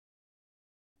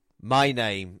My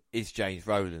name is James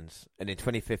Rowlands, and in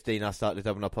 2015 I started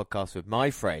the WNR podcast with my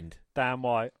friend Dan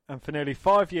White, and for nearly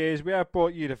 5 years we have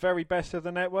brought you the very best of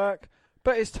the network,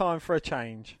 but it's time for a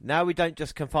change. Now we don't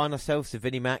just confine ourselves to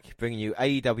Vinnie Mac, bringing you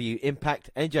AEW, Impact,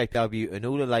 NJPW and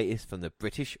all the latest from the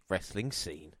British wrestling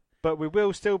scene. But we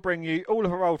will still bring you all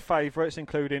of our old favourites,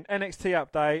 including NXT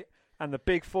Update and the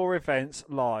Big Four events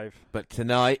live. But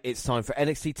tonight it's time for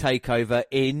NXT Takeover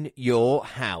in your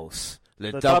house.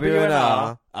 The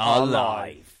WNR are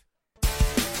live.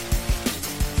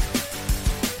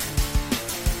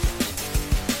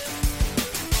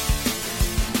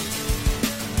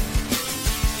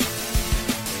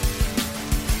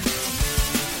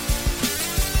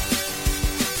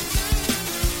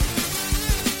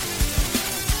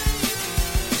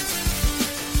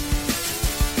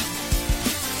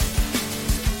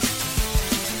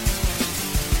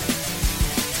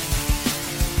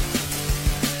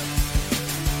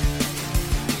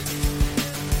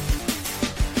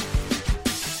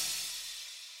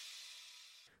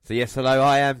 So yes, hello,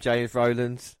 I am James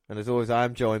Rowlands, and as always I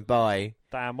am joined by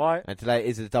Dan White. And today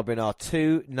is the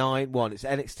WNR291. It's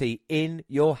NXT in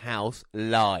your house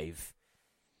live.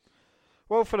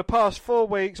 Well, for the past 4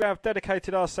 weeks we have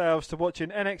dedicated ourselves to watching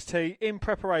NXT in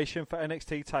preparation for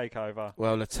NXT Takeover.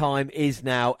 Well, the time is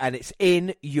now, and it's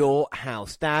in your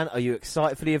house. Dan, are you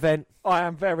excited for the event? I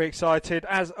am very excited.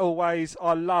 As always,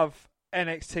 I love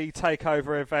NXT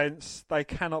Takeover events. They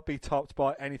cannot be topped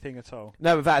by anything at all.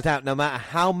 No, without a doubt, no matter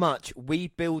how much we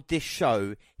build this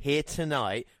show here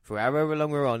tonight, for however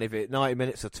long we're on, if it's 90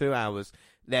 minutes or 2 hours,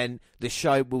 then the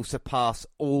show will surpass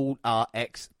all our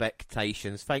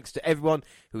expectations. Thanks to everyone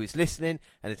who is listening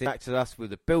and has interacted with us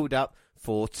with the build-up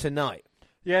for tonight.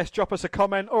 Yes, drop us a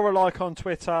comment or a like on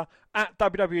Twitter at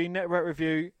WWE Network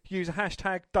Review. Use a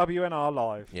hashtag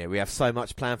WNRLive. Yeah, we have so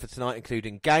much planned for tonight,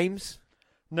 including games,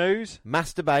 news,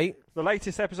 mass debate, the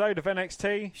latest episode of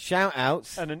NXT,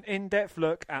 shout-outs, and an in-depth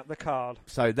look at the card.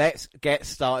 So let's get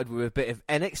started with a bit of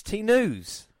NXT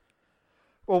news.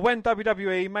 Well, when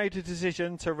WWE made a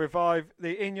decision to revive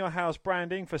the in-your-house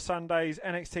branding for Sunday's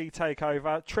NXT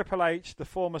TakeOver, Triple H, the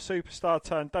former superstar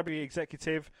turned WWE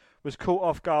executive, was caught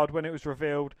off guard when it was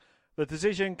revealed. The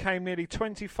decision came nearly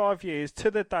 25 years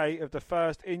to the day of the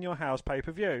first in-your-house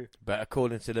pay-per-view. But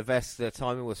according to the vest, the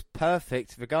timing was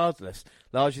perfect regardless,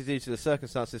 largely due to the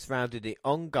circumstances surrounding the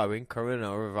ongoing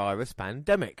coronavirus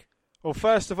pandemic. Well,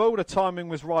 first of all, the timing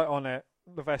was right on it,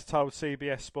 the vest told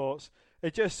CBS Sports.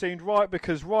 It just seemed right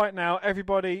because right now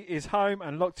everybody is home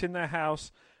and locked in their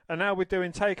house, and now we're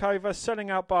doing TakeOver, selling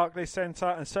out Barclays Center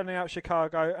and selling out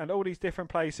Chicago and all these different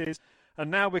places. And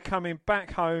now we're coming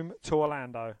back home to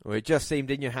Orlando. Well, it just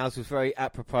seemed In Your House was very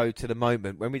apropos to the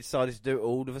moment. When we decided to do it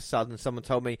all of a sudden, someone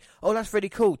told me, oh, that's really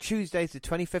cool. Tuesday's the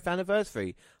 25th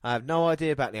anniversary. I have no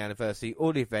idea about the anniversary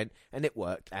or the event, and it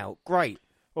worked out great.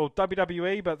 Well,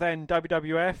 WWE, but then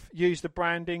WWF, used the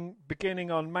branding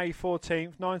beginning on May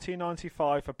 14th,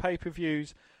 1995 for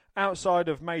pay-per-views outside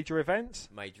of major events.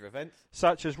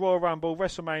 Such as Royal Rumble,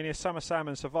 WrestleMania, SummerSlam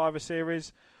and Survivor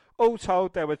Series. All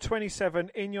told, there were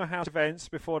 27 in-your-house events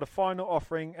before the final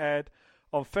offering aired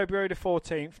on February the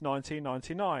 14th,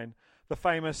 1999. The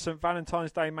famous St.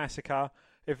 Valentine's Day Massacre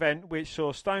event, which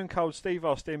saw Stone Cold Steve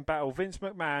Austin battle Vince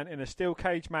McMahon in a steel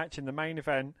cage match in the main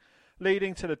event,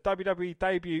 leading to the WWE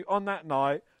debut on that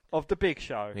night of The Big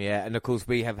Show. Yeah, and of course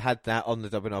we have had that on the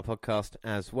WNR podcast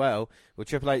as well. Well,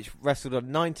 Triple H wrestled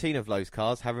on 19 of those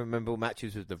cards, having memorable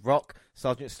matches with The Rock,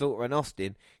 Sergeant Slaughter and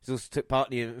Austin. He also took part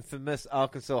in the infamous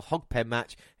Arkansas Hog Pen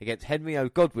match against Henry O.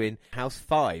 Godwin, House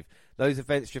 5. Those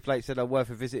events Triple H said are worth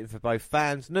a visiting for both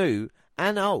fans new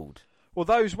and old. Well,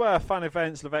 those were fun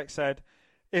events, Levesque said.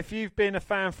 If you've been a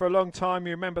fan for a long time,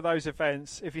 you remember those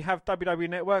events. If you have WWE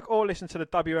Network or listen to the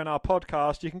WNR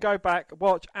podcast, you can go back,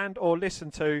 watch and or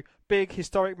listen to big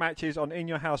historic matches on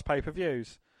in-your-house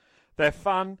pay-per-views. They're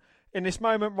fun. In this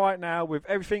moment right now, with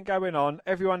everything going on,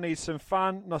 everyone needs some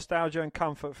fun, nostalgia and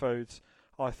comfort foods,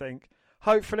 I think.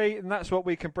 Hopefully, and that's what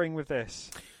we can bring with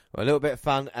this. Well, a little bit of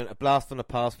fun and a blast from the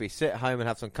past. We sit at home and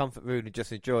have some comfort food and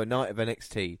just enjoy a night of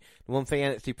NXT. The one thing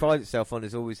NXT prides itself on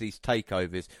is always these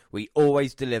takeovers. We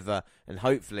always deliver, and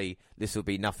hopefully this will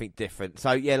be nothing different.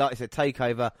 So, yeah, like I said,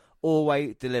 takeover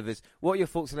always delivers. What are your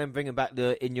thoughts on them bringing back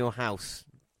the In Your House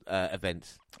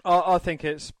events? I think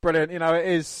it's brilliant. You know, it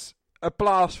is a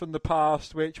blast from the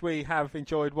past, which we have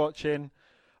enjoyed watching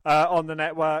on the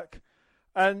network.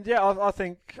 And yeah, I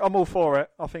think I'm all for it.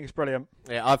 I think it's brilliant.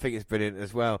 Yeah, I think it's brilliant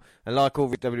as well. And like all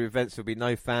WWE events, there'll be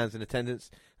no fans in attendance,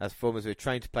 as performers are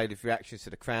trained to play with reactions to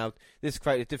the crowd. This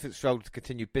created a different struggle to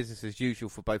continue business as usual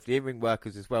for both the in-ring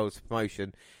workers as well as the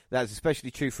promotion. That is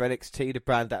especially true for NXT, the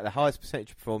brand that had the highest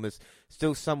percentage of performers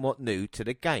still somewhat new to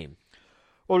the game.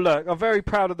 Well, look, I'm very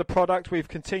proud of the product we've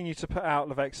continued to put out,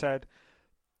 Levesque said.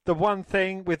 The one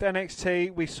thing with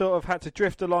NXT, we sort of had to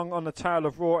drift along on the tail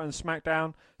of Raw and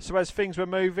SmackDown. So as things were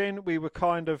moving, we were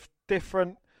kind of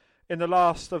different in the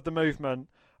last of the movement.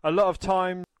 A lot of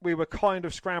time, we were kind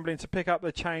of scrambling to pick up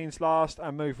the chains last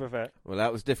and move with it. Well,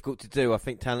 that was difficult to do. I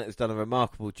think Talent has done a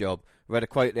remarkable job. I read a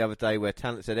quote the other day where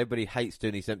Talent said everybody hates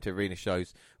doing these empty arena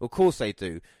shows. Of course they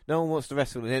do. No one wants to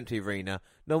wrestle in an empty arena.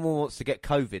 No one wants to get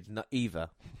COVID, not either.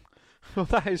 Well,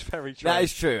 that is very true. That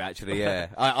is true, actually, yeah.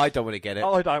 I don't want to get it.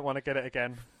 I don't want to get it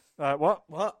again. What?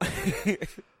 What?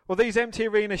 Well, these empty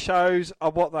arena shows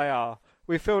are what they are.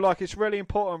 We feel like it's really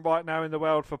important right now in the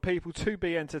world for people to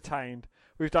be entertained.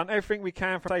 We've done everything we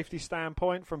can from a safety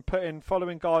standpoint, from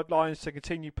following guidelines to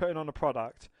continue putting on a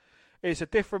product. It's a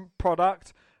different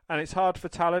product, and it's hard for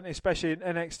talent, especially in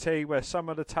NXT, where some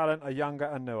of the talent are younger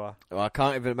and newer. Well, I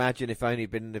can't even imagine if I've only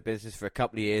been in the business for a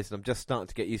couple of years and I'm just starting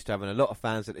to get used to having a lot of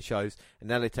fans at the shows, and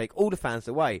now they take all the fans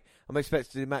away. I'm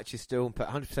expected to do matches still and put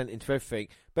 100% into everything,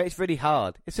 but it's really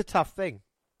hard. It's a tough thing.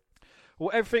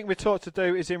 Well, everything we're taught to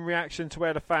do is in reaction to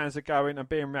where the fans are going and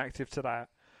being reactive to that.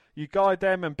 You guide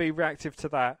them and be reactive to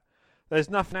that. There's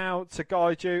nothing now to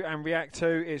guide you and react to.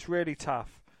 It's really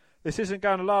tough. This isn't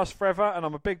going to last forever, and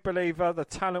I'm a big believer the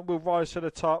talent will rise to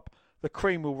the top, the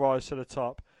cream will rise to the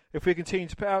top. If we continue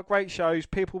to put out great shows,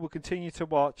 people will continue to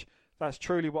watch. That's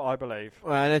truly what I believe.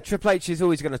 Well, and Triple H is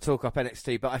always going to talk up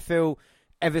NXT, but I feel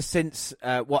ever since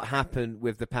what happened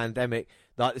with the pandemic,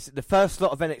 like the first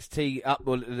lot of NXT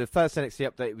the first NXT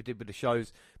update we did with the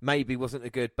shows maybe wasn't as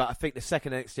good, but I think the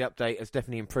second NXT update has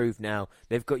definitely improved now.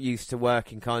 They've got used to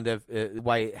working kind of the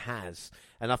way it has,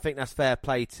 and I think that's fair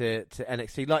play to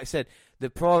NXT. Like I said, the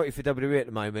priority for WWE at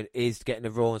the moment is getting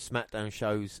the Raw and SmackDown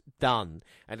shows done,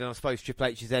 and then I suppose Triple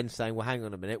H is then saying, well, hang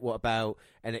on a minute, what about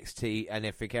NXT and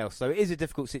everything else? So it is a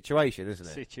difficult situation, isn't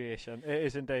it? It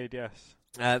is indeed, yes.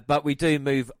 But we do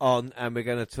move on, and we're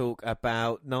going to talk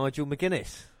about Nigel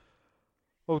McGuinness.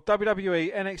 Well,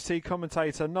 WWE NXT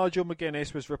commentator Nigel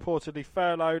McGuinness was reportedly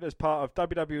furloughed as part of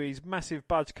WWE's massive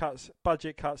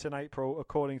budget cuts in April,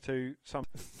 according to some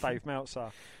Dave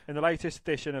Meltzer, in the latest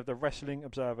edition of the Wrestling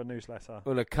Observer newsletter.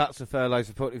 Well, the cuts and furloughs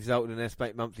reportedly resulted in an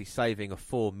estimated monthly saving of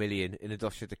 $4 million, in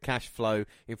addition to cash flow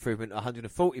improvement of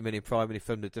 $140 million, primarily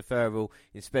from the deferral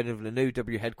in spending of the new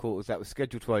W headquarters that was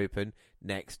scheduled to open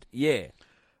next year.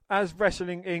 As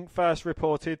Wrestling Inc. first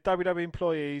reported, WWE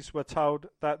employees were told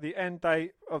that the end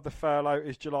date of the furlough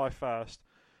is July 1st.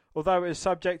 Although it is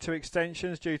subject to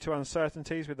extensions due to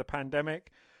uncertainties with the pandemic,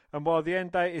 and while the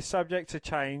end date is subject to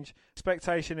change,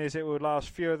 expectation is it will last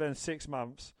fewer than 6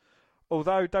 months.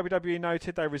 Although WWE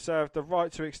noted they reserved the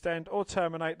right to extend or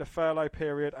terminate the furlough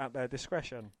period at their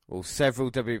discretion. Well, several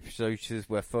WWE producers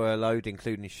were furloughed,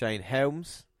 including Shane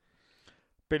Helms,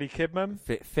 Billy Kidman,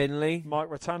 Fit Finlay, Mike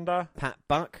Rotunda, Pat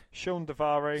Buck, Sean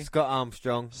Devari, Scott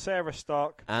Armstrong, Sarah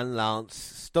Stock, and Lance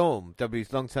Storm.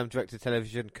 W's long-term director of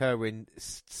television, Kerwin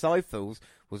Seifels,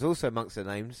 was also amongst the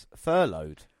names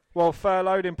furloughed. While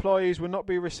furloughed employees will not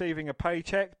be receiving a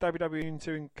paycheck, WWE aims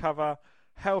to cover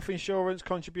health insurance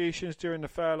contributions during the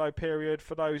furlough period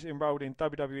for those enrolled in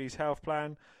WWE's health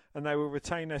plan, and they will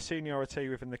retain their seniority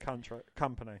within the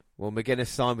company. Well, McGuinness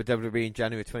signed with WWE in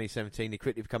January 2017. He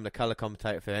quickly became the colour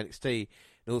commentator for NXT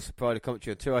and also provided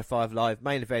commentary on 205 Live,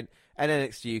 Main Event, and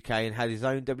NXT UK, and had his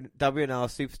own WNR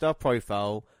Superstar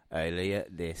profile earlier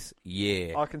this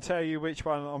year. I can tell you which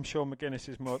one I'm sure McGuinness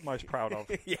is most proud of.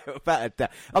 Yeah, about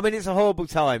that. I mean, it's a horrible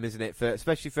time, isn't it,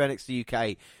 especially for NXT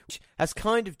UK, which has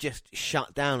kind of just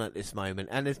shut down at this moment,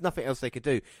 and there's nothing else they could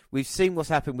do. We've seen what's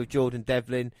happened with Jordan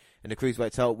Devlin and the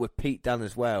Cruiserweight title, with Pete Dunne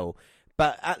as well.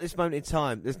 But at this moment in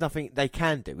time, there's nothing they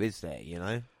can do, is there, you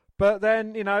know? But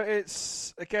then, you know,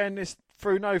 it's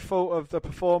through no fault of the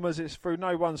performers. It's through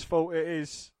no one's fault. It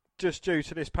is just due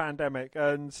to this pandemic.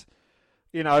 And,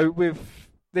 you know, with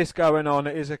this going on,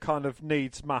 it is a kind of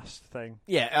needs-must thing.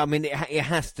 Yeah, I mean, it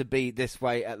has to be this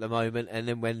way at the moment. And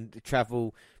then when the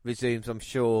travel resumes, I'm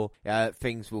sure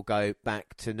things will go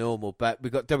back to normal. But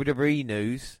we've got WWE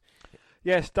news.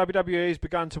 Yes, WWE has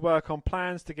begun to work on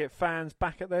plans to get fans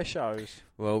back at their shows.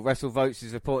 Well, WrestleVotes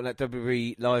is reporting that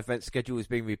WWE live event schedule is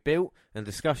being rebuilt and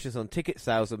discussions on ticket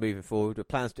sales are moving forward with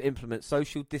plans to implement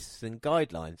social distancing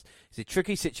guidelines. It's a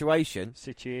tricky situation. So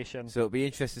it'll be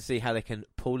interesting to see how they can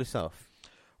pull this off.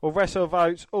 Well,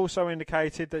 WrestleVotes also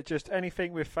indicated that just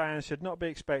anything with fans should not be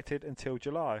expected until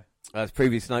July. As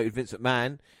previously noted, Vince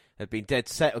McMahon had been dead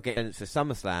set on getting to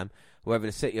SummerSlam. However,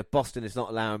 the city of Boston is not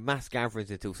allowing mass gatherings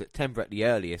until September at the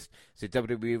earliest, so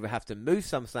WWE will have to move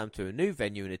SummerSlam to a new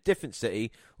venue in a different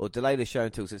city or delay the show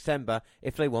until September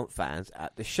if they want fans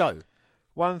at the show.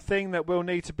 One thing that will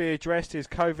need to be addressed is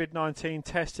COVID-19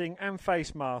 testing and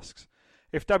face masks.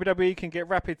 If WWE can get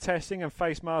rapid testing and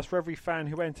face masks for every fan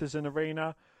who enters an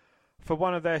arena for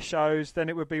one of their shows, then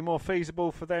it would be more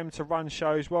feasible for them to run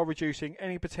shows while reducing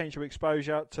any potential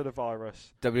exposure to the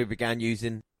virus. WWE began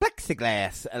using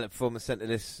plexiglass at the Performance Centre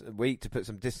this week to put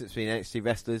some distance between NXT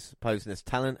wrestlers posing as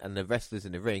talent and the wrestlers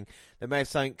in the ring. They may have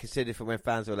something considered for when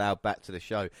fans are allowed back to the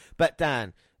show. But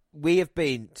Dan, we have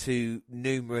been to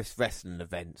numerous wrestling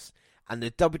events, and the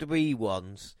WWE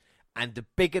ones, and the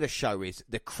bigger the show is,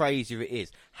 the crazier it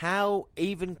is. How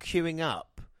even queuing up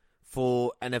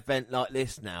for an event like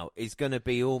this now is going to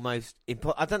be almost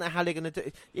impossible. I don't know how they're going to do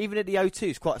it. Even at the O2,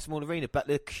 it's quite a small arena, but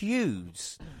the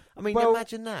queues. I mean,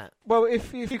 imagine that. Well,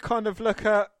 if you kind of look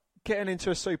at getting into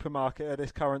a supermarket at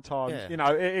this current time,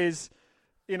 it is,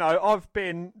 I've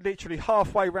been literally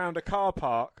halfway round a car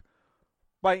park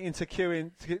waiting to queue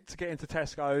in to get into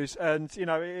Tesco's, and,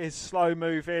 it is slow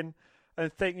moving,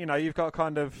 and you've got to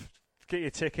kind of get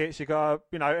your tickets, you got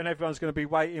to, and everyone's going to be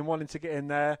waiting, wanting to get in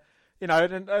there.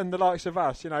 And the likes of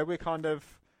us, we'll be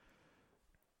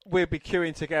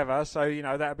queuing together. So,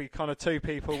 that'd be kind of two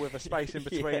people with a space in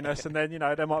between us. And then,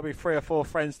 there might be 3 or 4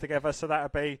 friends together. So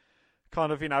that'd be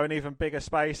kind of, an even bigger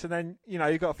space. And then,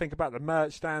 you've got to think about the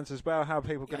merch stands as well, how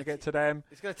people are going to get to them.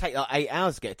 It's going to take like 8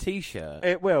 hours to get a T-shirt.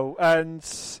 It will. And,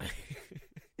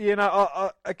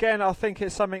 I think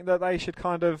it's something that they should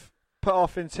kind of put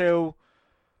off until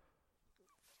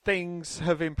things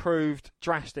have improved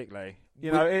drastically.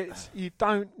 You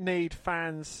don't need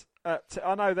fans. I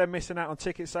know they're missing out on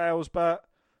ticket sales, but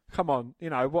come on,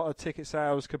 what are ticket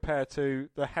sales compared to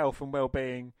the health and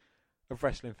well-being of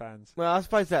wrestling fans? Well, I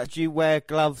suppose that. Do you wear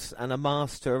gloves and a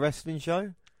mask to a wrestling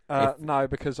show? No,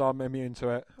 because I'm immune to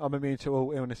it. I'm immune to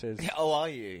all illnesses. Oh, are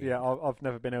you? Yeah, I've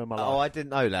never been ill in my life. Oh, I didn't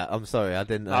know that. I'm sorry, I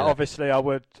didn't know that. Obviously, I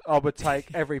would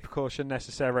take every precaution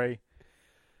necessary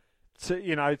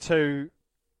to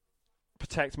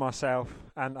protect myself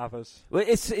and others. Well,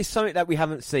 it's something that we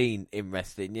haven't seen in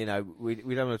wrestling. We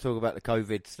don't want to talk about the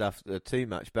COVID stuff too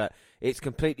much, but it's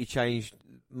completely changed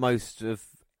most of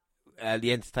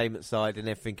the entertainment side and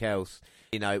everything else.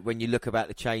 When you look about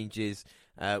the changes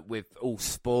with all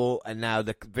sport, and now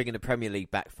they're bringing the Premier League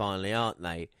back finally, aren't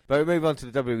they? But we move on to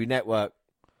the WWE Network.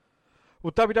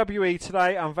 Well, WWE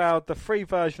today unveiled the free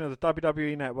version of the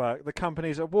WWE Network, the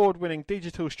company's award-winning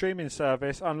digital streaming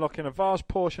service, unlocking a vast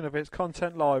portion of its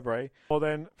content library. More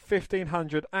than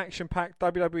 1,500 action-packed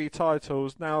WWE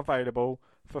titles now available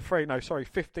for free.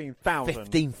 15,000.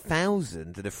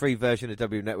 15,000? The free version of the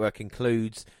WWE Network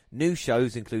includes new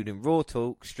shows, including Raw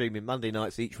Talk, streaming Monday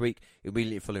nights each week,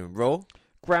 immediately following Raw.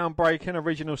 Groundbreaking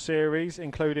original series,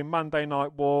 including Monday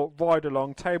Night War, Ride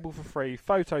Along, Table for Free,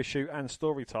 Photo Shoot, and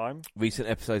Story Time. Recent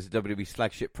episodes of WWE's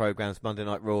flagship programs, Monday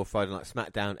Night Raw, Friday Night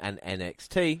SmackDown, and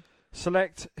NXT.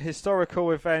 Select historical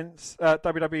events,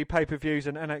 WWE pay-per-views,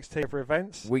 and NXT Takeover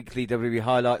events. Weekly WWE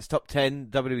highlights, top 10,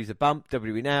 WWE's A Bump,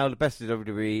 WWE Now, the best of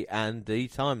WWE, and the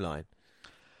timeline.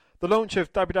 The launch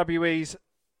of WWE's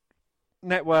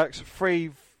network's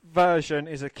free version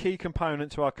is a key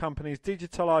component to our company's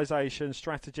digitalisation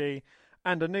strategy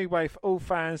and a new way for all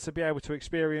fans to be able to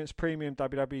experience premium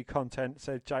WWE content,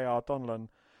 said J.R. Donlan,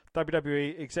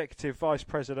 WWE Executive Vice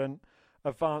President,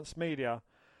 Advanced Media.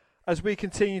 As we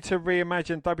continue to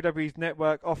reimagine WWE's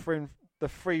network, offering the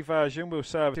free version will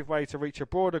serve as a way to reach a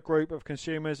broader group of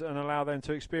consumers and allow them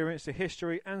to experience the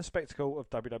history and spectacle of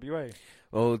WWE.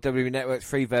 Well, WWE Network's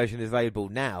free version is available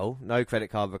now. No credit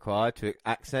card required to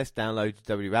access. Download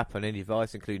the WWE app on any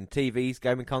device, including TVs,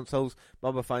 gaming consoles,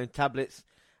 mobile phones, tablets,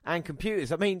 and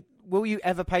computers. I mean, will you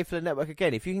ever pay for the network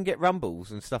again? If you can get Rumbles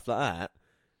and stuff like that,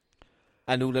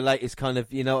 and all the latest kind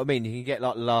of, you know what I mean? You can get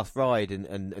like The Last Ride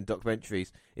and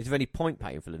documentaries. Is there any point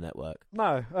paying for the network?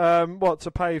 No. What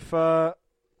to pay for?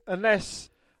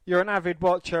 Unless you're an avid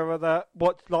watcher that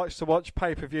likes to watch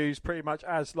pay-per-views pretty much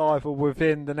as live or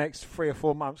within the next 3 or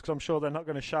 4 months, because I'm sure they're not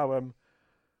going to show them,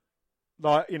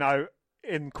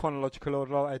 in chronological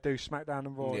order like they do SmackDown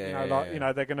and Raw.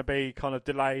 They're going to be kind of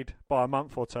delayed by a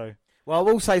month or two. Well, I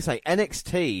will say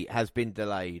NXT has been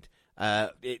delayed.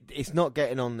 It's not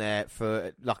getting on there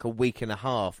for like a week and a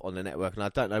half on the network, and I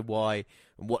don't know why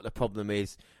and what the problem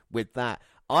is with that.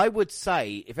 I would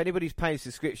say if anybody's paying a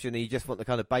subscription and you just want the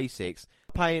kind of basics,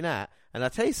 paying that. And I'll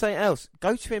tell you something else,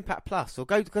 go to Impact Plus or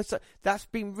go to, that's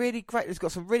been really great. It's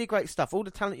got some really great stuff. All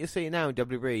the talent you're seeing now in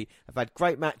WWE have had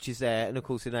great matches there, and of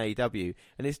course in AEW,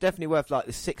 and it's definitely worth like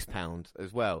the £6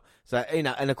 as well. So, you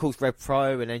know, and of course Rev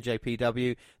Pro and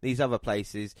NJPW, these other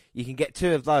places, you can get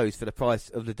 2 of those for the price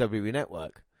of the WWE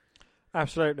Network.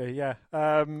 Absolutely, yeah.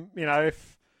 You know,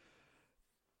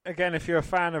 if you're a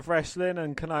fan of wrestling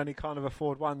and can only kind of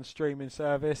afford one streaming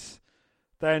service,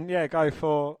 then yeah, go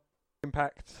for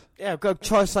Impact. Yeah, go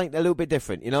try something a little bit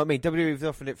different. You know what I mean? WWE's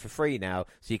offering it for free now,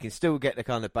 so you can still get the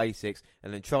kind of basics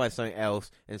and then try something else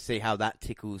and see how that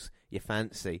tickles your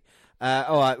fancy.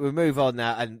 All right, we'll move on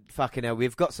now. And fucking hell,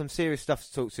 we've got some serious stuff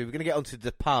to talk to. We're going to get on to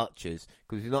departures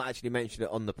because we've not actually mentioned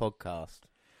it on the podcast.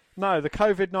 No, the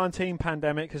COVID-19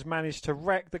 pandemic has managed to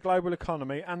wreck the global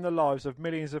economy and the lives of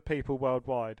millions of people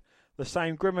worldwide. The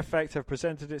same grim effect have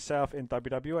presented itself in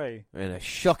WWE. In a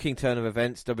shocking turn of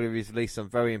events, WWE has released some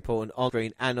very important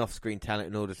on-screen and off-screen talent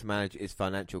in order to manage its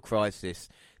financial crisis.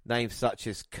 Names such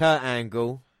as Kurt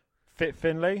Angle, Fit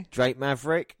Finlay, Drake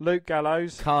Maverick, Luke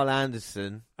Gallows, Carl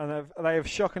Anderson. And they have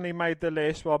shockingly made the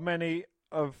list, while many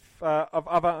of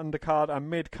other undercard and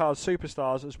mid-card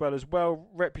superstars, as well as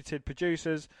well-reputed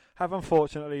producers, have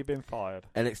unfortunately been fired.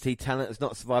 NXT talent has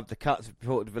not survived the cuts.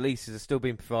 Reported releases are still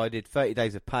being provided 30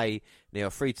 days of pay, and they are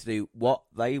free to do what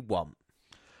they want.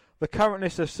 The current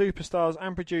list of superstars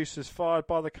and producers fired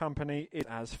by the company is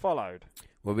as followed.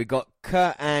 Well, we got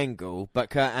Kurt Angle, but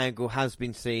Kurt Angle has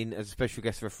been seen as a special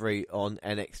guest referee on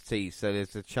NXT, so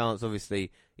there's a chance,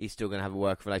 obviously, he's still going to have a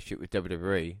work relationship with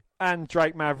WWE. And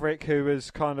Drake Maverick, who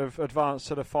has kind of advanced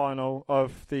to the final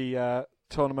of the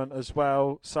tournament as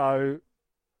well, so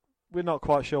we're not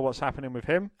quite sure what's happening with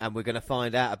him. And we're going to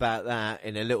find out about that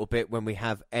in a little bit when we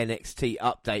have NXT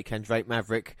Update. Can Drake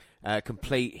Maverick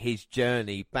complete his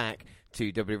journey back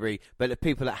to WWE? But the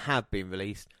people that have been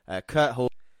released, Kurt Hall,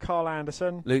 Carl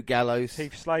Anderson, Luke Gallows,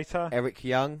 Heath Slater, Eric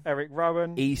Young, Eric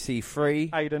Rowan,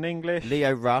 EC3, Aidan English,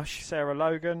 Leo Rush, Sarah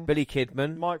Logan, Billy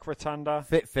Kidman, Mike Rotunda,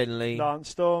 Fit Finlay, Lance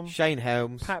Storm, Shane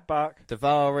Helms, Pat Buck,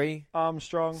 Davari,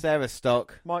 Armstrong, Sarah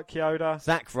Stock, Mike Chioda,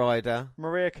 Zack Ryder,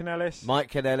 Maria Kanellis,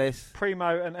 Mike Kanellis,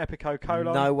 Primo and Epico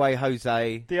Colon, No Way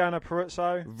Jose, Deanna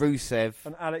Peruzzo, Rusev,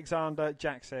 and Alexander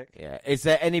Jaksic. Yeah. Is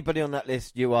there anybody on that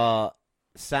list you are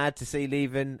sad to see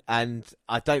leaving? And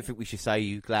I don't think we should say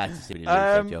you glad to see them leave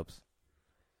their jobs.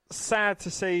 Sad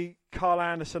to see Carl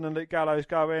Anderson and Luke Gallows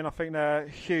go in. I think they're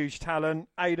huge talent.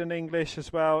 Aidan English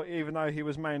as well, even though he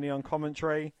was mainly on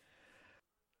commentary.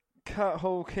 Kurt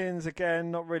Hawkins,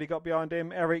 again, not really got behind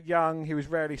him. Eric Young, he was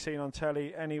rarely seen on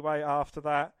telly anyway after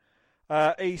that.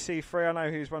 EC3, I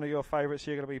know he's one of your favourites,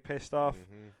 so you're going to be pissed off.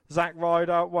 Mm-hmm. Zack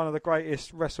Ryder, one of the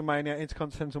greatest WrestleMania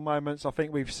Intercontinental moments I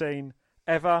think we've seen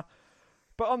ever.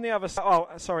 But on the other side,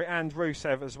 and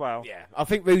Rusev as well. Yeah, I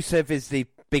think Rusev is the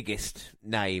biggest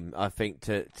name, I think,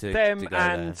 to them to go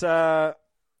and there.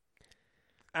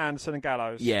 Anderson and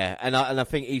Gallows. Yeah, and I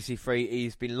think EC3,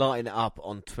 he's been lighting it up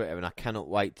on Twitter, and I cannot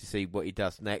wait to see what he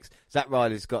does next. Zack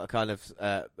Ryder's got a kind of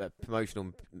a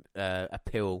promotional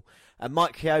appeal. And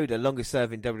Mike Chioda,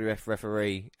 longest-serving WWF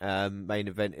referee, main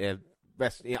event.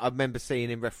 I remember seeing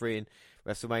him refereeing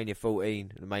WrestleMania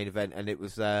 14, the main event, and it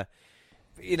was...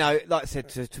 you know, like I said,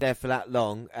 to there for that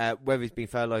long, whether he's been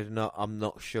furloughed or not, I'm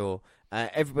not sure.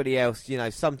 Everybody else, you know,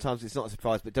 sometimes it's not a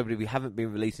surprise, but WWE haven't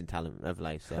been releasing talent, have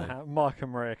they? So. Mike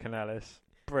and Maria Kanellis.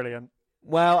 Brilliant.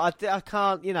 Well, I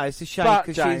can't, you know, it's a shame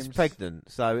because she's pregnant.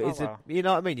 So, you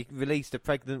know what I mean? You can release a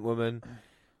pregnant woman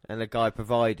and a guy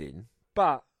providing.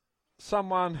 But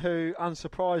someone who,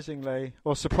 unsurprisingly,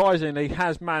 or surprisingly,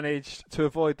 has managed to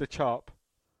avoid the chop.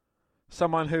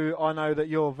 Someone who I know that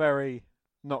you're very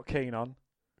not keen on.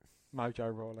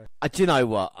 Mojo Rawley. Do you know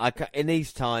what? In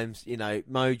these times, you know,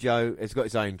 Mojo has got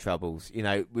his own troubles. You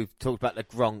know, we've talked about the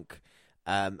Gronk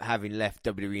having left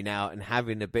WWE now and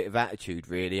having a bit of attitude,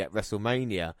 really, at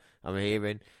WrestleMania, I'm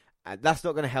hearing. That's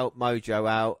not going to help Mojo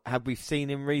out. Have we seen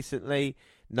him recently?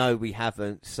 No, we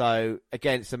haven't. So,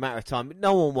 again, it's a matter of time.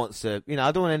 No one wants to, you know,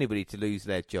 I don't want anybody to lose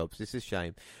their jobs. It's a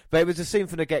shame. But it was assumed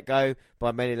from the get-go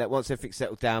by many that once everything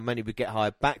settled down, many would get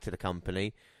hired back to the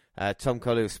company. Tom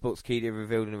Colley of Sportskeeda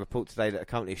revealed in a report today that the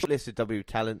company has listed WWE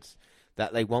talents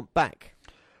that they want back.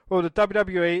 Well, the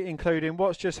WWE, including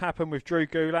what's just happened with Drew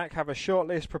Gulak, have a short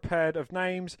list prepared of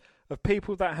names of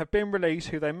people that have been released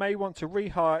who they may want to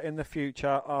rehire in the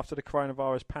future after the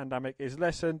coronavirus pandemic is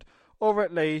lessened, or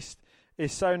at least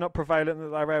is so not prevalent that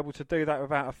they're able to do that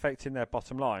without affecting their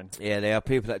bottom line. Yeah, they are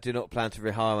people that do not plan to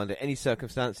rehire under any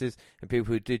circumstances, and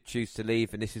people who did choose to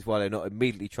leave, and this is why they're not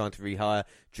immediately trying to rehire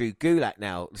Drew Gulak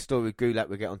now. The story with Gulak,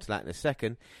 we'll get onto that in a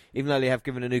second. Even though they have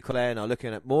given a new contract and are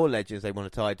looking at more legends they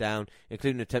want to tie down,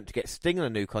 including an attempt to get Sting on a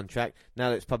new contract, now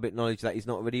that it's public knowledge that he's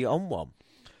not already on one.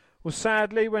 Well,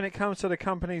 sadly, when it comes to the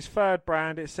company's third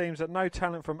brand, it seems that no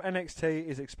talent from NXT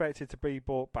is expected to be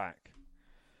brought back.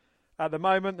 At the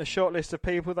moment, the short list of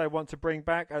people they want to bring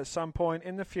back at some point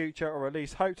in the future, or at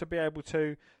least hope to be able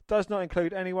to, does not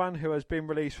include anyone who has been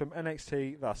released from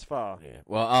NXT thus far. Yeah.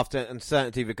 Well, after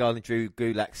uncertainty regarding Drew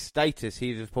Gulak's status,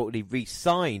 he was reportedly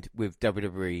re-signed with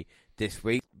WWE this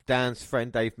week. Dan's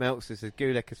friend Dave Meltzer says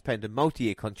Gulak has penned a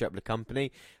multi-year contract with the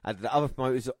company, and the other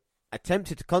promoters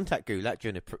attempted to contact Gulak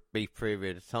during a brief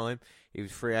period of time. He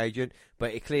was a free agent,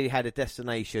 but he clearly had a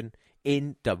destination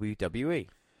in WWE.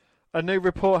 A new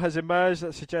report has emerged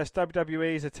that suggests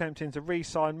WWE is attempting to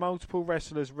re-sign multiple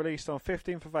wrestlers released on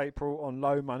 15th of April on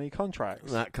low-money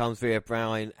contracts. That comes via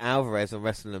Brian Alvarez on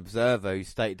Wrestling Observer, who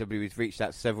stated WWE's reached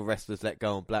out to several wrestlers let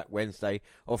go on Black Wednesday,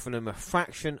 offering them a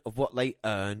fraction of what they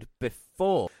earned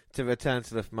before to return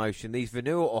to the promotion. These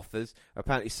renewal offers are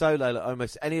apparently so low that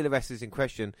almost any of the wrestlers in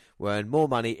question will earn more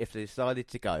money if they decided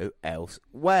to go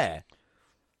elsewhere.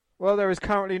 Well, there is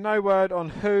currently no word on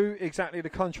who exactly the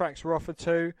contracts were offered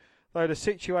to, though the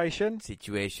situation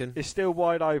is still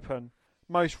wide open.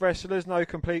 Most wrestlers' no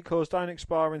complete cause don't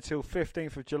expire until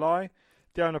 15th of July.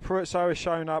 Deonna Purrazzo has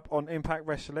shown up on Impact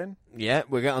Wrestling. Yeah,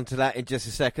 we'll get onto that in just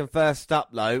a second. First up,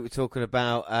 though, we're talking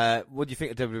about what do you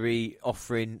think of WWE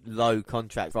offering low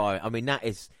contract value? I mean,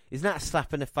 isn't that a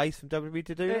slap in the face from WWE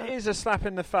to do that? It is a slap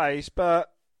in the face,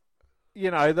 but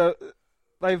you know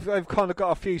they've kind of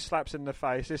got a few slaps in the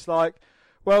face. It's like,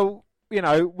 well, you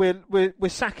know, we're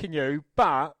sacking you,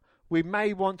 but we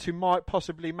may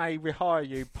rehire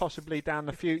you possibly down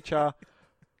the future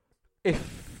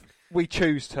if we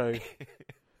choose to.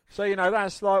 So, you know,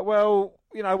 that's like, well,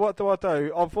 you know, what do I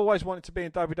do? I've always wanted to be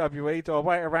in WWE. Do I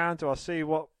wait around? Do I see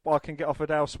what I can get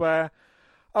offered elsewhere?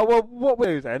 Oh, well, what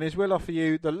we'll do then is we'll offer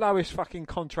you the lowest fucking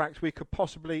contract we could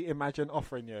possibly imagine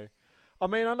offering you. I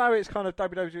mean, I know it's kind of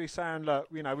WWE saying, look,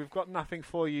 you know, we've got nothing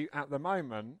for you at the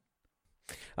moment.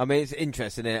 I mean, it's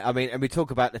interesting, isn't it? I mean, and we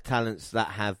talk about the talents that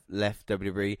have left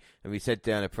WWE, and we said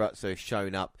Deonna Purrazzo has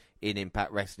shown up in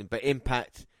Impact Wrestling, but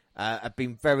Impact have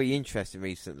been very interesting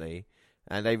recently,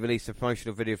 and they released a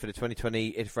promotional video for the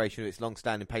 2020 iteration of its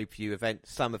long-standing pay-per-view event,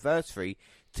 Slammiversary,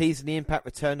 teasing the Impact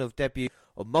return of debut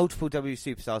of multiple WWE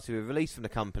superstars who were released from the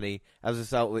company as a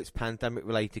result of its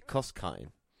pandemic-related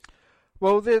cost-cutting.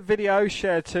 Well, the video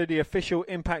shared to the official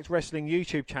Impact Wrestling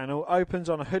YouTube channel opens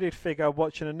on a hooded figure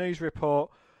watching a news report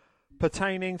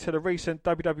pertaining to the recent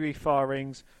WWE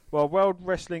firings. While World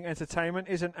Wrestling Entertainment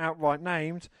isn't outright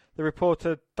named, the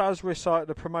reporter does recite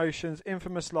the promotion's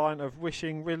infamous line of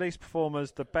wishing released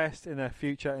performers the best in their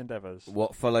future endeavours.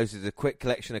 What follows is a quick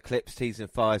collection of clips teasing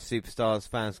 5 superstars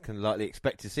fans can likely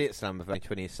expect to see at Slammiversary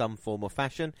 2020 in some form or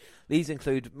fashion. These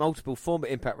include multiple former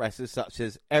Impact wrestlers such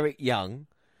as Eric Young,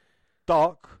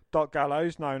 Doc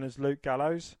Gallows, known as Luke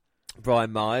Gallows,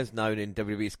 Brian Myers, known in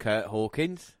WWE's Kurt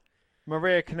Hawkins,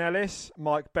 Maria Kanellis,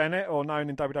 Mike Bennett, or known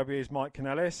in WWE as Mike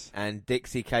Kanellis, and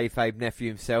Dixie kayfabe nephew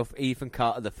himself, Ethan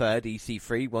Carter III,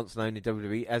 EC3, once known in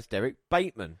WWE as Derek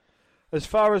Bateman. As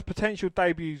far as potential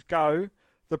debuts go,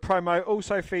 the promo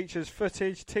also features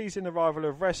footage teasing the arrival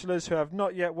of wrestlers who have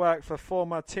not yet worked for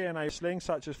former TNA Wrestling,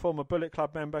 such as former Bullet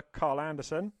Club member Carl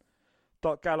Anderson,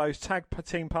 Doc Gallows' tag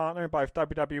team partner in both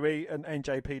WWE and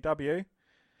NJPW.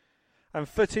 And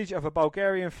footage of a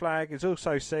Bulgarian flag is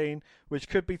also seen, which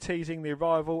could be teasing the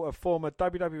arrival of former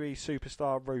WWE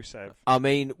superstar Rusev. I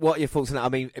mean, what are your thoughts on that? I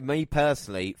mean, me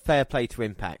personally, fair play to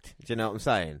Impact. Do you know what I'm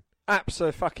saying?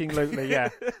 Absolutely, yeah.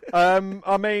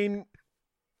 I mean,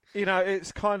 you know,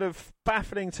 it's kind of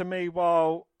baffling to me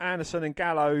while Anderson and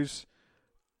Gallows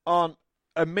aren't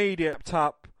immediate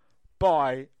up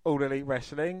by All Elite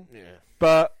Wrestling. Yeah.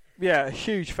 But, yeah,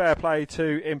 huge fair play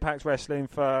to Impact Wrestling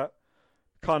for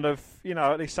kind of, you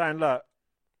know, at least saying, look,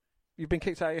 you've been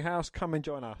kicked out of your house, come and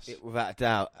join us. Without a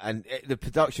doubt. And the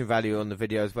production value on the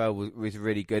video as well was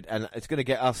really good. And it's going to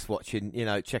get us watching, you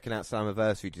know, checking out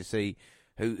Slammiversary to see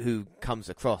who comes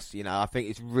across. You know, I think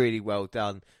it's really well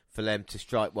done for them to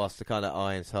strike whilst the kind of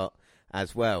iron's hot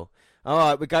as well. All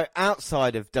right, we go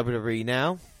outside of WWE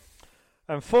now.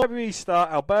 And for WWE star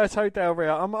Alberto Del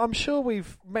Rio, I'm sure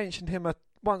we've mentioned him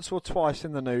once or twice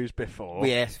in the news before.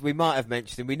 Yes, we might have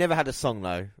mentioned him. We never had a song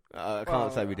though. I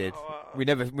can't say we did. We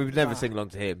would never sing along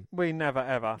to him. We never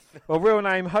ever. Well, real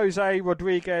name Jose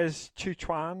Rodriguez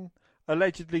Chuchuan,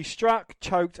 allegedly struck,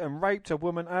 choked and raped a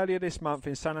woman earlier this month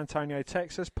in San Antonio,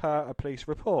 Texas, per a police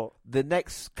report. The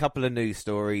next couple of news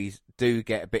stories do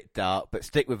get a bit dark, but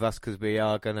stick with us because we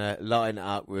are going to line it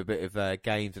up with a bit of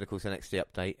games and, of course, an NXT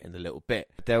update in a little bit.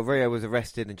 Del Rio was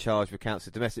arrested and charged with counts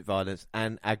of domestic violence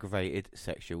and aggravated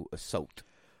sexual assault.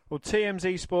 Well,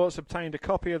 TMZ Sports obtained a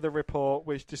copy of the report,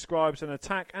 which describes an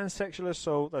attack and sexual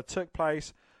assault that took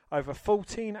place over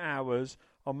 14 hours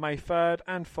on May 3rd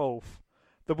and 4th.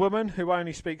 The woman, who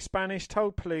only speaks Spanish,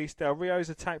 told police Del Rio's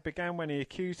attack began when he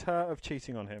accused her of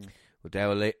cheating on him.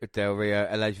 Well, Del Rio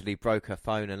allegedly broke her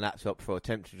phone and laptop for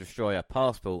attempting to destroy her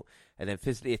passport and then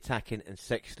physically attacking and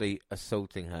sexually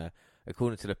assaulting her.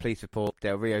 According to the police report,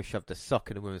 Del Rio shoved a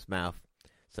sock in the woman's mouth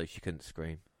so she couldn't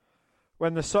scream.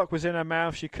 When the sock was in her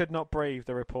mouth, she could not breathe,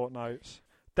 the report notes.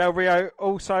 Del Rio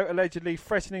also allegedly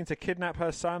threatening to kidnap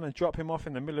her son and drop him off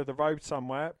in the middle of the road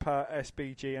somewhere, per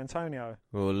SBG Antonio.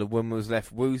 Well, the woman was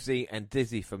left woozy and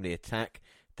dizzy from the attack.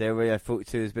 Del Rio,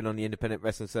 42, has been on the independent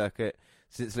wrestling circuit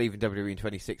since leaving WWE in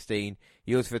 2016.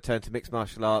 He also returned to mixed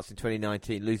martial arts in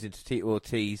 2019, losing to Tito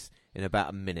Ortiz in about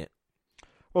a minute.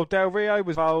 Well, Del Rio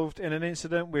was involved in an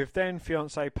incident with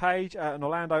then-fiancée Paige at an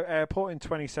Orlando airport in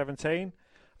 2017.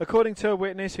 According to a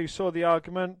witness who saw the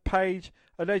argument, Paige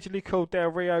allegedly called Del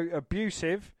Rio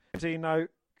abusive. The note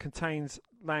contains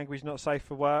language not safe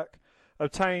for work.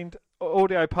 Obtained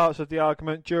audio parts of the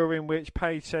argument during which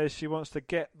Paige says she wants to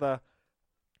get the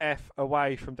F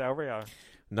away from Del Rio.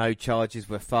 No charges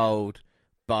were filed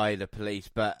by the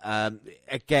police, but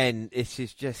again, this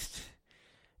is just,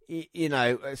 you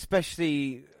know,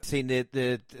 especially seeing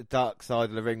the dark side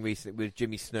of the ring recently with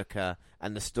Jimmy Snuka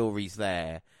and the stories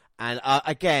there. And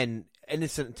again,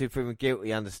 innocent until proven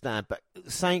guilty, I understand, but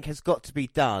something has got to be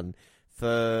done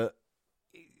for,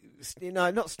 you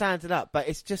know, not standing up, but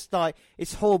it's just like,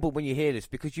 it's horrible when you hear this,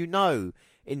 because you know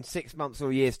in 6 months or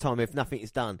a year's time, if nothing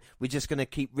is done, we're just going to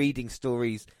keep reading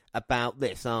stories about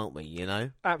this, aren't we, you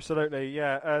know? Absolutely,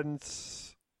 yeah, and,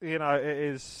 you know, it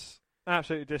is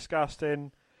absolutely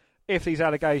disgusting if these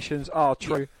allegations are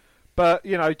true, but,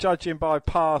 you know, judging by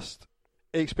past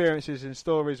experiences and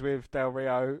stories with Del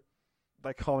Rio,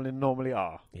 they normally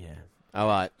are. Yeah. All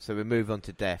right, so we move on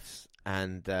to deaths,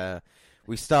 and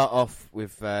we start off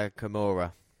with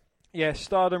Kimura. Yes,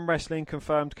 Stardom Wrestling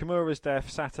confirmed Kimura's death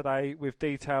Saturday, with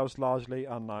details largely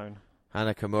unknown.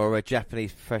 Hana Kimura,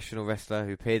 Japanese professional wrestler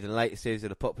who appeared in the latest series of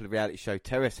the popular reality show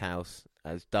Terrace House,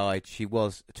 has died. She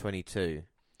was 22.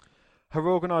 Her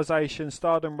organisation,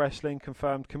 Stardom Wrestling,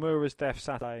 confirmed Kimura's death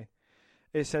Saturday.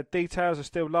 It said details are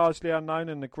still largely unknown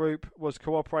and the group was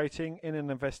cooperating in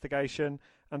an investigation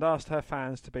and asked her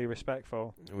fans to be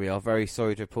respectful. We are very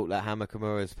sorry to report that Hana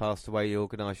Kimura has passed away. The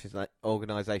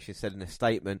organisation said in a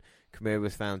statement, Kimura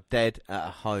was found dead at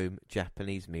a home,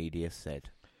 Japanese media said.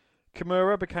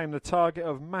 Kimura became the target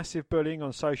of massive bullying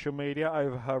on social media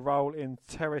over her role in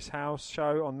Terrace House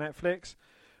show on Netflix,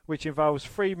 which involves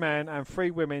 3 men and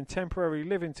 3 women temporarily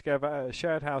living together at a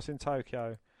shared house in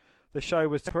Tokyo. The show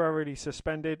was temporarily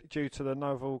suspended due to the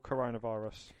novel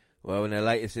coronavirus. Well, in her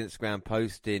latest Instagram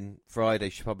posting Friday,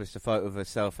 she published a photo of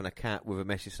herself and a cat with a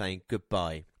message saying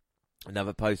goodbye.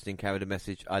 Another posting carried a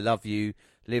message, I love you,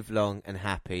 live long and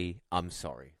happy, I'm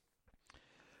sorry.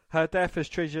 Her death has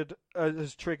triggered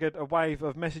a wave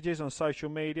of messages on social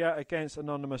media against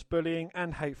anonymous bullying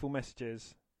and hateful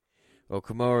messages. Well,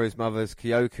 Kimura's mother's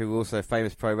Kyoko, also a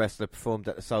famous pro wrestler, performed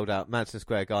at the sold-out Madison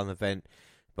Square Garden event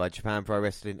by Japan Pro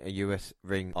Wrestling and US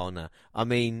Ring Honor. I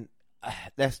mean, I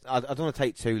don't want to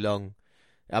take too long.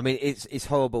 I mean, it's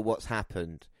horrible what's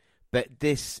happened, but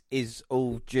this is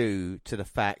all due to the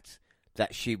fact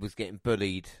that she was getting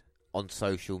bullied on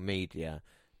social media,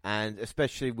 and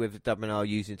especially with WNR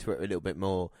using Twitter a little bit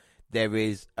more, there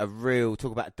is a real,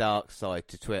 talk about dark side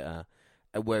to Twitter,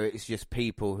 where it's just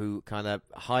people who kind of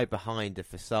hide behind a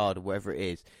facade or whatever it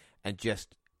is, and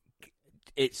just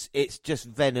it's just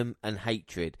venom and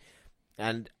hatred.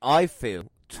 And I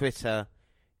feel Twitter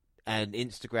and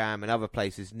Instagram and other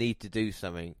places need to do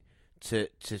something to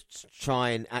try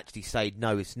and actually say,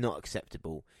 no, it's not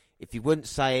acceptable. If you wouldn't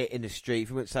say it in the street, if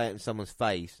you wouldn't say it in someone's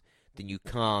face, then you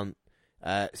can't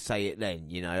say it then,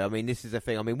 you know. I mean, this is the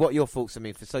thing. I mean, what are your thoughts? I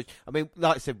mean,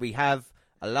 like I said, we have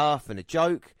a laugh and a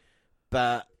joke,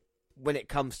 but when it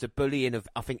comes to bullying of,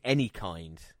 I think, any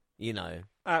kind, you know.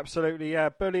 Absolutely, yeah.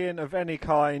 Bullying of any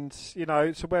kind, you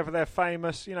know, so whether they're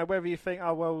famous, you know, whether you think,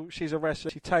 oh, well, she's a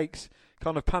wrestler, she takes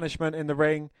kind of punishment in the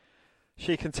ring,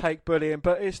 she can take bullying,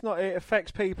 but it's not, it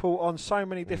affects people on so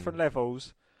many different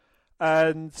levels,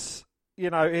 and, you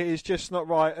know, it is just not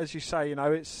right, as you say, you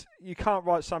know, you can't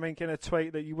write something in a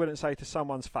tweet that you wouldn't say to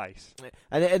someone's face.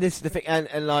 And this is the thing,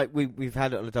 and like, we've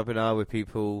had it on the WNR with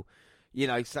people, You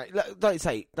know, don't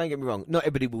get me wrong, not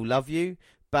everybody will love you,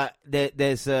 but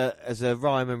there's a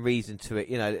rhyme and reason to it.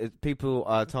 You know, people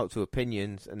are entitled to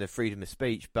opinions and their freedom of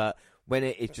speech, but when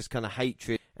it is just kind of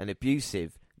hatred and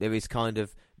abusive, there is kind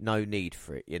of no need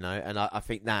for it, you know, and I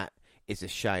think that is a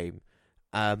shame.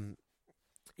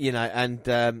 You know, and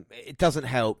it doesn't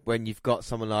help when you've got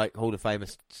someone like Hall of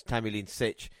Famer Tammy Lynn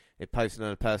Sitch posting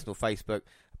on her personal Facebook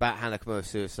about Hana Kimura's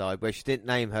suicide, where she didn't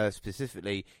name her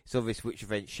specifically. It's obvious which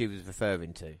event she was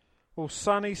referring to. Well,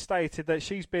 Sunny stated that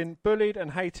she's been bullied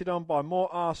and hated on by more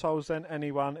arseholes than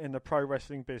anyone in the pro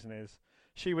wrestling business.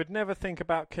 She would never think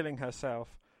about killing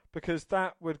herself, because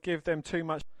that would give them too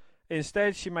much.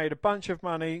 Instead, she made a bunch of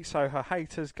money, so her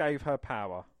haters gave her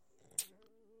power.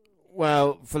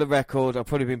 Well, for the record, I've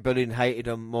probably been bullied and hated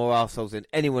on more arseholes than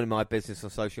anyone in my business on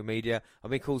social media.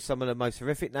 I've been called some of the most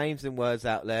horrific names and words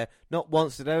out there. Not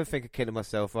once did I ever think of killing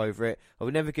myself over it. I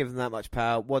would never give them that much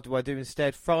power. What do I do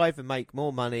instead? Thrive and make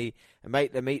more money and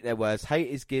make them eat their words.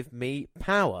 Haters give me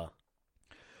power.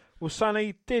 Well,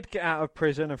 Sunny did get out of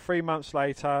prison, and 3 months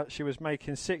later, she was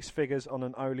making six figures on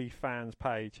an OnlyFans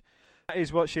page. That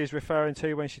is what she is referring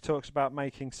to when she talks about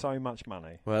making so much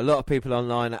money. Well, a lot of people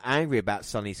online are angry about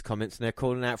Sunny's comments, and they're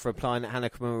calling out for applying at Hana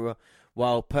Kimura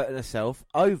while putting herself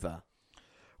over.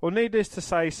 Well, needless to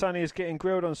say, Sunny is getting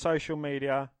grilled on social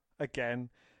media again.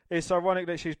 It's ironic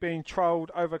that she's being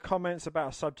trolled over comments about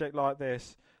a subject like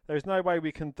this. There is no way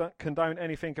we can condone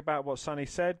anything about what Sunny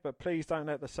said, but please don't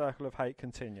let the circle of hate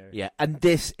continue. Yeah, and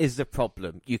this is the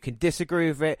problem. You can disagree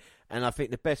with it, and I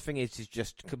think the best thing is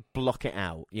just to block it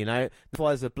out, you know? That's why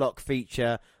there's a block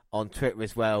feature on Twitter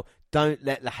as well. Don't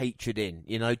let the hatred in,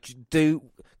 you know?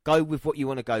 Go with what you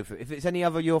want to go for. If it's any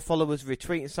other of your followers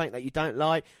retweeting something that you don't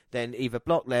like, then either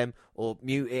block them or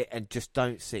mute it and just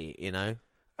don't see it, you know?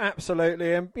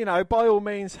 Absolutely, and, you know, by all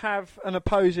means have an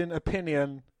opposing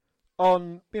opinion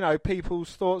on, you know,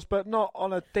 people's thoughts, but not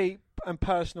on a deep and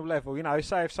personal level. You know,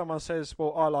 say if someone says,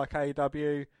 well, I like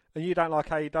AEW and you don't like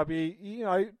AEW, you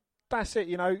know, that's it.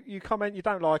 You know, you comment, you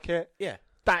don't like it. Yeah.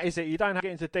 That is it. You don't have to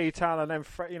get into detail and then,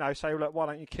 you know, say, look, why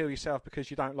don't you kill yourself because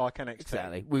you don't like NXT?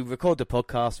 Exactly. We record the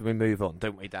podcast and we move on,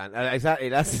 don't we, Dan? Exactly.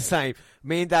 That's the same.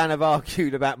 Me and Dan have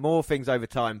argued about more things over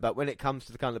time, but when it comes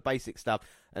to the kind of basic stuff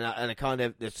and the kind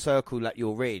of the circle that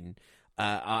you're in,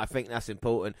 I think that's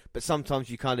important, but sometimes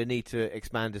you kind of need to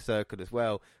expand the circle as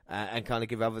well and kind of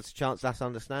give others a chance. That's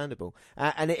understandable.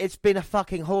 And it's been a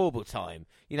fucking horrible time.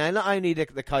 You know, not only the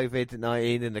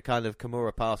COVID-19 and the kind of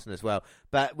Kimura passing as well,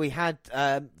 but we had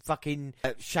fucking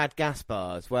Shad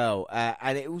Gaspar as well.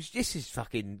 And this is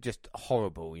fucking just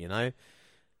horrible, you know?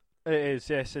 It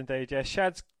is, yes, indeed. Yes.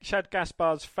 Shad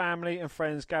Gaspar's family and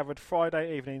friends gathered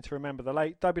Friday evening to remember the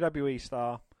late WWE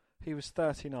star. He was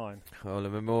 39. Well, the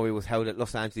memorial was held at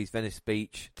Los Angeles Venice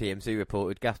Beach. TMZ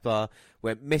reported Gaspar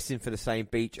went missing for the same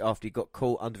beach after he got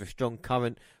caught under a strong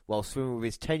current while swimming with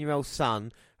his 10-year-old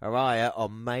son, Araya,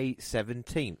 on May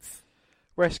 17th.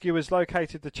 Rescuers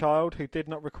located the child, who did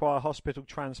not require hospital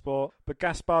transport, but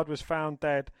Gaspard was found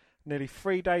dead nearly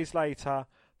 3 days later,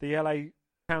 the LA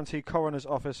County Coroner's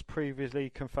Office previously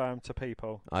confirmed to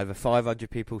People. Over 500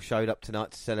 people showed up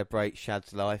tonight to celebrate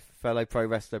Shad's life. Fellow pro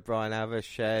wrestler Brian Alvarez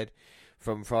shared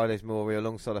from Friday's memorial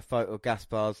alongside a photo of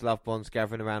Gaspar's loved ones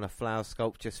gathering around a flower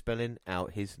sculpture spelling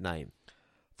out his name.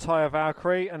 Taya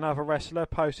Valkyrie, another wrestler,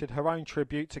 posted her own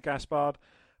tribute to Gaspard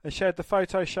and shared the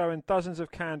photo showing dozens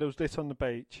of candles lit on the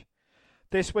beach.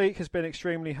 This week has been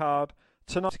extremely hard.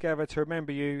 Tonight together to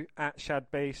remember you at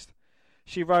Shad Beast.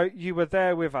 She wrote, "You were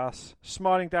there with us,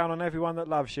 smiling down on everyone that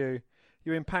loves you.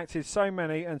 You impacted so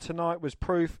many, and tonight was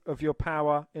proof of your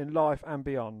power in life and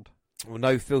beyond." Well,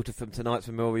 no filter from tonight's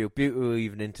memorial. Beautiful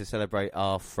evening to celebrate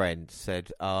our friend,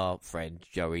 said our friend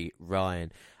Joey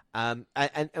Ryan. And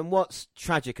what's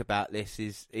tragic about this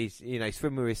is you know, he's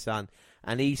swimming with his son,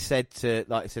 and he said to,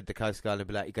 like I said, the Coast Guard,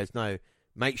 he goes, no,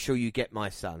 make sure you get my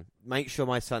son. Make sure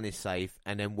my son is safe,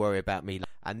 and then worry about me.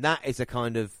 And that is a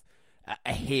kind of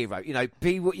a hero. You know,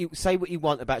 say what you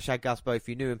want about Shad Gaspar, if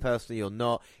you knew him personally or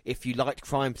not, if you liked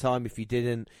Crime Time, if you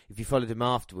didn't, if you followed him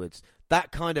afterwards.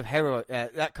 That kind of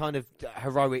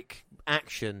heroic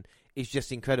action is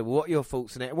just incredible. What are your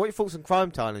thoughts on it? What are your thoughts on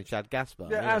Crime Time and Shad Gaspar?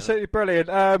 Yeah, absolutely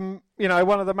brilliant. You know,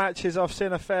 one of the matches I've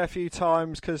seen a fair few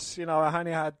times because, you know, I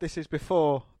only had, this is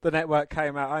before the network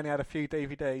came out, I only had a few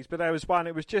DVDs, but there was one,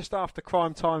 it was just after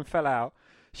Crime Time fell out.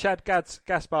 Shad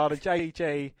Gaspar and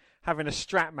JG having a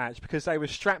strap match because they were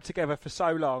strapped together for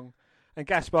so long, and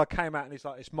Gaspar came out and he's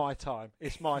like, it's my time.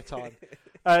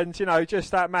 And, you know,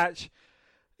 just that match,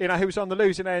 you know, he was on the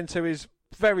losing end to his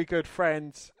very good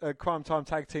friend, Crime Time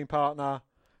tag team partner,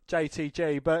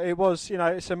 JTG, but it was, you know,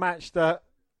 it's a match that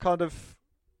kind of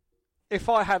if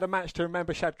I had a match to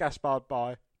remember Shad Gaspard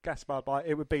by,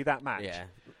 it would be that match. Yeah.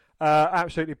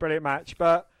 Absolutely brilliant match.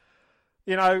 But,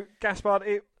 you know, Gaspard,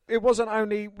 it wasn't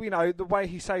only, you know, the way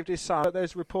he saved his son, but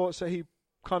there's reports that he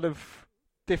kind of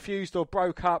diffused or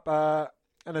broke up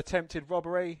an attempted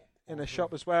robbery in a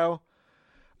shop as well.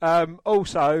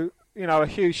 Also, you know, a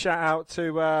huge shout out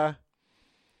to, I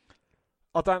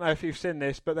don't know if you've seen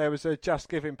this, but there was a Just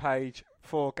Giving page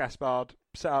for Gaspard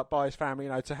set up by his family,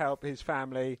 you know, to help his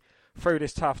family through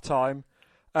this tough time.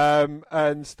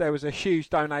 And there was a huge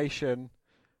donation,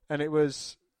 and it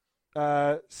was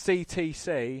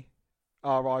CTC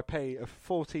RIP of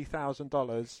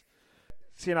 $40,000.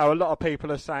 So, you know, a lot of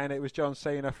people are saying it was John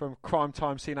Cena from Crime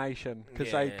Time C Nation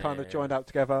because they kind of joined up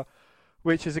together,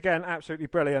 which is, again, absolutely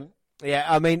brilliant. Yeah,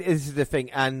 I mean, this is the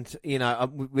thing, and, you know,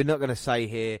 we're not going to say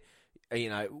here, you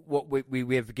know, what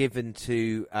we have given to,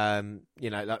 you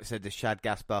know, like I said, the Shad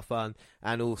Gaspard Fund,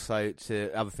 and also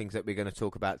to other things that we're going to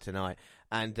talk about tonight.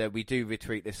 And we do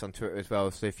retweet this on Twitter as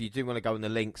well, so if you do want to go on the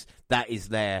links, that is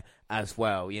there as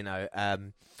well, you know.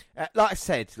 Like I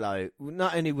said, though,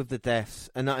 not only with the deaths,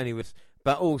 and not only with,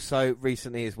 but also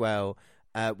recently as well,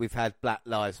 we've had Black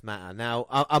Lives Matter. Now,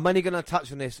 I'm only going to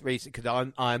touch on this recently,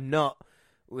 because I'm not,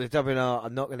 with WNR,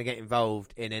 I'm not going to get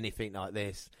involved in anything like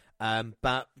this.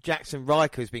 But Jackson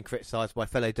Riker has been criticised by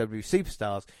fellow WWE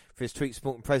superstars for his tweet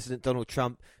supporting President Donald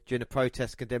Trump during a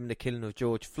protest condemning the killing of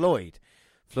George Floyd.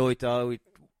 Floyd died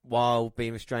while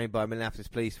being restrained by Minneapolis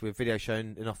police, with video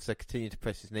showing an officer continued to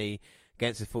press his knee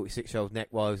against his 46-year-old neck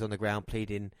while he was on the ground,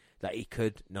 pleading that he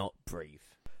could not breathe.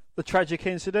 The tragic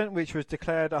incident, which was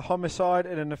declared a homicide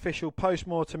in an official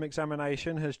post-mortem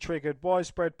examination, has triggered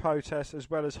widespread protests as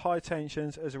well as high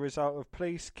tensions as a result of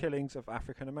police killings of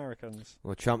African Americans.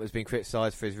 Well, Trump has been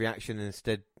criticised for his reaction, and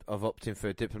instead of opting for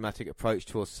a diplomatic approach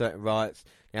towards certain riots,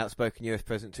 the outspoken US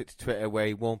president took to Twitter where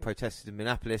he warned protesters in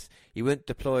Minneapolis he would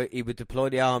deploy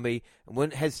the army and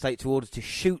wouldn't hesitate to order to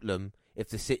shoot them if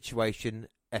the situation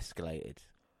escalated.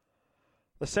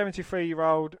 The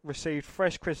 73-year-old received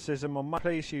fresh criticism on Monday.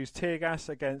 Police used tear gas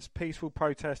against peaceful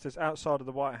protesters outside of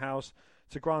the White House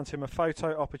to grant him a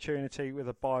photo opportunity with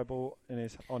a Bible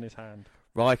on his hand.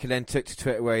 Riker then took to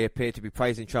Twitter where he appeared to be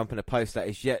praising Trump in a post that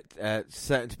is yet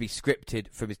certain to be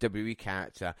scripted from his WWE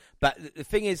character. But the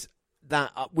thing is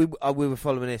that we were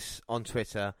following this on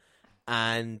Twitter,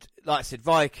 and like I said,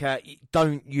 Riker,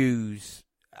 don't use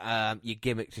your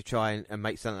gimmick to try and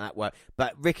make something like that work.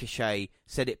 But Ricochet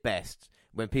said it best.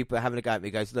 When people are having a go at me,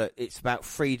 he goes, look, it's about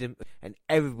freedom and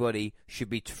everybody should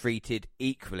be treated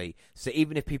equally. So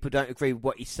even if people don't agree with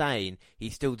what he's saying, he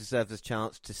still deserves a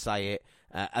chance to say it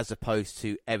as opposed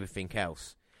to everything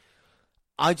else.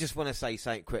 I just want to say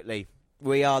something quickly.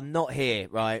 We are not here,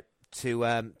 right,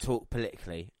 to talk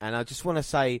politically. And I just want to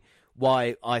say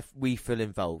why we feel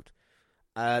involved.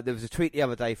 There was a tweet the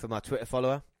other day from our Twitter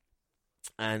follower.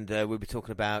 And we'll be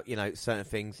talking about, you know, certain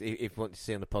things if you want to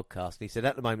see on the podcast. And he said,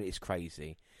 at the moment, it's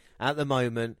crazy. At the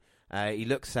moment, he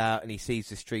looks out and he sees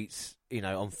the streets, you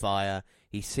know, on fire.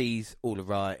 He sees all the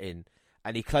rioting.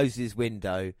 And he closes his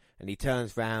window and he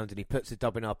turns round and he puts the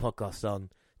WNR podcast on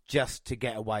just to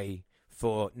get away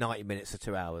for 90 minutes or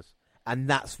 2 hours. And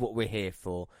that's what we're here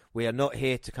for. We are not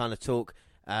here to kind of talk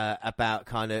about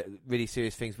kind of really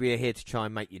serious things. We are here to try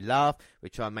and make you laugh. We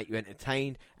try and make you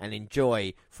entertained and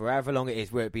enjoy for however long it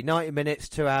is, whether it be 90 minutes,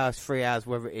 2 hours, 3 hours,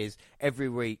 whatever it is, every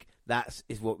week. That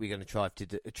is what we're going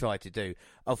to try to do.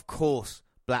 Of course,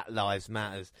 Black Lives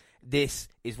Matters. This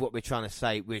is what we're trying to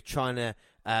say. We're trying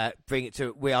to bring it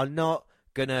to. We are not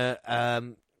going to,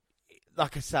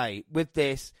 like I say, with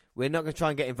this, we're not going to try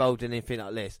and get involved in anything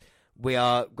like this. We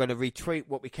are going to retweet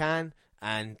what we can.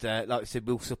 And like I said,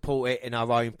 we'll support it in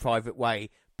our own private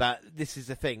way. But this is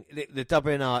the thing. The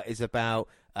WNR is about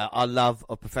our love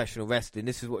of professional wrestling.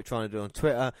 This is what we're trying to do on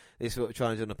Twitter. This is what we're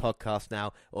trying to do on the podcast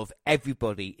now. Of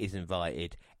everybody is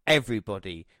invited.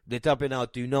 Everybody. The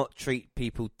WNR do not treat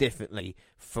people differently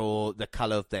for the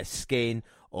colour of their skin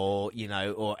or, you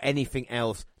know, or anything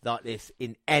else like this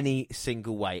in any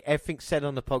single way. Everything said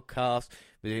on the podcast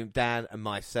between Dan and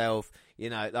myself, you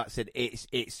know, like I said,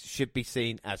 it should be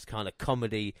seen as kind of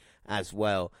comedy as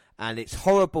well. And it's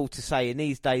horrible to say in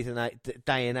these days and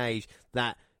day and age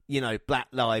that, you know, black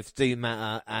lives do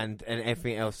matter and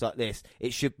everything else like this.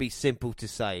 It should be simple to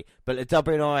say. But the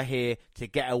WNR are here to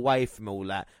get away from all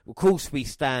that. Of course, we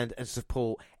stand and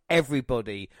support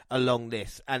everybody along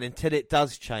this. And until it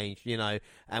does change, you know,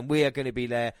 and we are going to be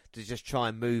there to just try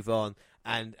and move on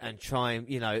and try and,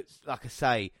 you know, like I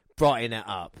say, brighten it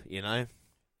up, you know.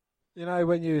 You know,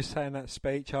 when you were saying that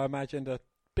speech, I imagined a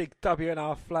big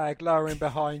WNR flag lowering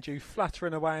behind you,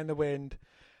 fluttering away in the wind,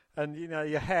 and, you know,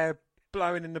 your hair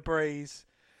blowing in the breeze,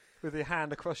 with your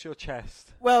hand across your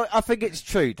chest. Well, I think it's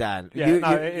true, Dan. Yeah,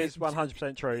 it is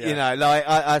 100% true. Yeah. You know, like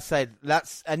I said,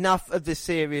 that's enough of the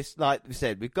serious. Like we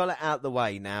said, we've got it out the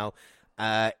way now.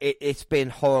 It's been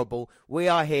horrible. We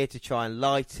are here to try and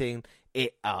lighten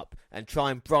it up and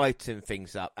try and brighten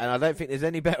things up. And I don't think there's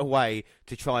any better way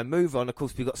to try and move on. Of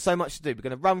course, we've got so much to do. We're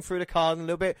going to run through the card in a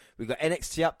little bit. We've got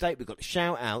NXT update. We've got the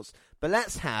shout-outs. But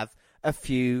let's have a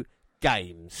few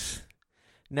games.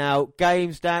 Now,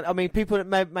 games, Dan, I mean, people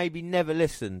that maybe never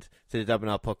listened to the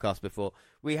WNR podcast before,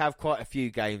 we have quite a few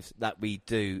games that we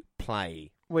do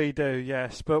play. We do,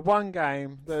 yes. But one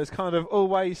game that has kind of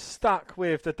always stuck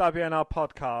with the WNR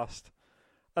podcast,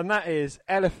 and that is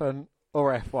Elephant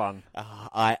or F1.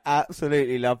 I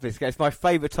absolutely love this game. It's my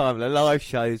favourite time of the live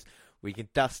shows. We can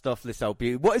dust off this old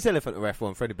beauty. What is Elephant or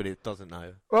F1 for anybody that doesn't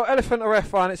know? Well, Elephant or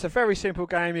F1, it's a very simple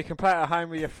game. You can play it at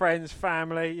home with your friends,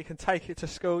 family. You can take it to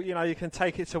school. You know, you can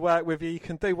take it to work with you. You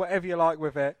can do whatever you like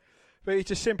with it. But you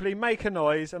just simply make a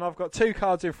noise, and I've got two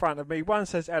cards in front of me. One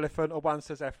says Elephant or one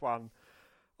says F1.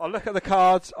 I look at the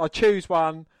cards, I choose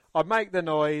one, I make the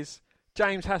noise.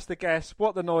 James has to guess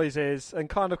what the noise is and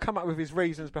kind of come up with his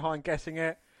reasons behind guessing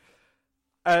it.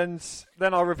 And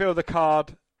then I reveal the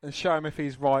card and show him if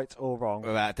he's right or wrong.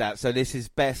 Without doubt. So this is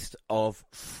best of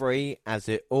 3, as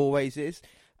it always is.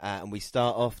 And we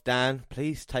start off, Dan,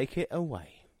 please take it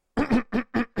away.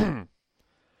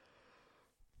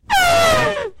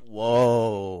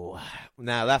 Whoa.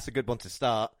 Now, that's a good one to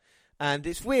start. And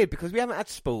it's weird because we haven't had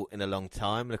sport in a long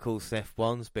time. And, of course,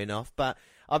 F1's been off. But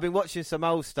I've been watching some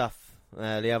old stuff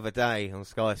the other day on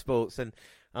Sky Sports. And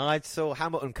I saw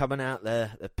Hamilton coming out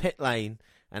the pit lane.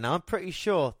 And I'm pretty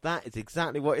sure that is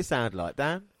exactly what it sounded like,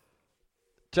 Dan.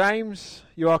 James,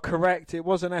 you are correct. It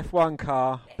was an F1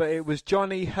 car. But it was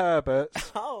Johnny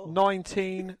Herbert's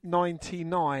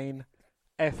 1999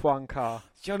 F1 car.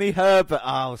 Johnny Herbert.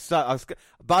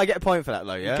 But I get a point for that,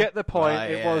 though, yeah? You get the point.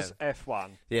 Right, it was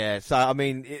F1. Yeah, so, I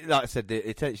mean, like I said, the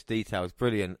attention to detail is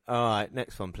brilliant. All right,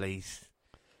 next one, please.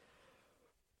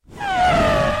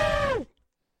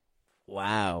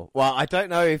 Wow. Well, I don't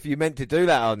know if you meant to do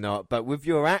that or not, but with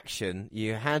your action,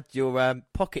 you had your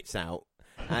pockets out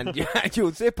and you had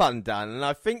your zip undone, and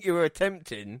I think you were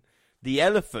attempting the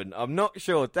elephant. I'm not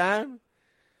sure, Dan?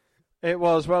 It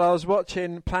was. Well, I was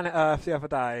watching Planet Earth the other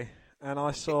day, and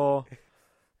I saw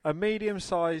a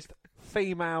medium-sized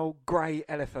female grey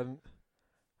elephant,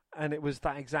 and it was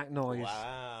that exact noise.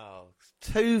 Wow.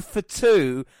 2 for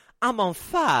 2. I'm on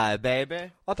fire,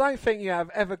 baby. I don't think you have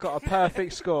ever got a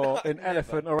perfect score in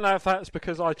elephant. Or I don't know if that's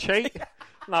because I cheat.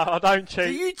 No, I don't cheat.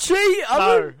 Do you cheat?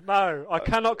 No. I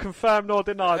cannot confirm nor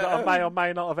deny that I may or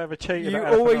may not have ever cheated at You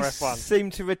Elephant always or F1.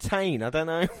 seem to retain. I don't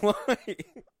know why.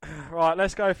 Right,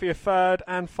 let's go for your third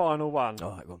and final one.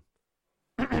 All right, go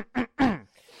on.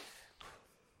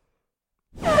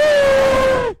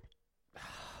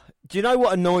 Do you know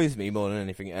what annoys me more than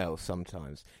anything else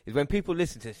sometimes? Is when people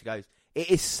listen to this and goes, it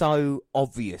is so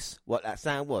obvious what that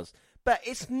sound was. But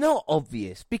it's not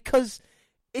obvious because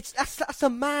that's a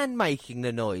man making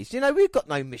the noise. You know, we've got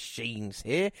no machines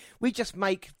here. We just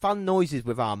make fun noises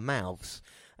with our mouths.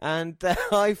 And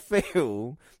I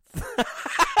feel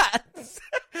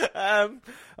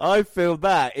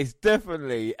that is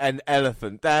definitely an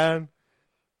elephant, Dan.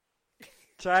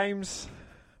 James,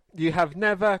 you have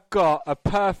never got a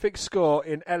perfect score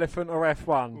in Elephant or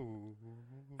F1. Ooh.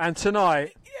 And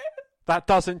tonight, that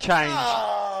doesn't change.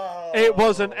 Oh. It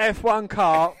was an F1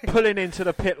 car pulling into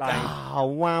the pit lane.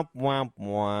 Oh, womp, womp,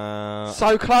 womp.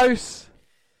 So close,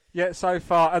 yet so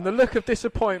far. And the look of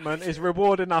disappointment is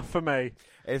reward enough for me.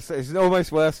 It's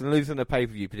almost worse than losing a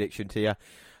pay-per-view prediction to you.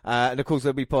 And, of course,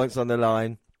 there'll be points on the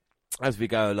line as we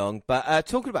go along. But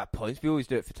talking about points, we always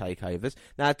do it for takeovers.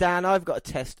 Now, Dan, I've got a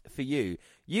test for you.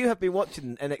 You have been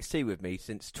watching NXT with me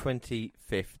since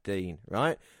 2015,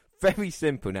 right? Very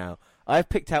simple now. I've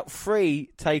picked out 3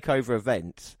 takeover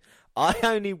events. I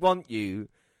only want you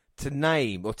to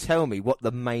name or tell me what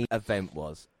the main event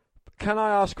was. Can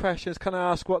I ask questions? Can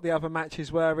I ask what the other matches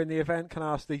were in the event? Can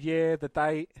I ask the year, the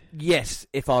date? Yes,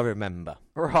 if I remember.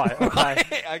 Right, okay. Right,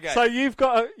 okay. So you're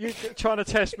trying to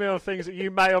test me on things that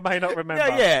you may or may not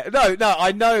remember. Yeah. No,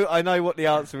 I know what the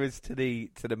answer is to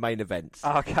the main events.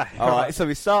 Okay. All right, so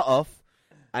we start off,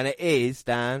 and it is,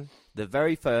 Dan, the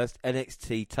very first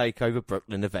NXT Takeover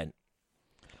Brooklyn event.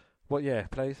 What year,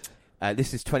 please?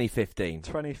 This is 2015.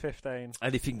 2015.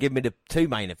 And if you can give me the 2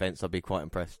 main events, I'll be quite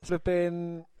impressed.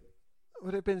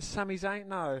 Would it have been Sami Zayn?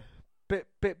 No.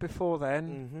 Bit before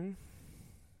then.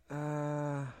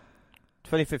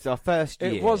 2015, our first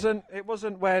year. It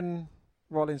wasn't when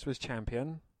Rollins was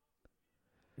champion.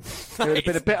 It would have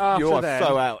been a bit after you are then.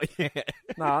 so out. Yeah.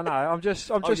 No, I'm just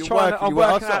trying. I'm you working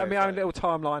are out of my sorry. own little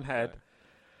timeline head.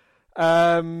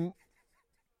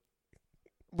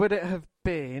 Would it have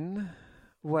been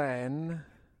when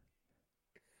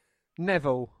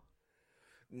Neville?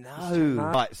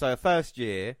 No. Right, so first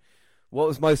year, what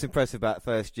was most impressive about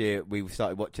first year we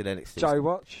started watching NXT?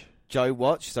 Joe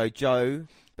Watch. So Joe,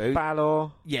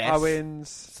 Balor, yes. Owens.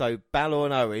 So Balor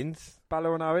and Owens.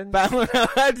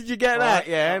 How did you get that?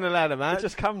 Yeah, in a ladder match. It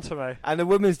just come to me. And the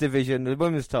women's division, the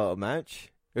women's title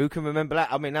match. Who can remember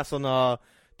that? I mean, that's on our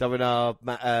WNR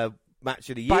match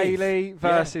of the year. Bayley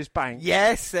versus Banks.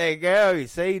 Yes, there you go. You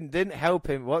see, didn't help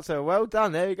him whatsoever. Well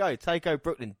done. There you go. Takeover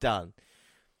Brooklyn done.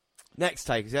 Next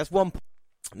take. That's one.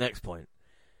 Next point.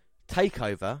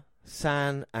 Takeover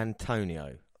San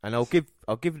Antonio, and I'll give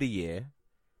the year.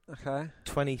 Okay.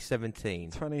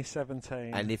 2017.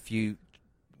 2017. And if you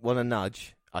want a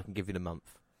nudge, I can give you the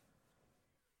month.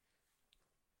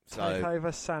 So,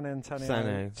 Takeover San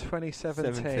Antonio.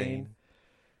 2017.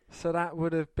 So that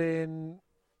would have been.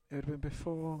 It would have been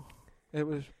before. It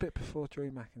was a bit before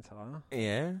Drew McIntyre.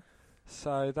 Yeah.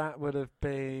 So that would have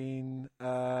been.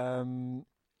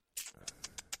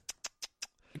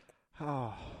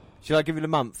 Should I give you the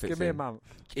month? Give me a month.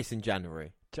 It's in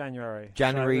January. January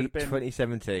So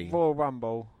 2017. Royal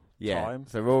Rumble time.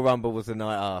 So Royal Rumble was the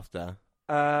night after.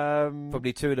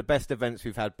 Probably two of the best events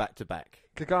we've had back to back.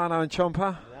 Gargano and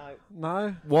Ciampa?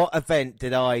 No. What event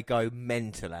did I go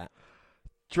mental at?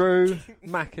 Drew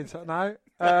McIntyre?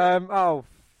 No.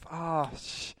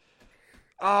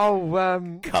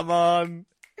 Come on.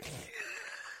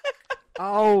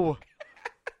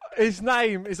 His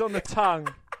name is on the tongue.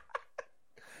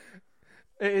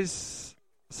 It is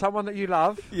someone that you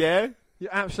love. Yeah. You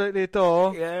absolutely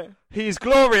adore. Yeah. He's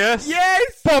glorious.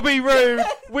 Yes. Bobby Roode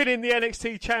winning the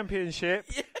NXT Championship.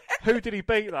 Yeah. Who did he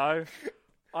beat though?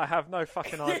 I have no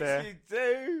fucking idea. Yes,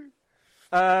 you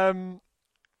do.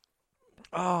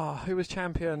 Who was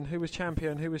champion?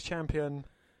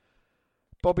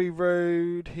 Bobby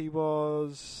Roode. He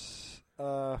was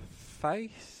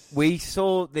face. We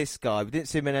saw this guy. We didn't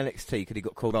see him in NXT because he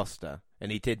got called roster,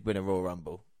 and he did win a Royal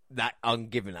Rumble. That I'm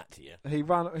giving that to you. He's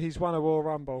won a Royal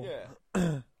Rumble. Yeah.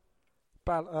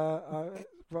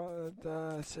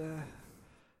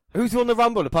 Who's won the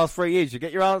Rumble the past 3 years? You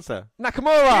get your answer.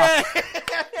 Nakamura.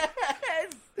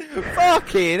 Yes!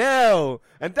 Fucking hell!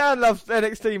 And Dan loves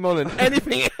NXT more than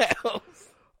anything else.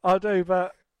 I do,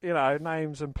 but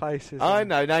names and places. I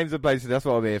know names and places. That's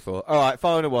what I'm here for. All right,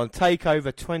 final one.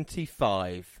 Takeover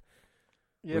 25.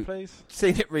 Yeah, please.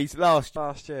 Seen it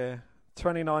last year,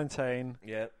 2019.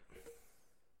 Yeah.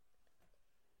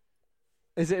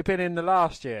 Has it been in the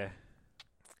last year?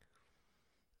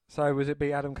 So was it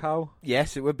be Adam Cole?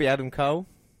 Yes, it would be Adam Cole.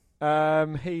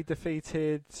 He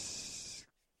defeated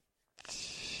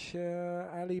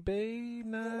Ali B.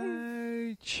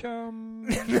 No, Chum.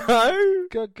 No.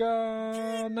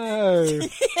 Gargano.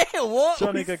 Yeah, what?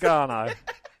 Johnny Gargano.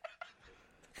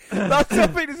 That's I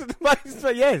think this is the most.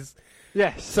 Yes.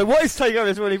 Yes. So what is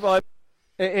Takeover 25?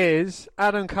 It is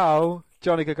Adam Cole,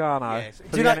 Johnny Gargano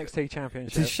for the NXT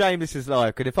Championship. It's a shame this is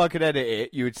live, because if I could edit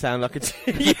it, you would sound like a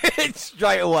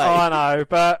straight away. Oh, I know,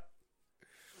 but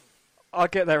I'll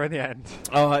get there in the end.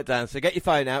 All right, Dan, so get your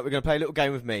phone out. We're going to play a little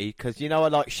game with me, because I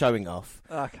like showing off.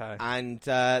 Okay. And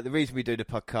the reason we do the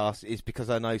podcast is because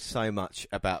I know so much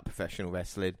about professional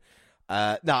wrestling.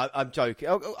 No, I'm joking.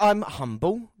 I'm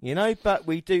humble, but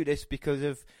we do this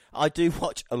because I do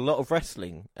watch a lot of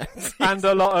wrestling. And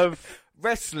a lot of...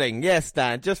 Wrestling, yes,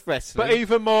 Dan, just wrestling. But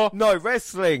even more... No,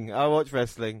 wrestling. I watch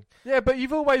wrestling. Yeah, but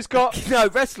you've always got... No,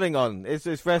 wrestling on. It's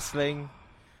wrestling.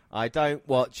 I don't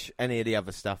watch any of the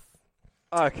other stuff.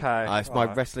 Okay. It's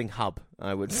my wrestling hub,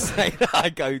 I would say, that I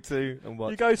go to and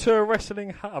watch. You go to a wrestling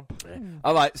hub. Yeah.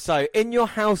 All right, so in your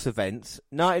house events,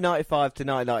 1995 to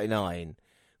 1999,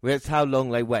 that's how long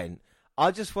they went.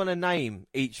 I just want to name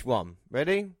each one.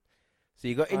 Ready? So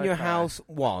you got in your house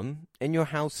 1, in your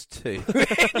house 2,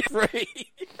 3.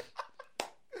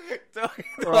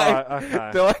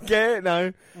 Okay. Do I get it?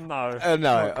 No. No.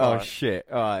 No. Oh shit.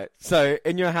 All right. So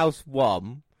in your house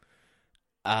 1.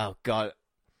 Oh god,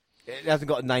 it hasn't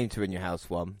got a name to in your house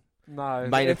 1. No.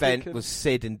 Main event was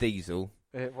Sid and Diesel.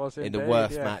 It was in the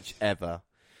worst match ever.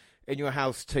 In your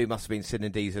house 2 must have been Sid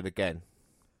and Diesel again.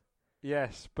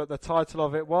 Yes, but the title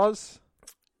of it was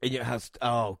in your house.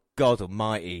 Oh God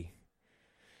Almighty.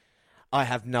 I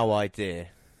have no idea.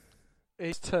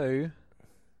 It's 2.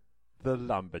 The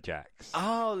Lumberjacks.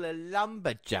 Oh, the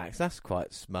Lumberjacks. That's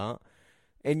quite smart.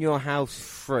 In your house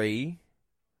 3.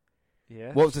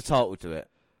 Yeah. What was the title to it?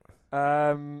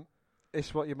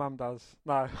 It's what your mum does.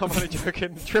 No, I'm only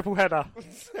joking. Triple header.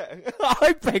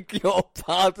 I beg your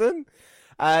pardon.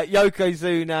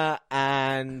 Yokozuna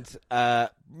and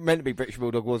meant to be British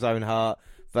Bulldog was Owen Hart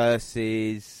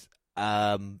versus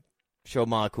Shawn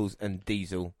Michaels and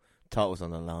Diesel. Titles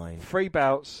on the line. 3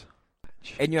 belts.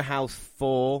 In Your House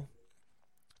 4.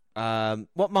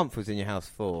 What month was In Your House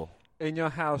 4? In Your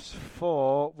House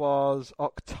 4 was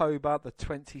October the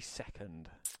 22nd.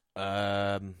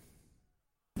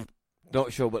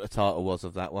 Not sure what the title was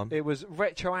of that one. It was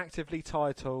retroactively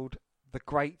titled The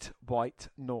Great White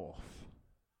North.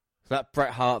 So that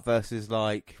Bret Hart versus,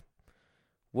 like,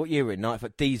 what year were it? Night for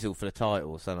Diesel for the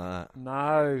title or something like that?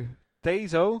 No.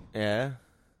 Diesel Yeah.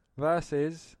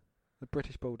 versus the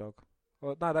British Bulldog.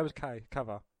 Well, no, that was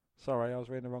cover. Sorry, I was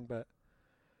reading the wrong bit.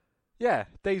 Yeah,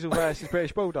 Diesel versus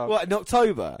British Bulldog. What, in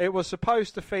October? It was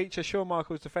supposed to feature Shawn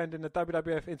Michaels defending the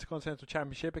WWF Intercontinental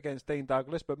Championship against Dean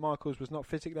Douglas, but Michaels was not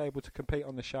physically able to compete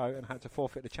on the show and had to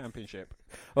forfeit the championship.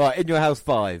 Right, In Your House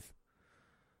 5.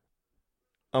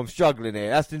 I'm struggling here.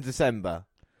 That's in December.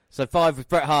 So 5 was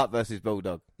Bret Hart versus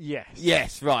Bulldog. Yes.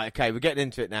 Yes, right, okay, we're getting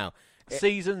into it now.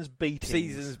 Seasons beaten.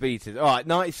 Seasons beaten. All right,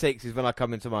 96 is when I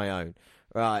come into my own.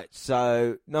 Right,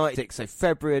 so 96, so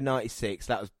February of 96,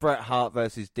 that was Bret Hart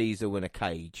versus Diesel in a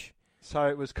cage. So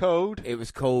it was called? It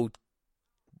was called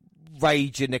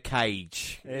Rage in a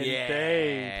Cage. Indeed.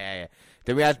 Yeah.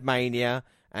 Then we had Mania,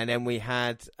 and then we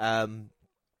had, Good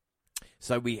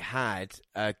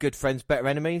Friends, Better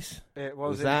Enemies. It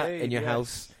was that indeed, In Your yes.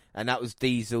 House? And that was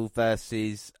Diesel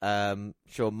versus Shawn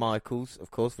Michaels,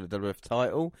 of course, for the WWF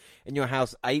title. In Your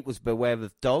House 8 was Beware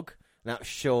the Dog. And that was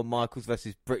Shawn Michaels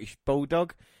versus British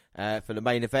Bulldog for the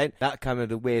main event. That came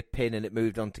with a weird pin, and it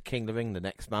moved on to King of the Ring the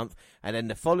next month. And then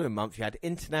the following month, you had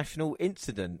International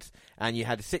Incident, and you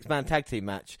had a 6-man tag team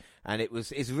match. And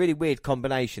it's a really weird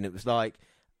combination. It was like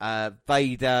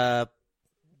Vader,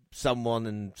 someone,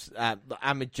 and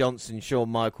Ahmed Johnson, Shawn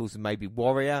Michaels, and maybe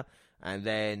Warrior. And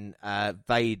then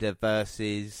Vader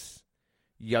versus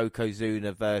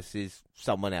Yokozuna versus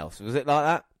someone else. Was it like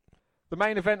that? The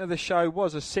main event of the show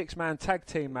was a 6-man tag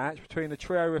team match between the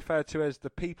trio referred to as the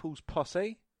People's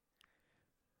Posse,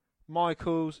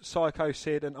 Michaels, Psycho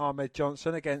Sid and Ahmed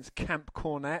Johnson against Camp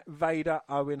Cornette, Vader,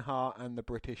 Owen Hart and the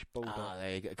British Bulldog. Ah,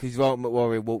 there you go. Because Ultimate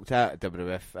Warrior walked out at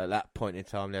WWF at that point in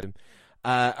time.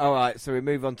 All right, so we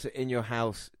move on to In Your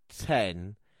House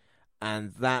 10,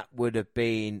 and that would have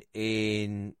been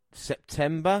in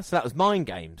September. So that was Mind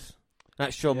Games.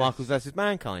 That's Shawn Michaels versus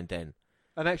Mankind then.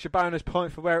 An extra bonus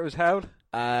point for where it was held.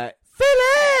 Philip!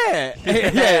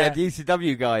 Yeah, the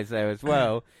ECW guys there as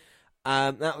well.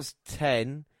 That was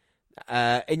 10.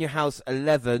 In Your House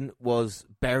 11 was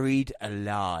Buried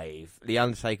Alive. The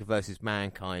Undertaker versus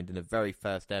Mankind in the very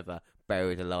first ever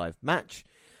Buried Alive match.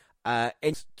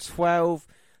 In 12,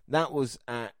 that was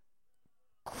at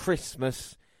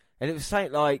Christmas. And it was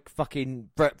something like fucking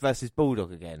Bret versus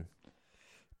Bulldog again.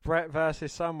 Bret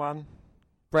versus someone.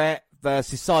 Bret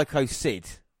versus Psycho Sid.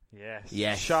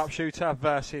 Yes. Sharpshooter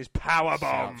versus Powerbomb.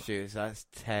 Sharpshooters, that's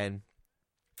 10.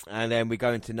 And then we go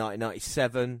into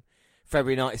 1997.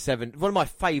 February 97. One of my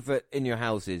favourite In Your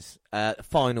Houses.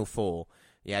 Final 4.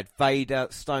 You had Vader,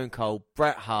 Stone Cold,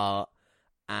 Bret Hart,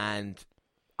 and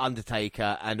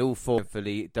Undertaker, and all 4 for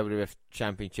the WWF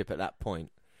Championship at that point.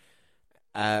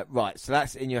 Right, so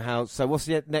that's In Your House. So what's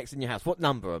the next In Your House? What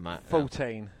number am I at?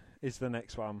 14 is the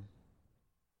next one.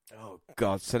 Oh,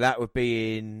 God. So that would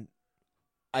be in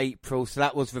April. So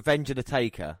that was Revenge of the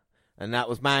Taker. And that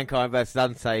was Mankind versus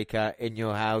Undertaker In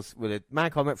Your House.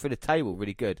 Mankind went through the table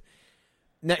really good.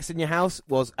 Next In Your House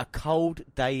was A Cold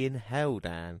Day in Hell,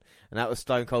 Dan. And that was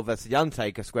Stone Cold versus The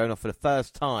Undertaker squaring off for the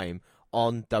first time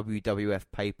on WWF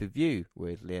pay-per-view,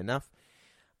 weirdly enough.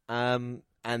 And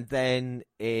then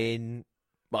in...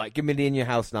 Right, give me the In Your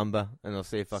House number, and I'll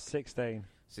see if I can... 16.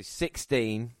 So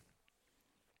 16...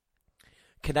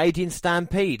 Canadian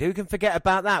Stampede. Who can forget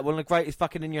about that? One of the greatest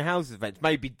fucking In Your House events.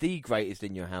 Maybe the greatest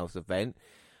In Your House event,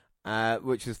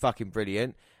 which was fucking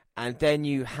brilliant. And then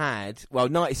you had,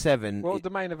 97. What would the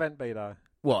main event be, though?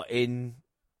 What, in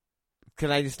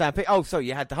Canadian Stampede? Oh, sorry,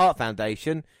 you had the Hart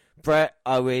Foundation, Bret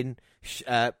Owen,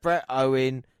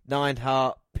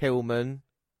 Neidhart, Pillman,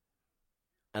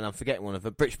 and I'm forgetting one of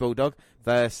them, British Bulldog,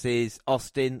 versus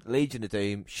Austin, Legion of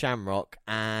Doom, Shamrock,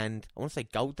 and I want to say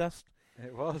Goldust.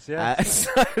 It was, yeah.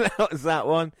 So that was that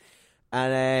one.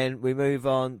 And then we move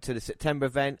on to the September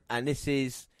event. And this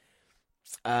is...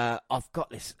 I've got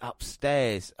this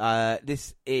upstairs.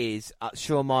 This is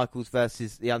Shawn Michaels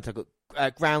versus The Undertaker.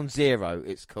 Ground Zero,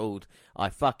 it's called. I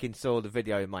fucking saw the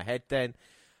video in my head then.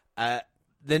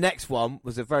 The next one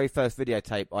was the very first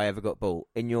videotape I ever got bought.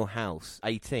 In Your House,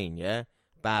 18, yeah?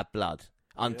 Bad Blood.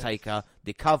 Undertaker,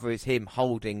 the cover is him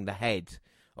holding the head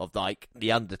of, like,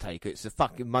 the Undertaker. It's the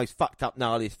fucking most fucked up,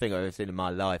 gnarliest thing I've ever seen in my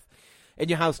life. In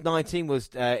Your House 19 was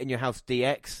In Your House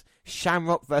DX.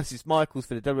 Shamrock versus Michaels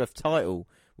for the WWF title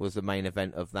was the main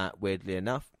event of that, weirdly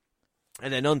enough.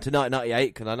 And then on to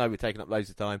 1998, because I know we're taking up loads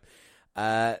of time.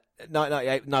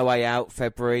 1998, No Way Out,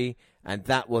 February. And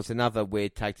that was another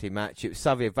weird tag team match. It was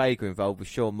Savio Vega involved with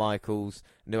Shawn Michaels,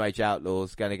 New Age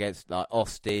Outlaws, going against, like,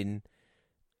 Austin,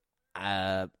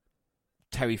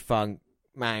 Terry Funk,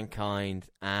 Mankind,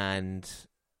 and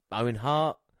Owen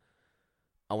Hart,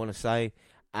 I want to say.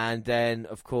 And then,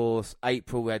 of course,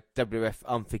 April, we had WWF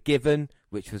Unforgiven,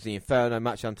 which was the Inferno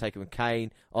match, Undertaker and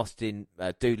Kane. Austin,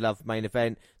 Dude Love main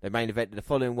event. The main event of the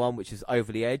following one, which is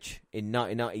Over the Edge in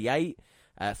 1998.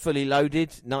 Fully Loaded,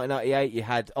 1998, you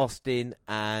had Austin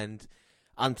and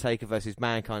Undertaker versus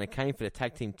Mankind and Kane for the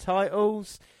tag team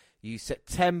titles.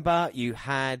 September, you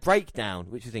had Breakdown,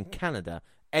 which was in Canada.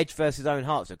 Edge versus Owen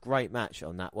Hart was a great match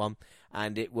on that one.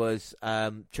 And it was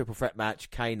triple threat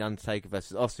match, Kane, Undertaker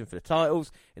versus Austin for the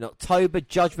titles. In October,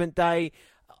 Judgment Day,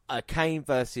 Kane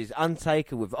versus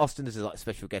Undertaker with Austin as a like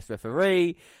special guest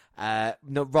referee.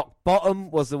 Rock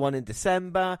Bottom was the one in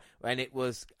December, and it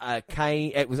was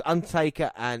Kane. It was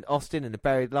Undertaker and Austin in the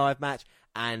Buried Live match.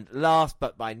 And last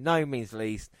but by no means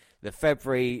least, the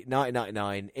February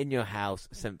 1999 In Your House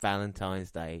St.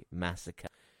 Valentine's Day Massacre.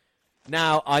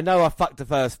 Now, I know I fucked the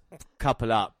first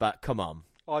couple up, but come on.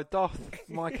 I doff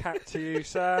my cap to you,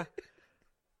 sir.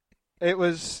 It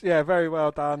was, very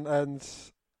well done. And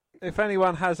if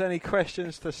anyone has any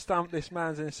questions to stump this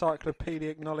man's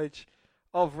encyclopedic knowledge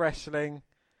of wrestling,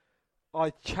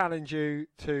 I challenge you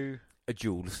to... A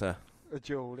duel, sir. A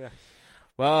duel, yeah.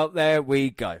 Well, there we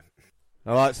go.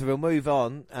 All right, so we'll move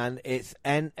on, and it's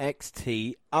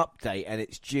NXT Update, and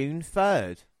it's June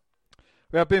 3rd.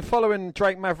 We have been following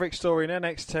Drake Maverick's story in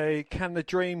NXT. Can the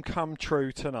dream come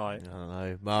true tonight? I don't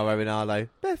know. Mauro Ronaldo,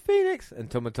 Beth Phoenix, and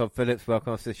Tom and Todd Phillips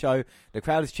welcome us to the show. The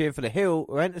crowd is cheering for the Hill,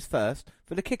 who enters first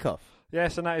for the kickoff.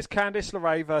 Yes, and that is Candice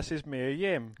LeRae versus Mia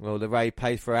Yim. Well, LeRae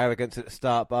pays for arrogance at the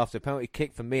start, but after a penalty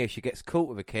kick from Mia, she gets caught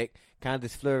with a kick.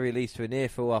 Candice flurry leads to a near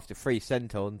fall after 3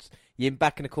 sentons. Yim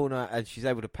back in the corner, and she's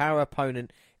able to power her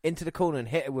opponent into the corner and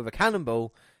hit her with a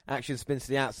cannonball. Action spins to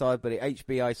the outside, but the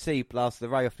HBIC blasts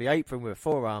LeRae off the apron with a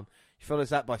forearm. She follows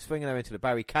that by swinging her into the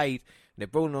barricade, and they're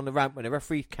brawling on the ramp when the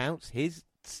referee counts his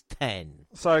 10.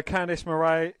 So Candice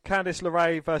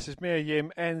LeRae versus Mia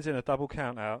Yim ends in a double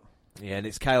count-out. Yeah, and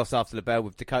it's chaos after the bell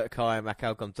with Dakota Kai and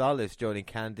Raquel Gonzalez joining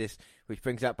Candice, which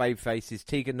brings out babyfaces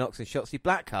Tegan Nox and Shotzi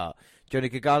Blackheart. Johnny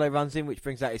Gargano runs in, which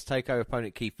brings out his takeover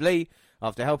opponent Keith Lee.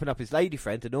 After helping up his lady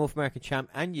friend, the North American champ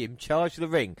and Yim charge the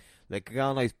ring. The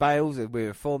Gargano's bails, and we're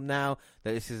informed now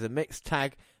that this is a mixed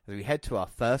tag as we head to our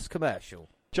first commercial.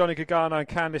 Johnny Gargano and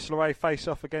Candice LeRae face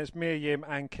off against Mia Yim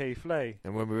and Keith Lee.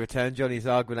 And when we return, Johnny's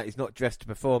arguing that he's not dressed to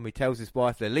perform. He tells his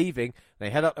wife they're leaving.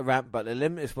 They head up the ramp, but the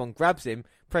Limitless One grabs him,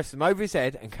 presses him over his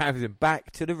head, and carries him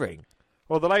back to the ring.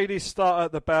 Well, the ladies start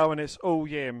at the bell, and it's all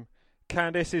Yim.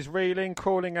 Candice is reeling,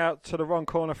 crawling out to the wrong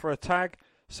corner for a tag.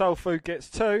 Soul Food gets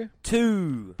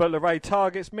 2. But LeRae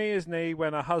targets Mia's knee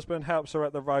when her husband helps her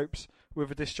at the ropes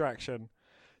with a distraction.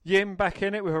 Yim back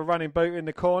in it with a running boot in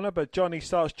the corner, but Johnny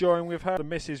starts drawing with her. The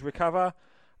misses recover.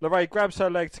 LeRae grabs her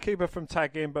leg to keep her from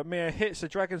tagging, but Mia hits a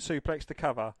dragon suplex to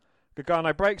cover.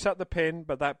 Gargano breaks up the pin,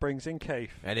 but that brings in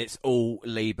Keith. And it's all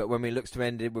Lee, but when he looks to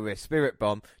end it with a spirit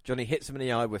bomb, Johnny hits him in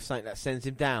the eye with something that sends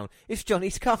him down. It's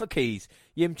Johnny's cover keys.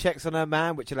 Yim checks on her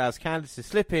man, which allows Candice to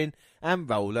slip in and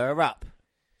roll her up.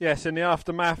 Yes, in the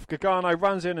aftermath, Gargano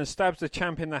runs in and stabs the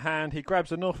champ in the hand. He grabs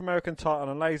the North American title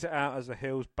and lays it out as the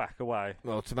heels back away.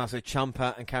 Well, Tommaso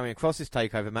Ciampa and Karrion Kross's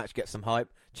takeover match gets some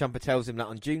hype. Ciampa tells him that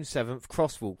on June 7th,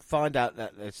 Kross will find out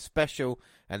that there's special,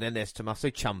 and then there's Tommaso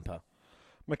Ciampa.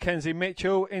 Mackenzie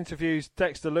Mitchell interviews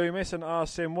Dexter Lumis and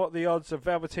asks him what the odds of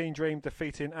Velveteen Dream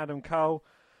defeating Adam Cole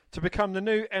to become the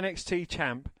new NXT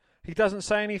champ. He doesn't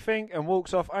say anything and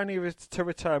walks off only to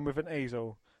return with an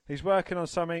easel. He's working on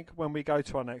something when we go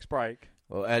to our next break.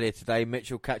 Well, earlier today,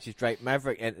 Mitchell catches Drake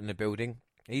Maverick entering the building.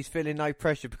 He's feeling no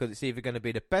pressure because it's either going to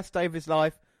be the best day of his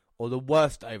life or the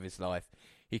worst day of his life.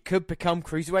 He could become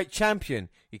Cruiserweight champion.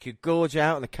 He could gorge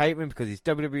out on the catering because his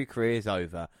WWE career is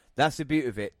over. That's the beauty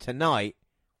of it. Tonight,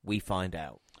 we find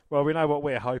out. Well, we know what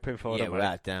we're hoping for. Yeah,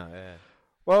 without doubt, yeah.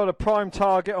 Well, the prime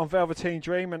target on Velveteen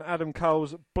Dream and Adam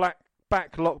Cole's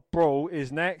backlock brawl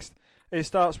is next. It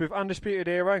starts with Undisputed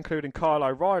Era, including Kyle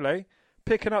O'Reilly,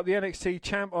 picking up the NXT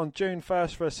champ on June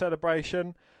 1st for a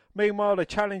celebration. Meanwhile, the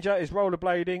challenger is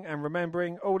rollerblading and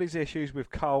remembering all his issues with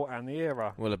Cole and the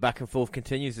Era. Well, the back and forth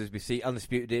continues as we see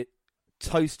Undisputed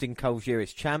toasting Cole's year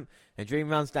as champ, and Dream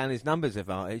runs down his numbers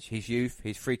advantage, his youth,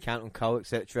 his free count on Cole,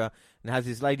 etc., and has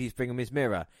his ladies bring him his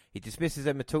mirror. He dismisses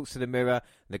them and talks to the mirror,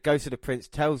 and the ghost of the prince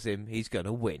tells him he's going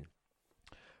to win.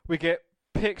 We get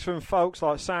picks from folks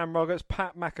like Sam Roberts,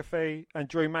 Pat McAfee and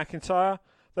Drew McIntyre.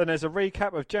 Then there's a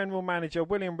recap of General Manager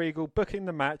William Regal booking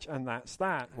the match, and that's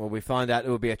that. Well, we find out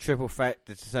there will be a triple threat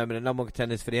to determine the number one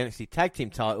contenders for the NXT Tag Team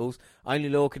titles. Only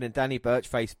Lorcan and Danny Burch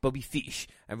face Bobby Fish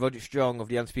and Roderick Strong of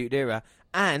the Undisputed Era,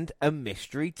 and a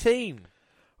mystery team.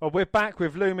 Well, we're back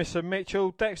with Loomis and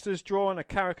Mitchell. Dexter's drawn a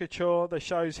caricature that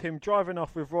shows him driving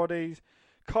off with Roddy's,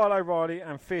 Kyle O'Reilly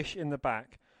and Fish in the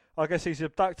back. I guess he's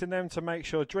abducting them to make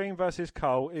sure Dream versus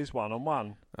Cole is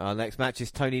 1-on-1. Our next match is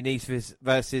Tony Nese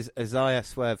versus Isaiah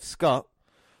Swerve Scott.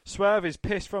 Swerve is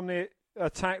pissed from the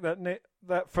attack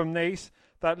from Nese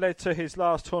that led to his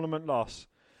last tournament loss.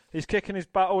 He's kicking his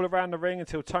butt all around the ring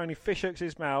until Tony fishhooks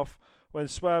his mouth when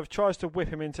Swerve tries to whip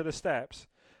him into the steps.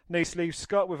 Nese leaves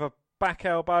Scott with a back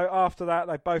elbow. After that,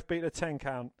 they both beat the 10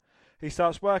 count. He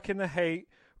starts working the heat.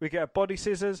 We get a body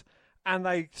scissors, and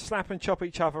they slap and chop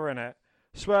each other in it.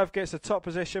 Swerve gets the top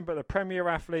position, but the premier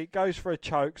athlete goes for a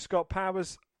choke. Scott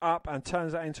powers up and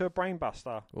turns that into a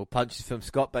brainbuster. Well, punches from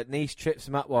Scott, but Nese trips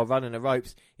him up while running the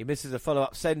ropes. He misses a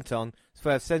follow-up senton.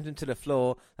 Swerve sends him to the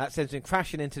floor. That sends him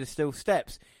crashing into the steel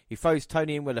steps. He throws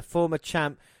Tony in with a former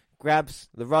champ, grabs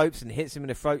the ropes and hits him in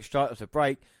the throat straight off a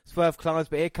break. Swerve climbs,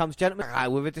 but here comes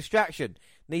Gentleman with a distraction.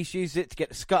 Nese uses it to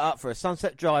get Scott up for a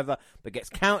sunset driver, but gets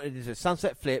countered into a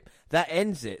sunset flip. That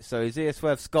ends it. So Isaiah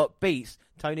Swerve Scott beats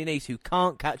Tony Nese, who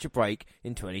can't catch a break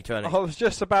in 2020. I was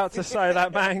just about to say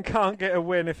that man can't get a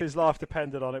win if his life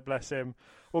depended on it, bless him.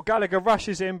 Well, Gallagher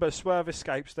rushes in, but Swerve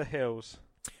escapes the heels.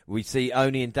 We see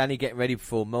Oni and Danny getting ready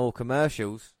for more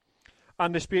commercials.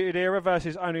 Undisputed Era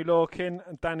versus Oni Lorcan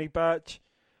and Danny Burch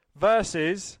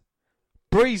versus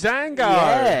Breezango.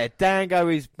 Yeah, Dango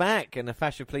is back, and the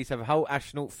Fashion Police have a whole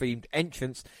astronaut-themed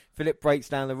entrance. Philip breaks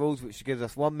down the rules, which gives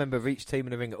us one member of each team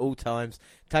in the ring at all times.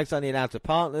 Tags only allowed to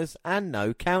partners, and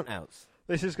no countouts.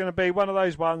 This is going to be one of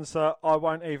those ones that I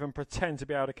won't even pretend to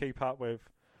be able to keep up with.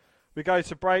 We go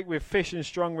to break with Fish and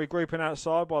Strong regrouping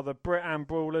outside, while the Brit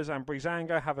Brawlers and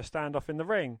Breezango have a standoff in the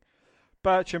ring.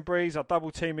 Burch and Breeze are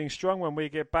double-teaming Strong when we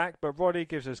get back, but Roddy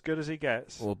gives as good as he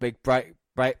gets. Well, big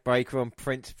breaker on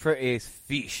Prince Pretty as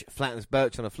Fish flattens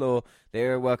Burch on the floor. The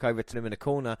Era work over to him in the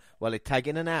corner while they tag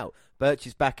in and out. Burch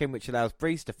is back in, which allows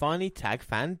Breeze to finally tag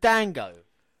Fandango.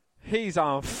 He's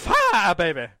on fire,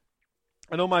 baby!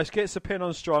 And almost gets the pin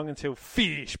on Strong until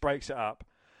Fish breaks it up.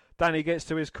 Danny gets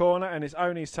to his corner and it's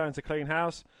only his turn to clean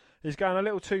house. He's going a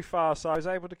little too far, so he's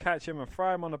able to catch him and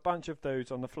throw him on a bunch of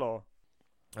dudes on the floor.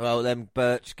 Well, then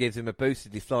Burch gives him a boost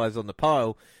as he flies on the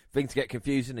pile. Things get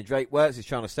confusing and Drake works. He's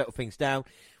trying to settle things down.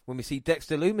 When we see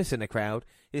Dexter Loomis in the crowd,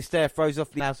 his stare throws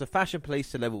off the House of Fashion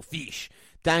Police to level Fish.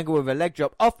 Dangle with a leg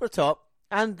drop off the top,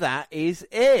 and that is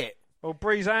it. Well,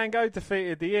 Breezango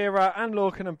defeated the Era and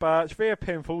Lorcan and Burch via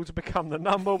pinfall to become the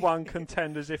number one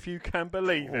contenders, if you can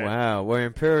believe it. Wow, where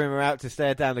Imperium are out to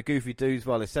stare down the goofy dudes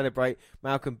while they celebrate.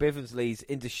 Malcolm Bivens leads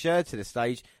into Sher to the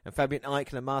stage, and Fabian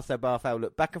Eichel and Marcel Barthel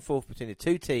look back and forth between the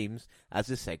two teams as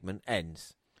the segment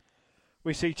ends.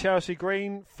 We see Chelsea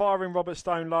Green firing Robert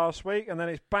Stone last week, and then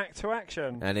it's back to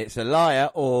action. And it's a liar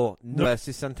or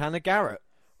versus Santana Garrett.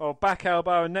 Well, back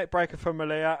elbow and neck breaker from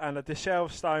Malia, and a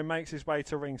disheveled Stone makes his way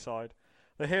to ringside.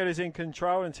 The heel is in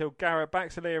control until Garrett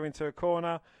backs Malia into a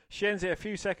corner. She ends it a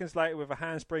few seconds later with a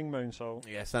handspring moonsault.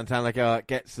 Yeah, Santana Garrett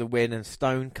gets the win, and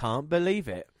Stone can't believe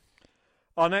it.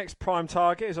 Our next prime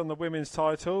target is on the women's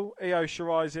title. Io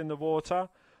Shirai's in the water,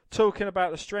 talking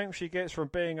about the strength she gets from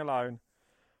being alone.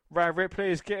 Rhea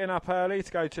Ripley is getting up early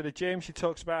to go to the gym. She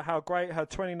talks about how great her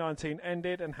 2019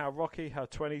 ended and how rocky her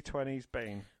 2020's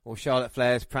been. Well, Charlotte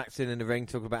Flair's practicing in the ring,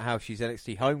 talking about how she's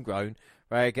NXT homegrown.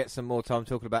 Rhea gets some more time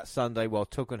talking about Sunday, while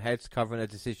Talking Heads covering her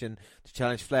decision to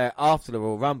challenge Flair after the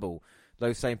Royal Rumble.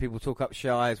 Those same people talk up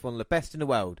Shai as one of the best in the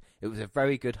world. It was a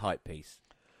very good hype piece.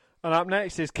 And up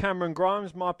next is Cameron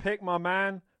Grimes, my pick, my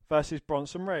man, versus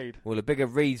Bronson Reed. Well, the bigger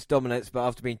Reed's dominates, but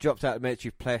after being dropped out of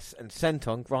military press and sent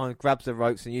on, Grimes grabs the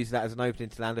ropes and uses that as an opening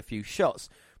to land a few shots.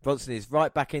 Bronson is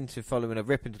right back into following a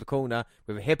rip into the corner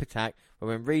with a hip attack, but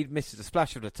when Reed misses a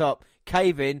splash of the top,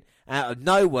 cave in out of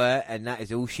nowhere, and that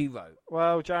is all she wrote.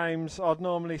 Well, James, I'd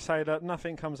normally say that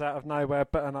nothing comes out of nowhere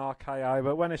but an RKO,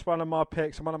 but when it's one of my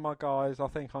picks and one of my guys, I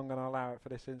think I'm going to allow it for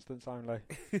this instance only.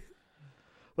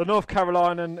 The North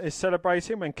Carolinian is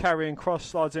celebrating when Karrion Kross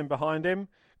slides in behind him.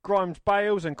 Grimes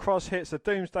bails and Kross hits the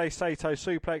Doomsday Sato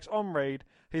suplex on Reed.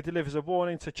 He delivers a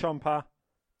warning to Ciampa.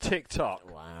 TikTok.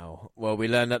 Wow. Well, we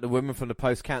learned that the women from the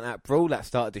post-count-out brawl that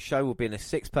started the show will be in a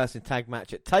 6-person tag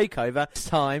match at TakeOver. It's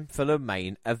time for the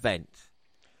main event.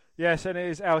 Yes, and it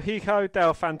is El Hijo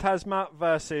del Fantasma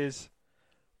versus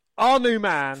our new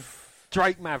man,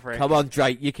 Drake Maverick. Come on,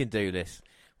 Drake, you can do this.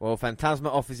 Well, Fantasma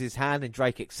offers his hand and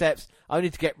Drake accepts, only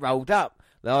to get rolled up.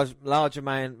 Larger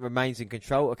man remains in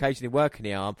control, occasionally working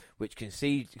the arm, which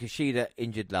Kushida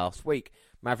injured last week.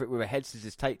 Maverick with a head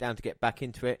scissors takedown to get back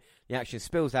into it. The action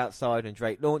spills outside and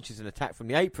Drake launches an attack from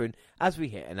the apron as we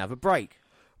hit another break.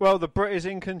 Well, the Brit is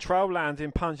in control,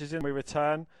 landing punches in. We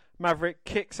return. Maverick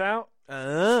kicks out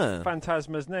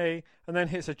Fantasma's knee and then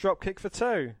hits a drop kick for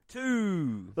 2.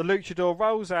 The luchador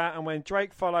rolls out, and when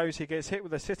Drake follows, he gets hit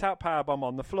with a sit-out powerbomb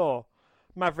on the floor.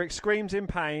 Maverick screams in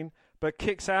pain, but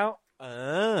kicks out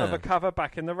of a cover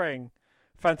back in the ring.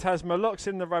 Fantasma locks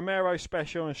in the Romero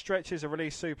special and stretches a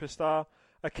released superstar.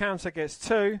 A counter gets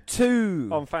 2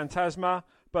 on Fantasma,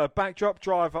 but a backdrop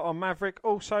driver on Maverick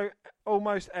also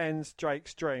almost ends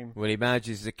Drake's dream. Well, he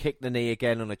manages to kick the knee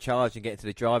again on a charge and get into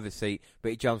the driver's seat, but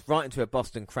he jumps right into a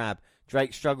Boston Crab.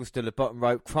 Drake struggles to the bottom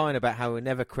rope, crying about how he'll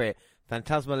never quit.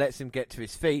 Fantasma lets him get to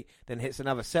his feet, then hits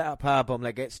another set-up powerbomb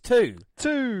that gets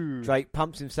 2. Drake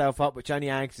pumps himself up, which only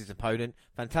angers his opponent.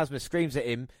 Fantasma screams at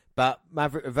him, but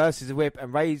Maverick reverses the whip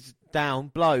and raises down,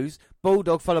 blows.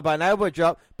 Bulldog followed by an elbow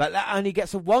drop, but that only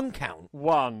gets a 1 count.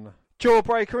 1.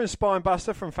 Jawbreaker and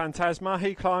spinebuster from Fantasma.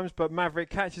 He climbs, but Maverick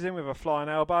catches him with a flying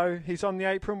elbow. He's on the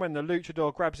apron when the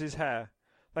luchador grabs his hair.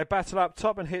 They battle up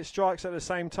top and hit strikes at the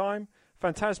same time.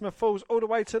 Fantasma falls all the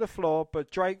way to the floor, but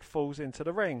Drake falls into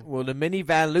the ring. Well, the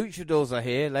minivan luchadors are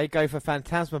here. They go for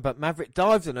Fantasma, but Maverick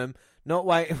dives on them, not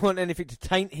want anything to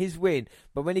taint his win.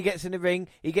 But when he gets in the ring,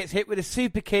 he gets hit with a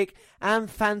super kick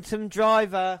and Phantom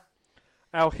Driver.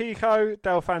 El Hijo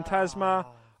del Fantasma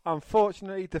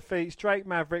unfortunately defeats Drake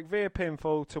Maverick via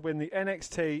pinfall to win the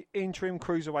NXT Interim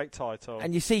Cruiserweight title.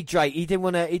 And you see, Drake, he didn't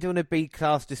want to be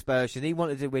class dispersion. He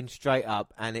wanted to win straight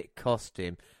up, and it cost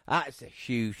him. That's a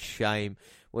huge shame.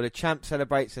 Well, the champ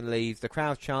celebrates and leaves. The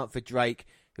crowd chant for Drake,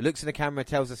 who looks in the camera and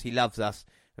tells us he loves us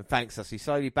and thanks us. He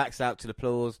slowly backs out to the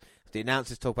applause. The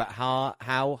announcers talk about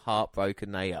how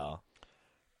heartbroken they are.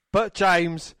 But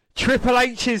James, Triple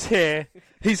H is here.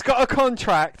 He's got a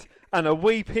contract, and a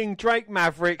weeping Drake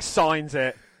Maverick signs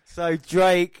it. So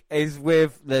Drake is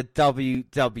with the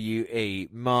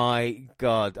WWE. My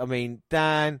God. I mean,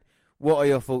 Dan, what are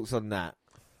your thoughts on that?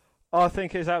 I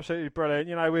think it's absolutely brilliant.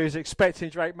 You know, we was expecting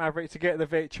Drake Maverick to get the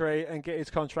victory and get his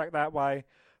contract that way.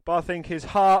 But I think his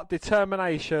heart,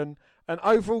 determination, and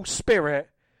overall spirit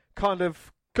kind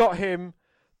of got him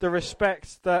the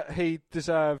respect that he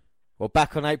deserved. Well,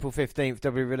 back on April 15th,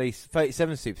 WWE released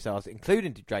 37 superstars,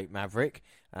 including Drake Maverick.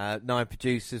 9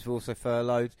 producers were also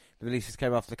furloughed. The releases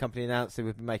came after the company announced they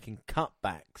would be making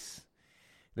cutbacks.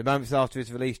 The moments after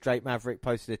his release, Drake Maverick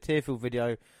posted a tearful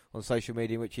video on social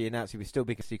media in which he announced he would still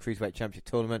be the Cruiserweight Championship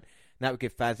tournament, and that would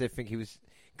give fans everything he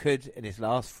could in his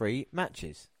last 3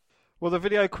 matches. Well, the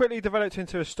video quickly developed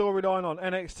into a storyline on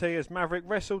NXT as Maverick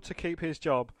wrestled to keep his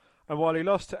job. And while he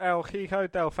lost to El Hijo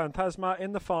del Fantasma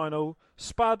in the final,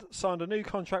 Spud signed a new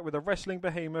contract with a wrestling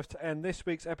behemoth to end this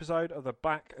week's episode of the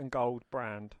Black and Gold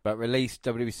brand. But released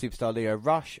WWE superstar Leo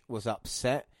Rush was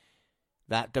upset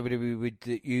that WWE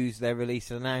would use their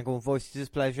release as an angle and voiced his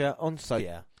pleasure on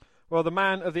social. Well, the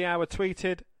man of the hour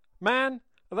tweeted, "Man,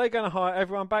 are they going to hire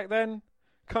everyone back then?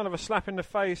 Kind of a slap in the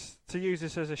face to use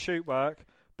this as a shoot work,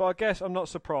 but I guess I'm not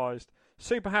surprised.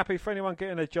 Super happy for anyone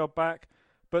getting a job back.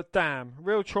 But damn,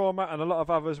 real trauma, and a lot of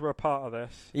others were a part of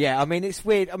this." Yeah, I mean, it's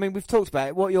weird. I mean, we've talked about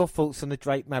it. What are your thoughts on the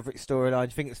Drake Maverick storyline? Do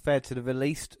you think it's fair to the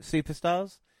released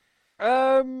superstars?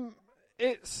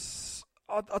 It's...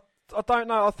 I don't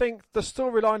know. I think the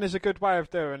storyline is a good way of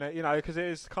doing it, you know, because it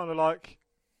is kind of like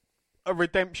a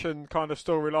redemption kind of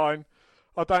storyline.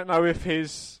 I don't know if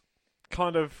his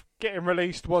kind of getting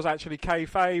released was actually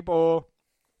kayfabe or,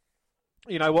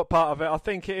 you know, what part of it. I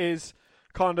think it is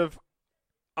kind of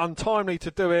untimely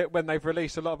to do it when they've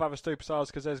released a lot of other superstars,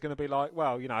 because there's going to be like,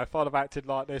 well, you know, if I'd have acted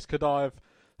like this, could I have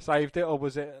saved it, or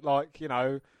was it like, you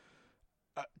know,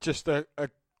 just a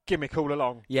gimmick all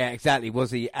along? Yeah, exactly.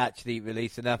 Was he actually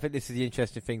released? And I think this is the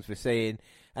interesting things we're seeing.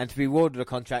 And to be awarded a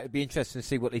contract, it'd be interesting to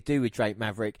see what they do with Drake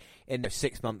Maverick in the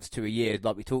 6 months to a year,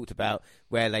 like we talked about,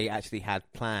 where they actually had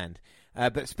planned.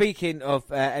 But speaking of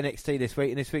NXT this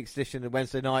week, in this week's edition of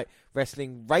Wednesday Night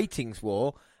Wrestling Ratings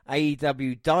War,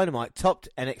 AEW Dynamite topped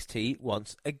NXT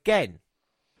once again.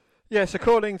 Yes,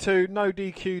 according to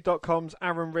NoDQ.com's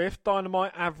Aaron Rift,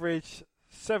 Dynamite averaged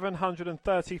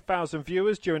 730,000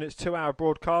 viewers during its 2-hour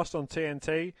broadcast on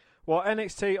TNT, while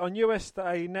NXT on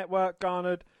USA Network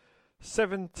garnered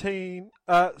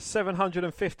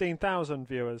 715,000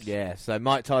 viewers. Yeah, so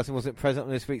Mike Tyson wasn't present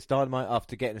on this week's Dynamite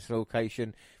after getting into an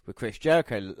altercation with Chris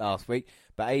Jericho last week,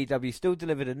 but AEW still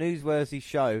delivered a newsworthy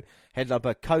show headlined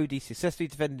by Cody successfully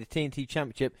defending the TNT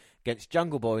Championship against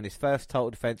Jungle Boy in his first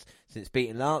title defense since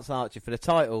beating Lance Archer for the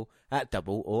title at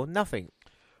Double or Nothing.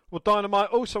 Well, Dynamite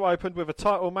also opened with a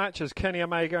title match as Kenny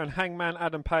Omega and Hangman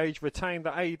Adam Page retained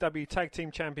the AEW Tag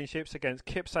Team Championships against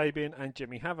Kip Sabian and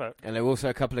Jimmy Havoc. And there were also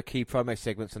a couple of key promo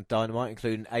segments on Dynamite,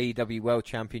 including AEW World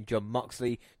Champion Jon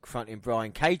Moxley confronting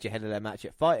Brian Cage ahead of their match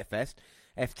at Fyter Fest.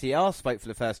 FTR spoke for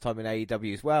the first time in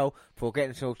AEW as well, before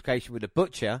getting into an altercation with the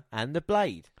Butcher and the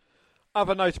Blade.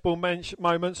 Other notable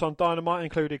moments on Dynamite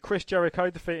included Chris Jericho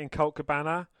defeating Colt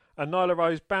Cabana, and Nyla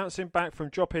Rose bouncing back from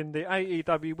dropping the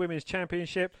AEW Women's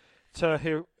Championship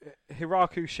to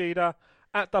Hikaru Shida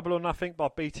at Double or Nothing by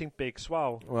beating Big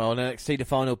Swole. Well, on NXT, the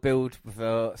final build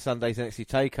for Sunday's NXT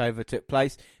Takeover took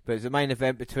place, but it was a main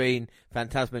event between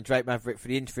Phantasma and Drake Maverick for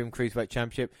the interim Cruiserweight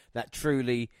Championship that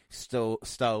truly stole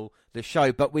the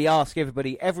show. But we ask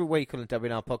everybody every week on the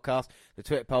WNR podcast, the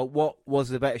Twitter poll, what was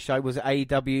the better show? Was it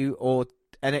AEW or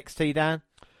NXT, Dan?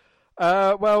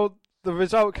 Well, the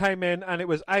result came in and it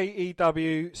was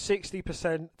AEW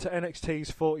 60% to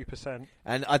NXT's 40%.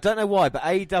 And I don't know why, but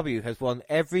AEW has won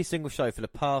every single show for the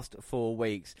past 4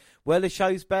 weeks. Were the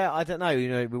shows better? I don't know. You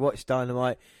know, we watched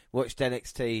Dynamite, watched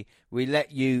NXT. We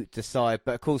let you decide.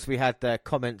 But of course, we had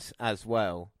comments as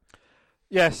well.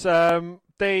 Yes,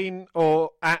 Dean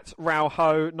or at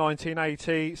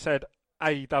Rauho1980 said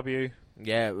AEW.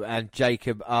 Yeah, and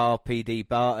Jacob RPD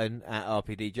Barton at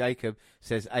RPD Jacob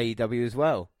says AEW as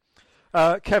well.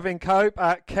 Kevin Cope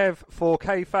at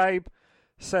Kev4Kfabe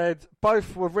said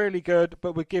both were really good,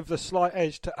 but would give the slight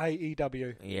edge to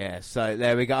AEW. Yeah, so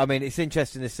there we go. I mean, it's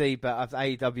interesting to see, but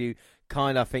AEW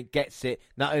kind of, I think, gets it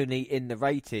not only in the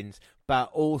ratings, but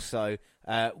also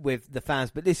with the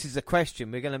fans. But this is a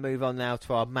question. We're going to move on now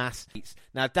to our mass.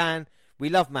 Now, Dan, we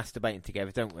love masturbating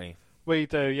together, don't we? We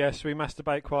do, yes. We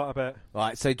masturbate quite a bit.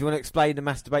 Right, so do you want to explain the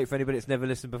masturbate for anybody that's never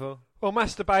listened before? Well,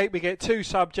 masturbate, we get 2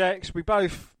 subjects. We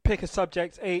both pick a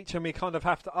subject each, and we kind of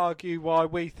have to argue why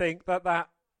we think that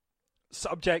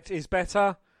subject is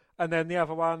better, and then the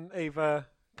other one either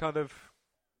kind of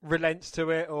relents to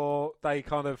it or they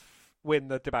kind of win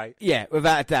the debate. Yeah,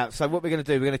 without a doubt. So what we're going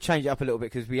to do, we're going to change it up a little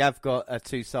bit because we have got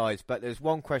 2 sides, but there's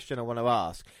one question I want to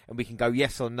ask, and we can go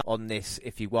yes or no on this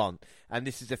if you want. And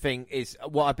this is the thing, is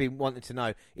what I've been wanting to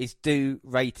know is, do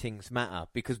ratings matter?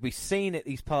 Because we've seen it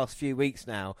these past few weeks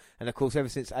now, and of course ever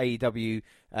since AEW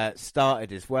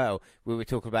started as well, we were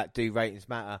talking about do ratings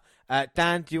matter.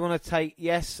 Dan, do you want to take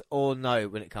yes or no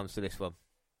when it comes to this one?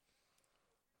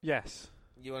 Yes.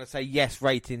 You want to say yes,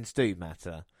 ratings do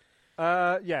matter?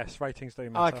 Yes, ratings do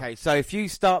matter. Okay, so if you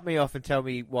start me off and tell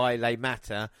me why they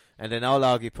matter, and then I'll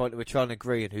argue point that we're trying to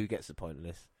agree on who gets the point of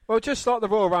this. Well, just like the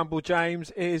Royal Rumble, James,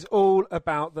 it is all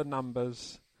about the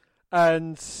numbers.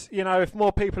 And, you know, if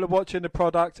more people are watching the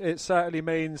product, it certainly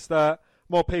means that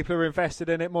more people are invested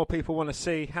in it, more people want to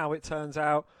see how it turns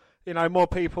out. You know, more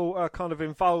people are kind of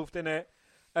involved in it,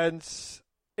 and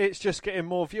it's just getting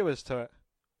more viewers to it.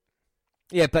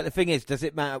 Yeah, but the thing is, does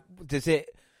it matter?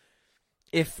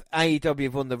 If AEW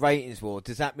have won the ratings war,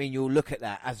 does that mean you'll look at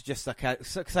that as just like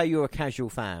say you're a casual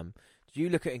fan? Do you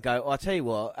look at it and go, I'll tell you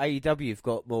what, AEW have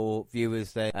got more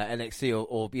viewers than NXT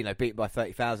or you know, beaten by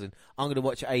 30,000. I'm going to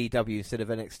watch AEW instead of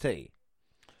NXT.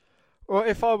 Well,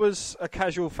 if I was a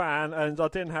casual fan and I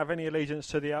didn't have any allegiance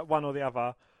to the one or the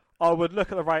other, I would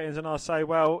look at the ratings and I'd say,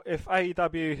 well, if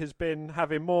AEW has been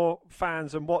having more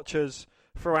fans and watchers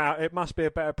throughout, it must be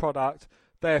a better product.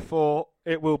 Therefore,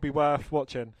 it will be worth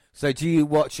watching. So do you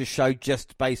watch a show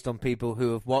just based on people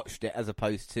who have watched it as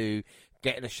opposed to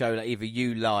getting a show that either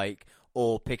you like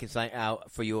or picking something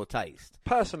out for your taste?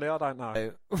 Personally, I don't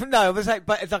know. No, I was like,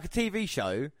 but it's like a TV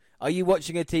show. Are you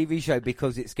watching a TV show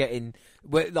because it's getting,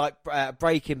 like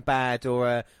Breaking Bad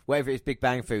or whatever it is, Big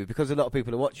Bang Theory, because a lot of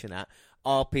people are watching that,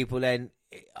 are people then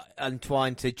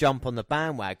entwined to jump on the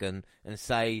bandwagon and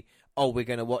say, oh, we're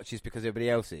going to watch this because everybody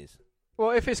else is?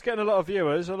 Well, if it's getting a lot of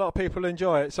viewers, a lot of people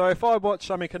enjoy it. So if I watch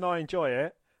something and I enjoy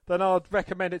it, then I'd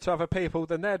recommend it to other people,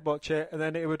 then they'd watch it, and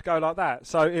then it would go like that.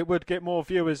 So it would get more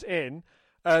viewers in,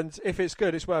 and if it's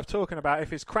good, it's worth talking about.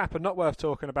 If it's crap and not worth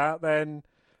talking about, then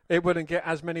it wouldn't get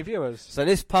as many viewers. So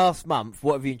this past month,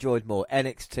 what have you enjoyed more,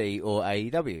 NXT or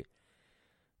AEW?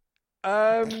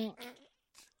 I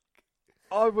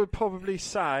would probably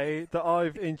say that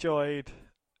I've enjoyed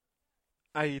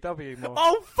AEW more.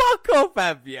 Oh, fuck off,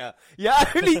 have you? You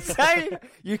only say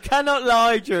you cannot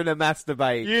lie during a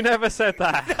masturbate. You never said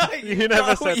that. No, you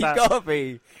never said that. You gotta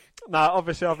be. No,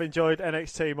 obviously I've enjoyed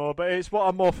NXT more, but it's what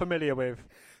I'm more familiar with.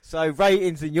 So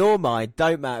ratings in your mind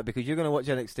don't matter because you're going to watch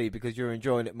NXT because you're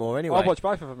enjoying it more anyway. I'll watch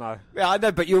both of them though. Yeah, I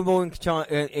know, but you're more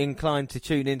inclined to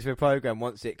tune into a program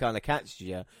once it kind of catches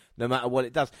you, no matter what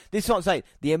it does. This is what I'm saying.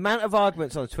 The amount of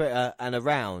arguments on Twitter and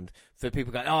around for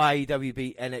people going, AEW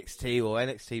beat NXT or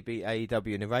NXT beat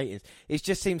AEW in the ratings, it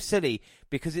just seems silly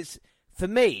because it's, for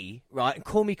me, right, and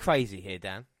call me crazy here,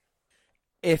 Dan,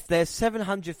 if there's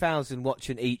 700,000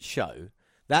 watching each show,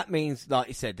 that means, like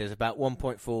you said, there's about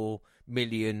 1.4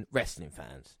 million wrestling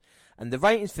fans. And the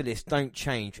ratings for this don't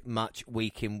change much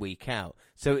week in, week out.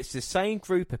 So it's the same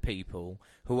group of people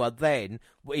who are then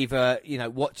either,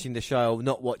 watching the show or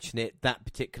not watching it that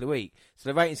particular week. So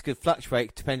the ratings could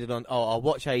fluctuate depending on, I'll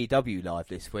watch AEW live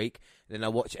this week, then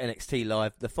I'll watch NXT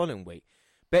live the following week.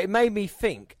 But it made me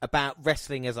think about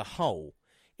wrestling as a whole.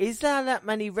 Is there that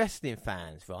many wrestling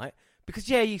fans, right? Because,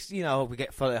 we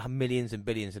get followed millions and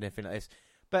billions and everything like this.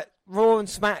 But Raw and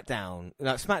SmackDown,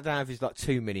 SmackDown averages like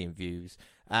 2 million views,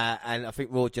 and I think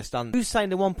Raw just under. Who's saying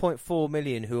the 1.4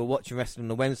 million who are watching wrestling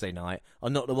on a Wednesday night are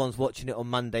not the ones watching it on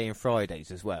Monday and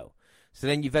Fridays as well? So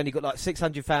then you've only got like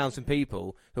 600,000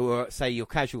 people who are, say, your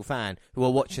casual fan, who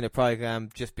are watching a program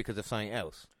just because of something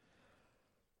else.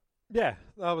 Yeah,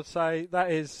 I would say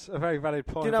that is a very valid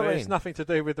point. Do you know what I mean? It's nothing to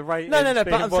do with the ratings. No,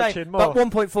 but I'm saying, but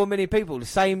 1.4 million people, the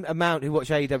same amount who watch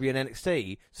AEW and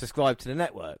NXT, subscribe to the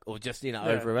network, or just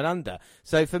over and under.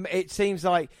 So for me, it seems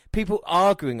like people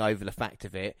arguing over the fact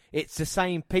of it. It's the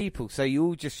same people, so you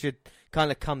all just should kind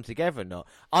of come together. And not.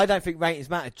 I don't think ratings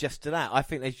matter just to that. I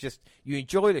think there's just you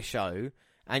enjoy the show,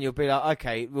 and you'll be like,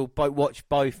 okay, we'll watch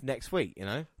both next week.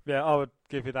 Yeah, I would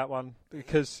give you that one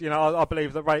because I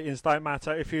believe that ratings don't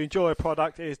matter. If you enjoy a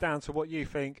product, it is down to what you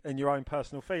think and your own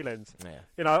personal feelings.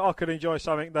 Yeah. I could enjoy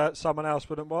something that someone else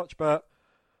wouldn't watch, but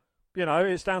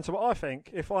it's down to what I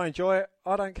think. If I enjoy it,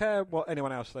 I don't care what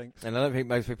anyone else thinks. And I don't think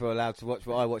most people are allowed to watch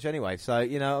what I watch anyway. So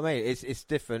you know what I mean? It's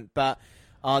different. But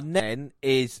our next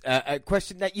is a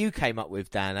question that you came up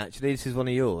with, Dan. Actually, this is one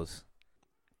of yours.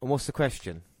 And what's the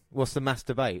question? What's the mass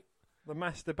debate? The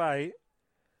mass debate.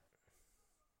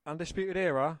 Undisputed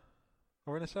Era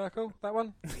or Inner Circle? That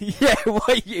one? Yeah,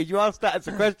 you asked that as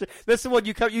a question. That's the one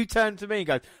you turn to me and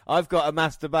go, I've got a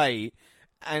mass debate,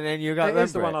 and then you go, it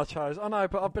is the one I chose. I know,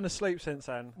 but I've been asleep since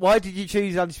then. Why did you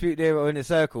choose Undisputed Era or Inner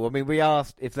Circle? I mean, we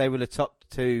asked if they were the top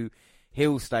two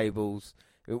heel stables.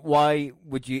 Why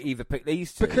would you either pick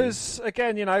these two? Because,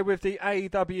 again, with the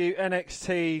AEW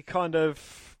NXT kind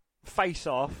of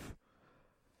face-off,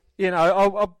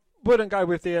 I wouldn't go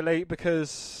with the Elite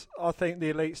because I think the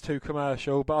Elite's too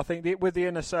commercial, but I think with the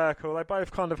Inner Circle, they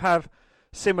both kind of have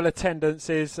similar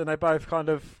tendencies and they both kind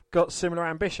of got similar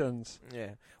ambitions.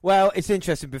 Yeah. Well, it's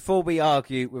interesting. Before we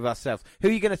argue with ourselves, who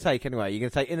are you going to take anyway? You're going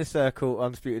to take Inner Circle or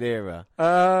Undisputed Era?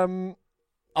 I'll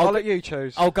let you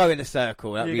choose. I'll go Inner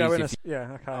Circle. Yeah,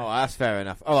 okay. Oh, that's fair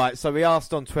enough. All right, so we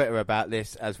asked on Twitter about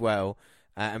this as well.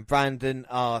 And Brandon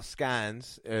R.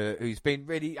 Scans, who's been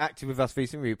really active with us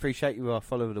recently, we appreciate you, our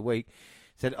follower of the week,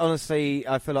 said, honestly,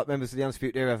 I feel like members of the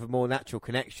Undisputed Era have a more natural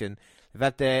connection. They've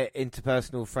had their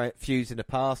interpersonal feuds in the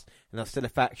past, and are still a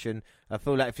faction. I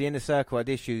feel like if the Inner Circle had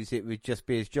issues, it would just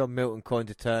be, as John Milton coined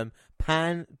the term,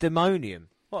 pandemonium.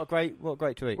 What a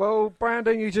great tweet. Well,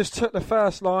 Brandon, you just took the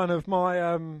first line of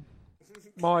my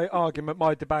my argument,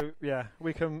 my debate. Yeah,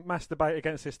 we can mass debate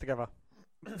against this together.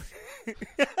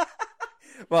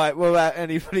 Right, what about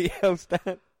anybody else,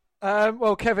 Dan?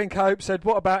 Well, Kevin Cope said,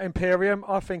 what about Imperium?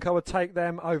 I think I would take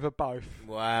them over both.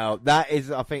 Wow, that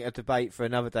is, I think, a debate for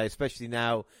another day, especially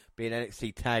now being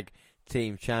NXT Tag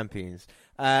Team Champions.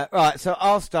 Right, so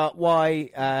I'll start. Why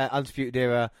Undisputed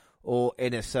Era or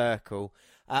Inner Circle?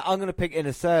 I'm going to pick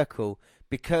Inner Circle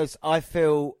because I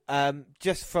feel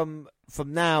just from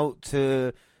now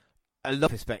to a lot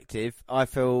of perspective, I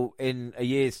feel in a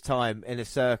year's time, Inner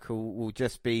Circle will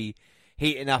just be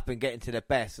heating up and getting to the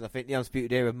best, and I think the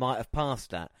Undisputed Era might have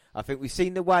passed that. I think we've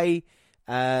seen the way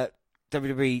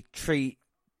WWE treat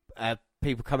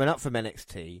people coming up from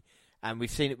NXT, and we've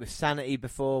seen it with Sanity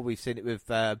before, we've seen it with,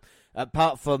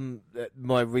 apart from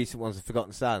my recent ones of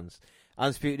Forgotten Sons,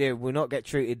 Undisputed Era will not get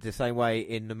treated the same way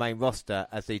in the main roster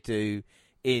as they do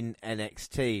in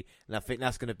NXT, and I think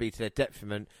that's going to be to their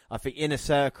detriment. I think Inner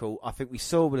Circle, I think we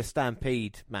saw with a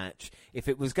Stampede match, if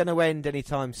it was going to end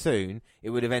anytime soon, it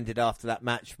would have ended after that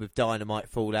match with Dynamite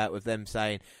fallout, with them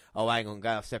saying, oh, hang on, go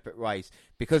our separate ways.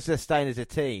 Because they're staying as a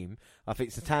team, I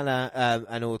think Santana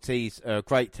and Ortiz are a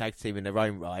great tag team in their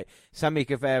own right. Sammy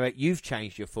Guevara, you've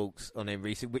changed your thoughts on him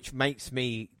recently, which makes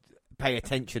me pay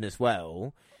attention as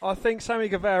well. I think Sammy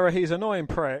Guevara, he's an annoying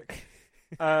prick,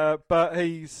 but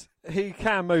he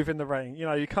can move in the ring.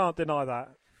 You can't deny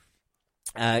that.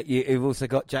 You've also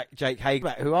got Jake Hager,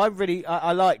 who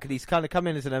I like, because he's kind of come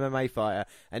in as an MMA fighter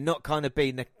and not kind of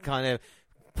been the kind of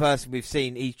person we've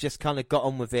seen. He's just kind of got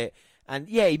on with it. And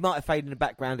yeah, he might have faded in the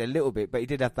background a little bit, but he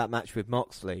did have that match with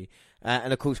Moxley.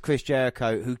 And of course, Chris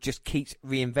Jericho, who just keeps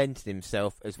reinventing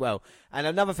himself as well. And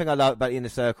another thing I like about the Inner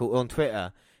Circle on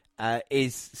Twitter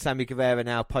is Sammy Guevara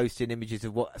now posting images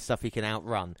of what stuff he can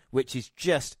outrun, which is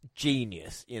just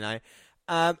genius, you know.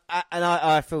 And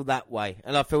I feel that way.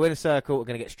 And I feel Inner Circle are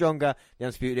going to get stronger. The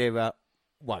Undisputed Era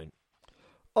won't.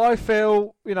 I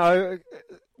feel, you know,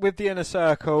 with the Inner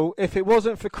Circle, if it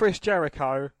wasn't for Chris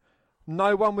Jericho,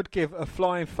 no one would give a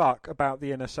flying fuck about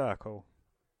the Inner Circle.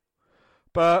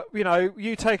 But, you know,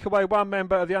 you take away one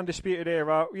member of the Undisputed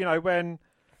Era, you know, when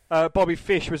Bobby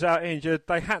Fish was out injured,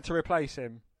 they had to replace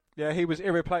him. Yeah, he was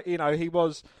irreplaceable. You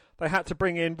know, they had to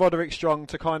bring in Roderick Strong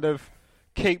to kind of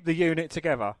keep the unit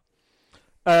together.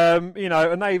 You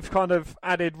know, and they've kind of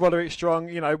added Roderick Strong,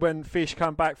 you know, when Fish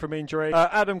come back from injury.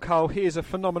 Adam Cole, he is a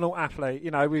phenomenal athlete.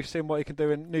 You know, we've seen what he can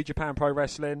do in New Japan Pro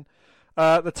Wrestling.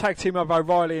 The tag team of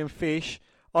O'Reilly and Fish,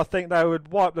 I think they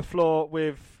would wipe the floor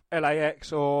with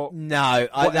LAX or... No,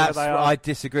 I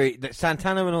disagree. That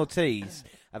Santana and Ortiz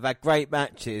have had great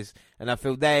matches, and I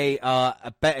feel they are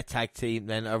a better tag team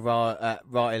than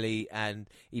Riley and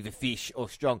either Fish or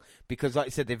Strong, because, like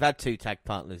you said, they've had two tag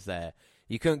partners there.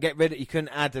 You couldn't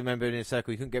add a member in a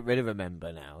circle. You couldn't get rid of a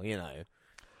member now, you know.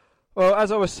 Well,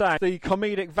 as I was saying, the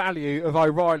comedic value of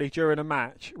O'Reilly during a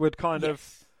match would kind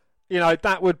of, you know,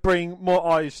 that would bring more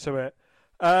eyes to it.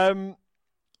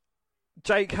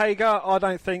 Jake Hager, I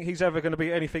don't think he's ever going to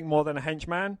be anything more than a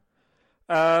henchman.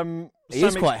 He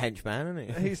is quite a henchman,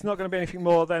 isn't he? He's not going to be anything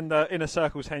more than the Inner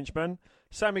Circle's henchman.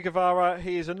 Sammy Guevara,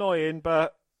 he is annoying,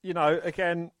 but, you know,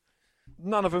 again,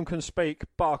 none of them can speak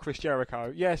bar Chris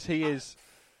Jericho. Yes, he is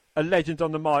a legend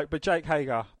on the mic, but Jake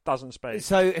Hager doesn't speak.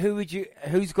 So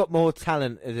who's got more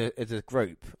talent as a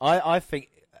group? I think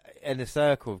Inner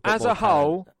Circle have got as more a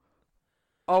whole, talent.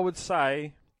 I would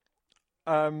say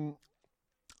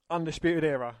Undisputed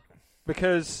Era,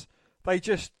 because they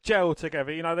just gel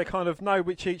together. You know, they kind of know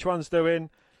which each one's doing,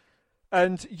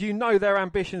 and you know their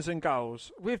ambitions and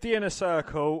goals. With the Inner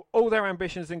Circle, all their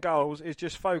ambitions and goals is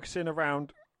just focusing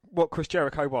around what Chris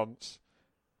Jericho wants.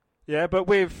 Yeah, but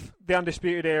with the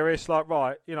Undisputed Era, it's like,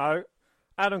 right, you know,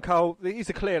 Adam Cole, he's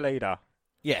a clear leader.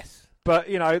 Yes. But,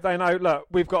 you know, they know, look,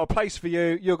 we've got a place for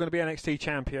you. You're going to be NXT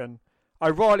champion.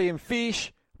 O'Reilly and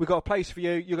Fish, we've got a place for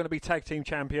you. You're going to be tag team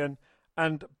champion.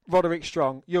 And Roderick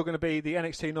Strong, you're going to be the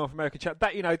NXT North American champion.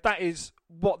 That, you know, that is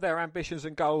what their ambitions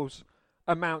and goals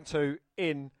amount to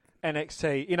in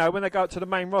NXT. You know, when they go up to the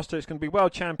main roster, it's going to be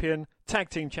world champion, tag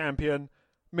team champion,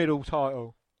 middle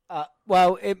title.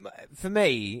 Well, for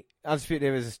me, Undisputed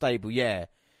Era is a stable, yeah.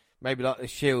 Maybe like the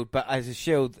Shield, but as a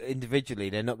Shield individually,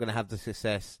 they're not going to have the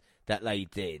success that they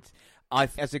did.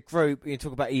 As a group, you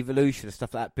talk about evolution and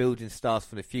stuff like that, building stars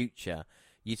for the future.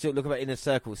 You look about Inner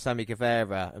Circle with Sammy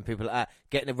Guevara and people like that,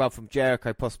 getting a rub from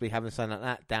Jericho, possibly having something like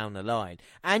that down the line.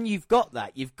 And you've got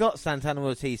that. You've got Santana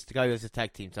Ortiz to go as the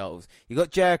tag team titles. You've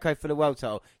got Jericho for the world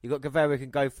title. You've got Guevara who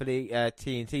can go for the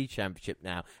TNT championship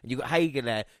now. And you've got Hager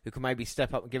there who can maybe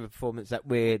step up and give a performance that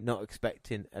we're not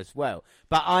expecting as well.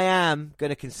 But I am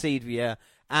going to concede with you,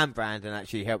 and Brandon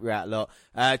actually help you out a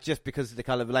lot, just because of the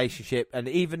kind of relationship. And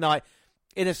even like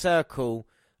Inner Circle,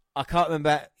 I can't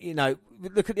remember, you know,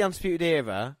 look at the Undisputed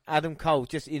Era, Adam Cole,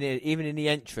 just even in the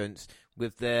entrance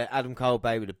with the Adam Cole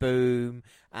Bay with the boom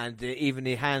and even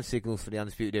the hand signals for the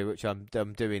Undisputed Era, which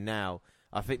I'm doing now.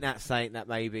 I think that's saying that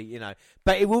maybe, you know.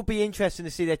 But it will be interesting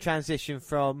to see their transition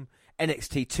from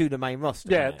NXT to the main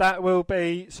roster. Yeah, that will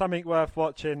be something worth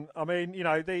watching. I mean, you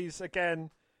know, these, again,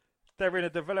 they're in a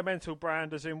developmental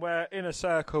brand, as in where Inner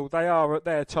Circle, they are at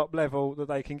their top level that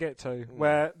they can get to,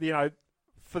 where, you know,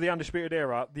 for the Undisputed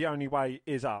Era, the only way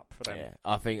is up for them. Yeah,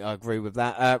 I think I agree with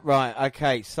that. Right,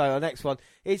 okay, so our next one.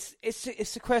 It's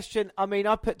a question, I mean,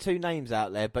 I put two names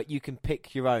out there, but you can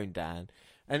pick your own, Dan.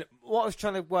 And what I was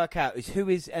trying to work out is who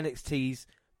is NXT's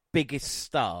biggest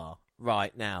star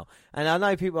right now? And I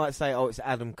know people might say, oh, it's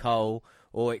Adam Cole,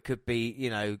 or it could be, you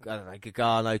know, I don't know,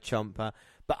 Gargano, Ciampa.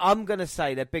 But I'm going to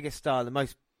say their biggest star, the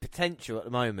most potential at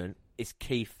the moment, is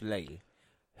Keith Lee.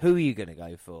 Who are you going to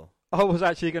go for? I was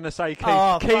actually going to say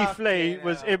Keith Lee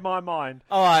was in my mind.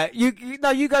 All right,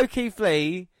 you go Keith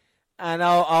Lee, and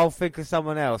I'll think of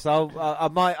someone else. I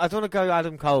don't want to go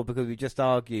Adam Cole because we just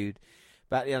argued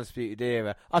about the Undisputed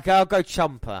Era. Okay, I'll go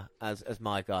Ciampa as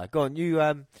my guy. Go on, you.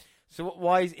 So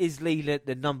why is Lee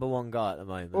the number one guy at the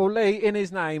moment? Well, Lee, in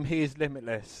his name, he is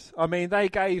limitless. I mean, they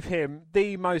gave him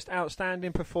the most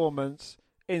outstanding performance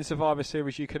in Survivor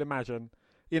Series you could imagine.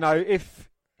 You know, if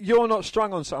you're not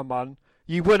strung on someone,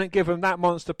 you wouldn't give him that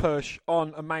monster push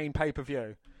on a main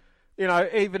pay-per-view. You know,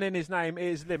 even in his name, it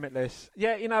is Limitless.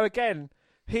 Yeah, you know, again,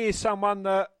 he is someone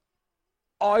that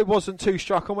I wasn't too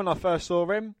struck on when I first saw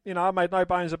him. You know, I made no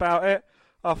bones about it.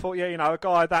 I thought, yeah, you know, a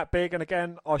guy that big, and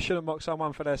again, I shouldn't mock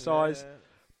someone for their size. Yeah.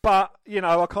 But, you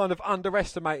know, I kind of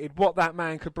underestimated what that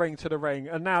man could bring to the ring.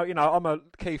 And now, you know, I'm a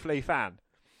Keith Lee fan.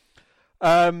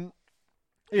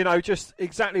 You know, just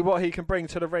exactly what he can bring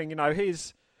to the ring. You know,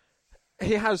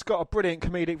 he has got a brilliant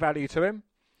comedic value to him.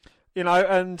 You know,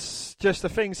 and just the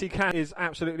things he can is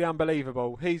absolutely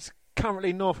unbelievable. He's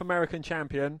currently North American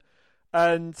champion.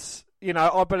 And, you know,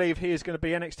 I believe he is going to be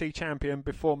NXT champion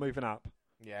before moving up.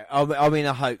 Yeah, I mean,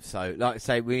 I hope so. Like I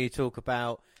say, when you talk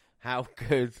about how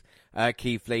good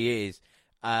Keith Lee is,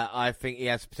 I think he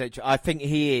has potential. I think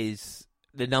he is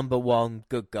the number one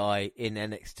good guy in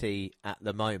NXT at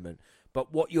the moment.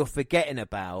 But what you're forgetting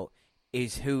about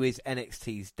is who is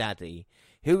NXT's daddy.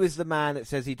 Who is the man that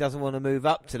says he doesn't want to move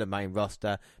up to the main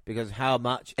roster because of how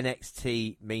much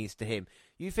NXT means to him?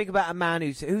 You think about a man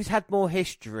who's had more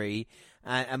history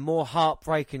and more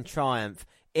heartbreak and triumph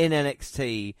in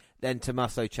NXT than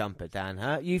Tommaso Ciampa, Dan.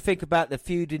 Huh? You think about the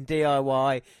feud in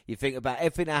DIY. You think about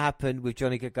everything that happened with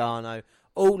Johnny Gargano.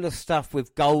 All the stuff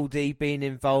with Goldie being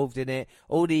involved in it,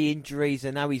 all the injuries,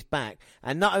 and now he's back.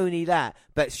 And not only that,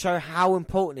 but show how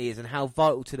important he is and how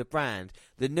vital to the brand.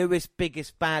 The newest,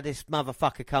 biggest, baddest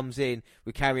motherfucker comes in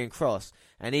with Karrion Kross,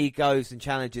 and he goes and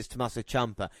challenges Tommaso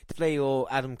Ciampa. Flea or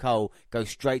Adam Cole go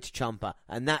straight to Ciampa,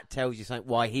 and that tells you something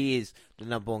why he is the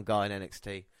number one guy in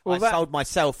NXT. Well, I sold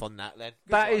myself on that then.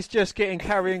 That is just getting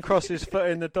Karrion Kross's foot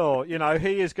in the door. You know,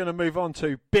 he is going to move on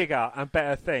to bigger and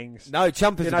better things. No,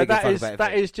 Ciampa's a bigger and better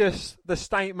that is just the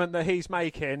statement that he's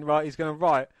making, right? He's going to,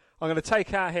 I'm going to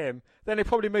take out him. Then he'll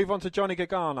probably move on to Johnny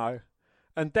Gargano.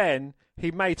 And then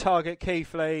he may target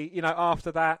Keith Lee, you know,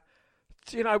 after that.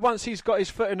 You know, once he's got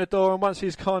his foot in the door and once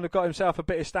he's kind of got himself a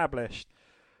bit established.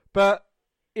 But,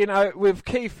 you know, with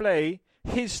Keith Lee,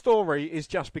 his story is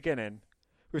just beginning.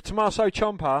 With Tommaso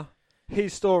Ciampa,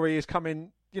 his story is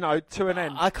coming, you know, to an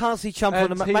end. I can't see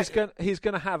Ciampa on the he's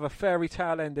going to have a fairy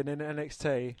tale ending in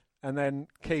NXT, and then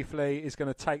Keith Lee is going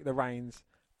to take the reins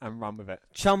and run with it.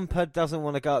 Ciampa doesn't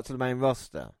want to go up to the main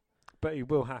roster. But he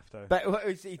will have to. But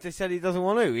he just said he doesn't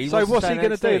want to. So what's he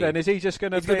going to do then? Is he just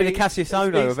going to be the Cassius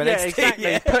Ohno of NXT? Yeah,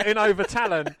 exactly. Putting over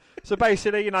talent. So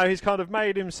basically, you know, he's kind of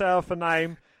made himself a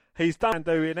name. He's done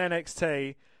doing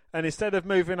NXT, and instead of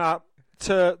moving up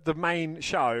to the main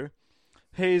show,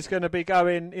 he's going to be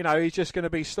going, you know, he's just going to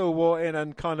be stalwarting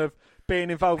and kind of being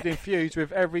involved in feuds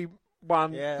with everyone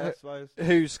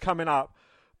who's coming up.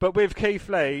 But with Keith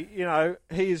Lee, you know,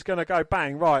 he's going to go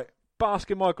bang, right, bask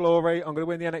in my glory, I'm going to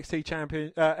win the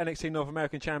NXT North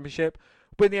American Championship,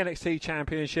 win the NXT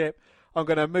Championship, I'm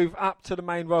going to move up to the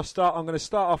main roster, I'm going to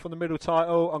start off on the middle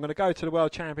title, I'm going to go to the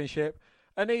World Championship,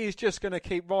 and he's just going to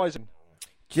keep rising.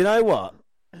 Do you know what?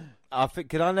 I think,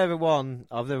 because I've never won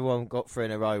got 3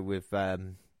 in a row with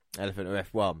Elephant or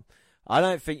F1. I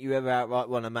don't think you ever outright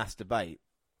won a mass debate.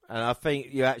 And I think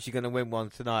you're actually going to win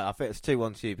one tonight. I think it's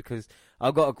 2-1 to you, because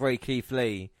I've got to agree, Keith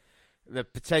Lee, the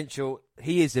potential,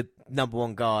 he is the number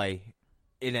one guy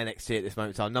in NXT at this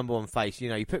moment in time, number one face. You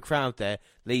know, you put crowd there,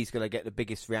 Lee's going to get the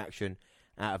biggest reaction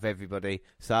out of everybody.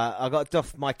 So I've got to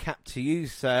doff my cap to you,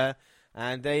 sir.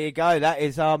 And there you go. That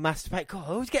is our mass debate. God,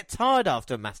 I always get tired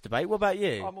after a mass debate. What about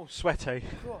you? I'm all sweaty.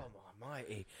 God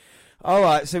almighty. All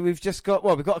right, so we've got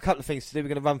a couple of things to do. We're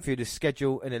going to run through the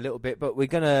schedule in a little bit, but we're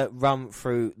going to run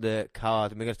through the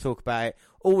card, and we're going to talk about it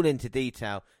all into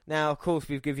detail. Now, of course,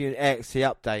 we've given you an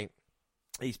NXT update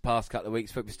these past couple of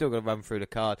weeks, but we're still going to run through the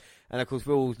card. And, of course,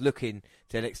 we're always looking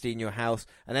to NXT in your house.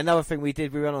 And another thing we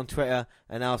did, we went on Twitter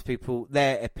and asked people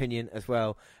their opinion as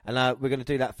well. And we're going to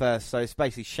do that first. So it's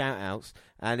basically shout-outs.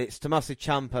 And it's Tommaso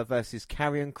Ciampa versus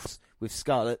Karrion Kross with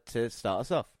Scarlett to start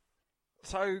us off.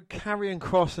 So, Karrion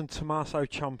Kross and Tommaso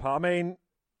Ciampa, I mean,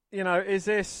 you know, is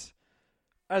this,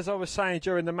 as I was saying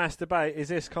during the mass debate, is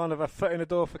this kind of a foot in the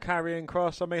door for Karrion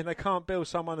Kross? I mean, they can't build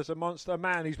someone as a monster, a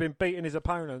man who's been beating his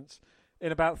opponents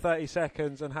in about 30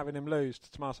 seconds and having him lose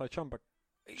to Tommaso Ciampa.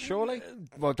 Surely?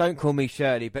 Well, don't call me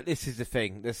Shirley, but this is the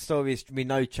thing. The story is, we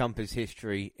know Ciampa's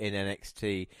history in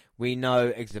NXT. We know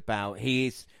it's about,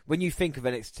 when you think of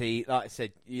NXT, like I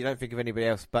said, you don't think of anybody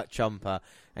else but Ciampa.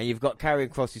 And you've got Karrion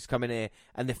Kross who's coming here.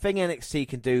 And the thing NXT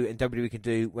can do and WWE can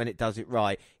do when it does it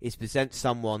right is present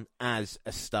someone as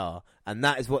a star. And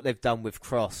that is what they've done with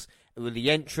Kross. With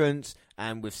the entrance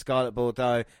and with Scarlett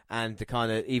Bordeaux and the kind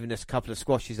of even a couple of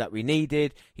squashes that we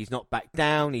needed, he's not backed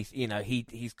down.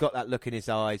 He's got that look in his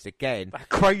eyes again. That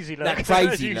crazy look. That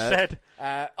crazy look. Said.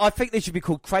 I think they should be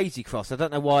called Crazy Kross. I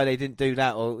don't know why they didn't do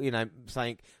that or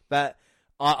something. But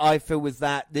I feel with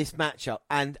this matchup,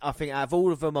 and I think out of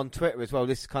all of them on Twitter as well,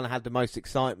 this kind of had the most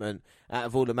excitement out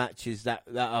of all the matches that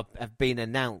have been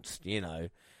announced, you know.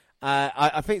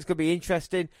 I think it's going to be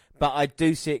interesting, but I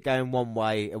do see it going one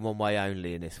way and one way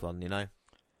only in this one, you know.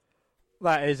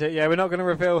 That is it, yeah. We're not going to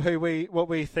reveal what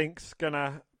we think's going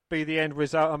to be the end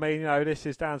result. I mean, you know, this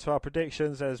is down to our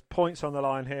predictions. There's points on the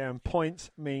line here, and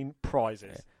points mean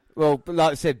prizes. Yeah. Well,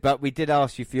 like I said, but we did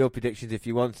ask you for your predictions if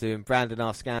you want to, and Brandon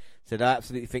Arscan said, I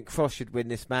absolutely think Cross should win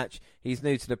this match. He's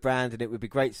new to the brand, and it would be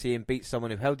great to see him beat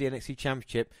someone who held the NXT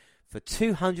Championship for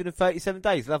 237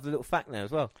 days. Love the little fact there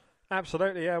as well.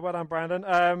 Absolutely, yeah. Well done,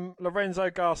 Brandon. Lorenzo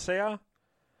Garcia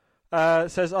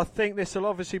says, I think this will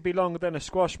obviously be longer than a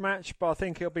squash match, but I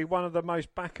think it'll be one of the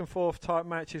most back-and-forth type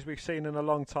matches we've seen in a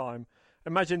long time.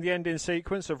 Imagine the ending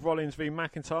sequence of Rollins v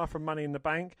McIntyre from Money in the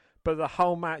Bank, but the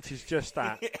whole match is just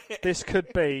that. This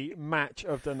could be match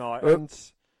of the night. And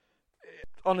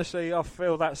honestly, I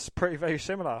feel that's very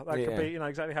similar. That could be, you know,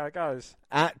 exactly how it goes.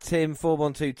 At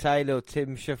Tim412 Taylor or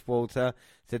Tim Schiffwalter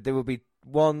said there will be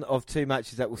one of two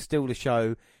matches that will steal the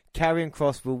show. Karrion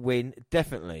Kross will win,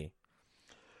 definitely.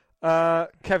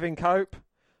 Kevin Cope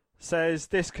says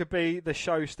this could be the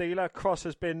show stealer. Kross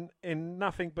has been in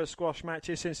nothing but squash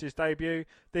matches since his debut.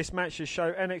 This match should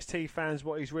show NXT fans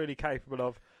what he's really capable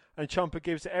of. And Ciampa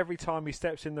gives it every time he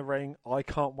steps in the ring. I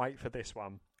can't wait for this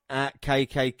one. At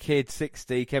KK Kid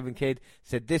 60, Kevin Kidd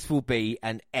said this will be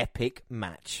an epic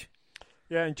match.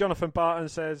 Yeah, and Jonathan Barton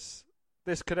says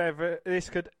this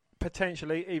could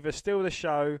potentially either steal the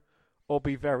show or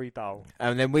be very dull.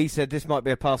 And then we said this might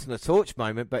be a pass on the torch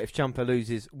moment, but if Ciampa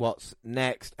loses, what's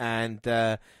next? And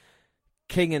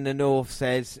King in the North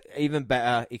says even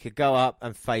better, he could go up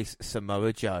and face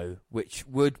Samoa Joe, which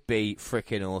would be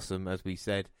freaking awesome, as we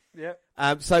said. Yeah.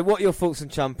 So what are your thoughts on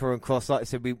Ciampa and Kross? Like I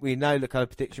said, we know the kind of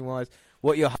prediction-wise.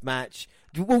 What your match?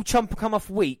 Will Ciampa come off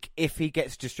weak if he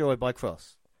gets destroyed by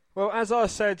Kross? Well, as I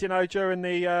said, you know, during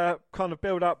the kind of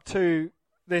build-up to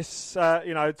this,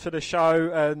 you know, to the show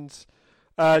and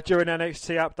during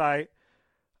NXT Update,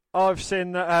 I've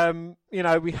seen that, you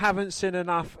know, we haven't seen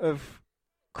enough of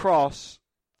Kross,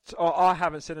 or I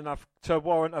haven't seen enough to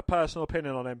warrant a personal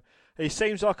opinion on him. He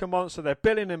seems like a monster. They're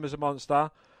billing him as a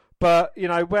monster. But, you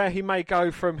know, where he may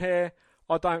go from here,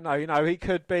 I don't know. You know, they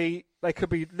could be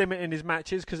limiting his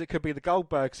matches because it could be the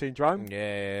Goldberg syndrome.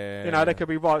 Yeah. You know, they could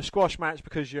be, right, squash match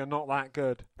because you're not that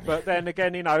good. But then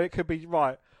again, you know, it could be,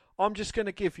 right, I'm just going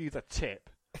to give you the tip.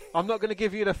 I'm not going to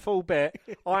give you the full bit.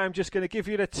 I am just going to give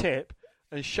you the tip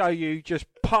and show you just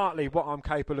partly what I'm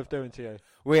capable of doing to you.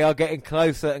 We are getting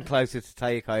closer and closer to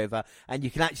Takeover, and you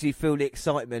can actually feel the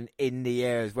excitement in the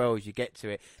air as well as you get to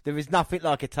it. There is nothing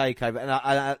like a Takeover, and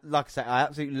I like I say, I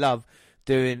absolutely love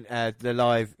doing the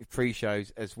live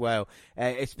pre-shows as well.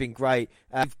 It's been great.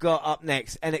 We've got up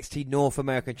next NXT North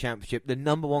American Championship, the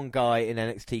number one guy in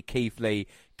NXT, Keith Lee,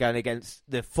 going against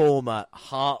the former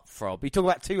heartthrob. You talk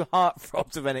about two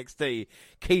heartthrobs of NXT,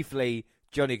 Keith Lee,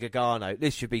 Johnny Gargano.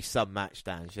 This should be some match,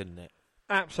 Dan, shouldn't it?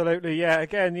 Absolutely, yeah.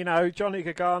 Again, you know, Johnny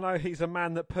Gargano, he's a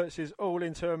man that puts his all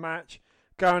into a match,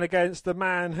 going against the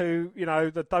man who, you know,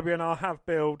 the WNR have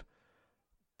billed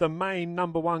the main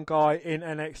number one guy in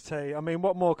NXT. I mean,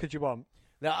 what more could you want?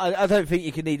 No, I don't think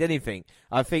you can need anything.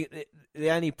 I think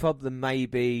the only problem may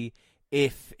be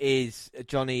if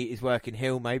Johnny is working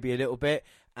heel maybe a little bit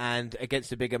and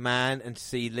against a bigger man, and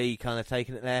see Lee kind of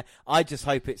taking it there. I just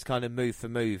hope it's kind of move for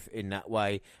move in that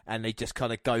way, and they just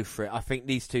kind of go for it. I think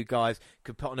these two guys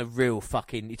could put on a real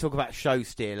fucking... You talk about show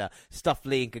stealer, stuff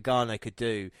Lee and Gargano could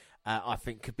do, I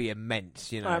think could be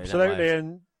immense, you know. Absolutely,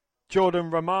 and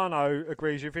Jordan Romano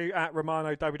agrees with you. At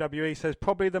Romano WWE says,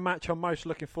 probably the match I'm most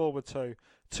looking forward to.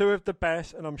 Two of the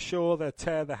best, and I'm sure they'll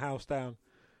tear the house down.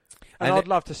 And I'd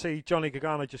love to see Johnny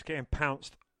Gargano just getting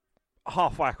pounced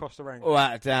halfway across the ring.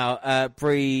 Without a doubt.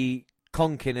 Bree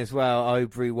Conkin as well,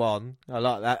 Bree One, I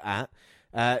like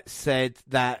that said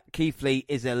that Keith Lee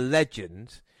is a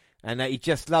legend and that he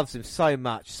just loves him so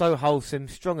much, so wholesome,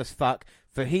 strong as fuck,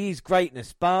 for his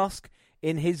greatness bask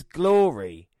in his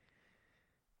glory.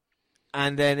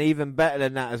 And then even better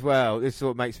than that as well, this is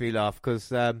what makes me laugh,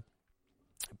 because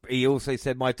he also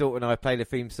said, my daughter and I played a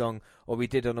theme song, or we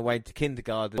did on the way to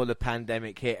kindergarten before the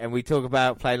pandemic hit, and we talk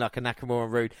about playing like a Nakamura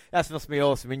and Rude. That must be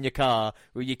awesome in your car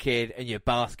with your kid and you're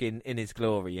basking in his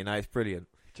glory, you know, it's brilliant.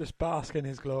 Just bask in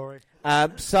his glory.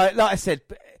 So, like I said,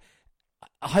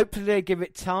 hopefully they give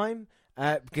it time.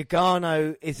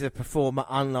 Gargano is a performer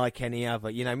unlike any other.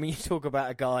 You know, when you talk about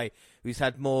a guy who's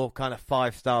had more kind of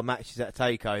 5-star matches at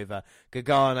TakeOver,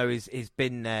 Gargano is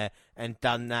been there and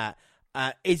done that.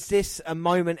 Is this a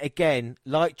moment again,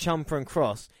 like Ciampa and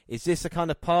Kross? Is this a kind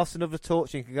of passing of the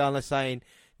torch and Gargano saying,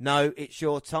 no, it's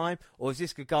your time? Or is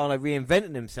this Gargano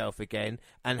reinventing himself again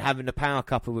and having a power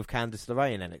couple with Candice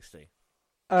LeRae in NXT?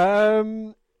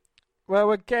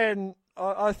 Well, again,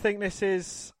 I think this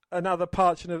is another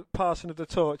passing of the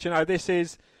torch. This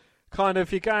is kind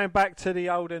of, you're going back to the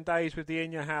olden days with the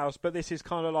In Your House, but this is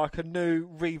kind of like a new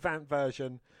revamped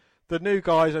version. The new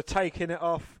guys are taking it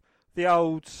off the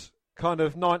old kind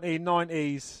of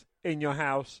 1990s In Your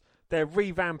House. They're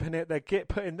revamping it. They're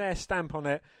putting their stamp on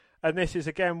it. And this is,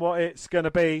 again, what it's going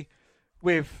to be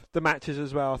with the matches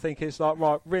as well. I think it's like,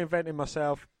 right, reinventing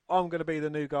myself. I'm going to be the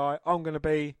new guy. I'm going to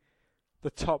be the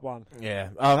top one. Yeah,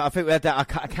 I think we had that.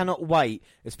 I cannot wait,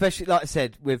 especially, like I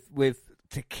said, with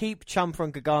to keep Ciampa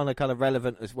and Gargano kind of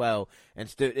relevant as well, and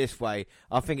to do it this way.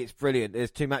 I think it's brilliant. There's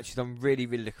 2 matches I'm really,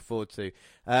 really looking forward to.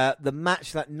 The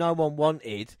match that no one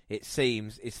wanted, it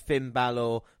seems, is Finn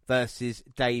Balor versus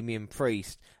Damian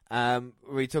Priest.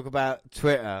 We talk about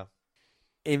Twitter.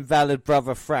 Invalid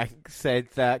Brother Frank said,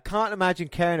 can't imagine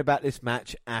caring about this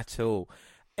match at all.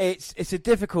 It's a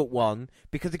difficult one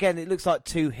because, again, it looks like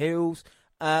 2 heels.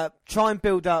 Try and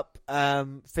build up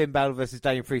Finn Balor versus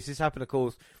Damian Priest. This happened, of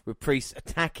course, with Priest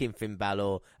attacking Finn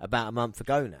Balor about a month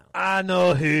ago now. I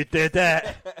know who did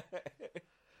that.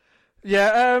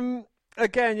 Yeah,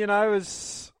 again,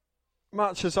 as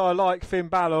much as I like Finn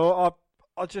Balor,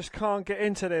 I just can't get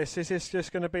into this. Is this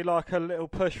just going to be like a little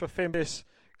push for Finn? This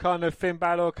kind of Finn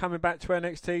Balor coming back to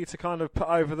NXT to kind of put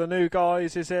over the new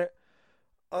guys? Is it?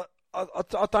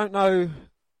 I don't know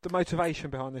the motivation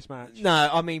behind this match. No,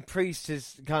 I mean, Priest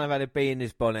has kind of had a bee in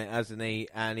his bonnet, hasn't he?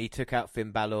 And he took out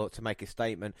Finn Balor to make a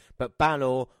statement. But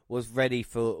Balor was ready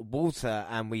for Walter,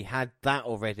 and we had that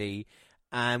already.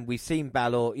 And we've seen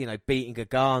Balor, beating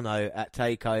Gargano at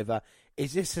TakeOver.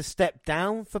 Is this a step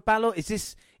down for Balor?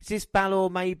 Is this Balor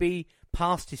maybe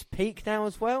past his peak now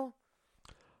as well?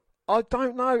 I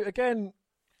don't know. Again,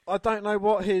 I don't know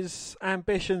what his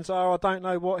ambitions are. I don't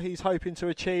know what he's hoping to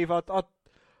achieve. I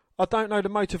don't know the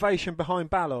motivation behind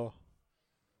Balor.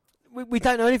 We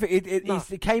don't know anything.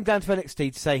 It came down to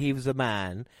NXT to say he was a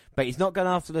man, but he's not going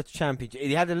after the championship.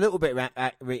 He had a little bit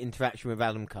of interaction with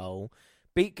Adam Cole,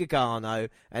 beat Gargano,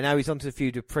 and now he's onto the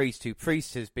feud with Priest, who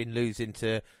Priest has been losing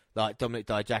to like Dominic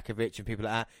Dijakovic and people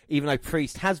like that, even though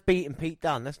Priest has beaten Pete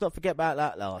Dunne. Let's not forget about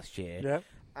that last year.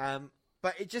 Yeah.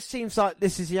 But it just seems like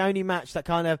this is the only match that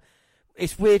kind of...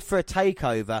 It's weird for a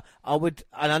takeover. And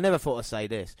I never thought I'd say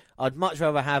this, I'd much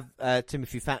rather have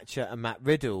Timothy Thatcher and Matt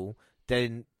Riddle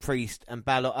than Priest and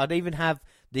Balor. I'd even have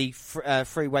the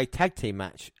three-way tag team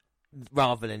match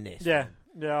rather than this. Yeah,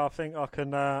 I think I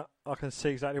can see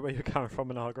exactly where you're coming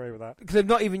from, and I agree with that. Because they're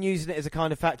not even using it as a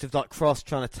kind of fact of like Cross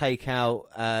trying to take out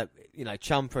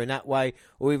Ciampa in that way,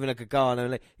 or even a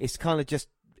Gargano. It's kind of just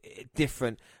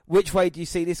different. Which way do you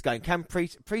see this going? Can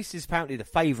Priest is apparently the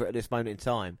favourite at this moment in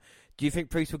time. Do you think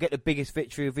Priest will get the biggest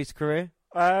victory of his career?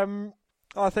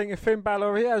 I think if Finn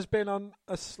Balor, he has been on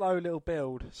a slow little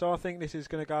build, so I think this is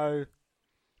going to go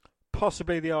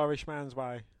possibly the Irishman's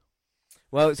way.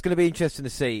 Well, it's going to be interesting to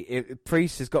see. If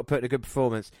Priest has got to put in a good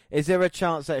performance. Is there a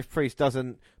chance that if Priest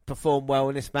doesn't perform well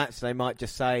in this match, they might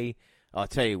just say, I'll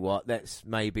tell you what, let's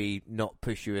maybe not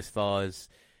push you as far as,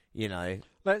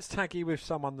 Let's tag you with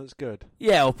someone that's good.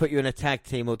 Yeah, or put you in a tag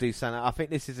team or do something. I think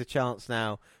this is a chance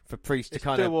now for Priest to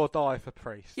kind of... do or die for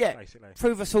Priest, basically.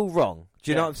 Prove us all wrong.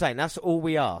 Do you know what I'm saying? That's all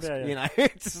we ask. Yeah.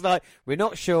 It's just like, we're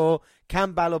not sure.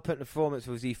 Can Balor put in a performance,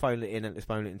 or is he phoning it in at this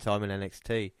moment in time in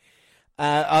NXT?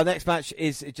 Our next match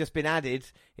is just been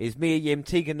added. Is Mia Yim,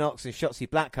 Tegan Nox and Shotzi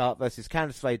Blackheart versus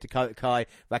Candice LeRae, Dakota Kai,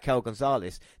 Raquel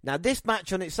Gonzalez. Now, this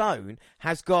match on its own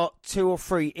has got 2 or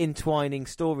 3 entwining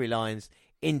storylines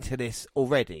into this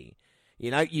already.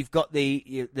 You've got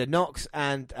the Nox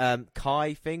and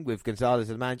Kai thing with Gonzalez as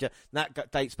the manager.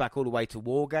 That dates back all the way to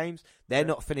War Games. They're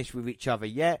not finished with each other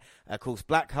yet. Of course,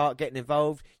 Blackheart getting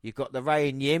involved. You've got LeRae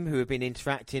and Yim, who have been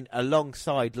interacting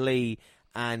alongside Lee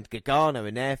and Gargano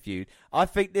in their feud. I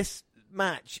think this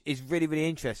match is really, really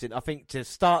interesting. I think to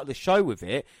start the show with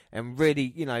it and really,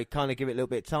 kind of give it a little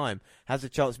bit of time, has a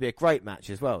chance to be a great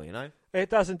match as well, It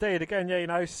does indeed.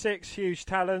 Again, 6 huge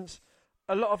talents.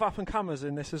 A lot of up-and-comers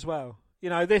in this as well.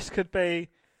 This could be...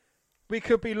 We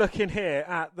could be looking here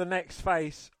at the next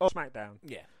face of SmackDown.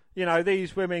 Yeah.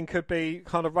 These women could be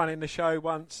kind of running the show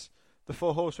once the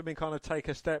 4 horsewomen kind of take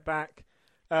a step back.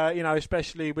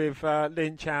 Especially with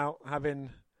Lynch out having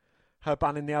her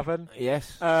bun in the oven.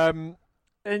 Yes. And,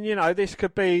 this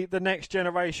could be the next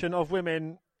generation of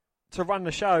women to run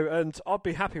the show, and I'd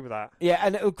be happy with that. Yeah,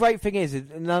 and the great thing is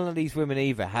none of these women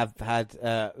either have had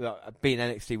been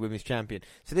NXT Women's Champion.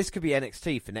 So this could be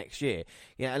NXT for next year.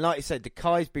 And like you said, the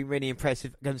Kai's been really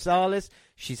impressive. Gonzalez,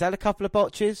 she's had a couple of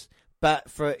botches, But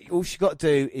for all she's got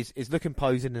to do is look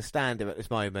imposing and stand at this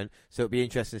moment. So it'll be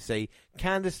interesting to see.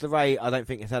 Candice LeRae, I don't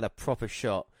think has had a proper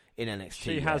shot in NXT.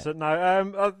 She hasn't,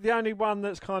 no. The only one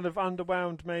that's kind of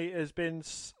underwhelmed me has been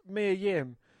Mia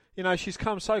Yim. You know, she's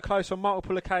come so close on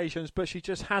multiple occasions, but she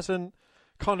just hasn't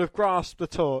kind of grasped the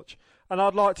torch. And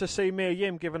I'd like to see Mia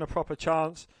Yim given a proper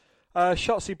chance.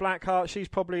 Shotzi Blackheart, she's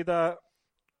probably the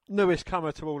newest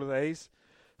comer to all of these.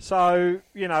 So,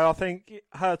 you know, I think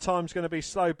her time's going to be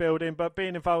slow building, but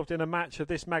being involved in a match of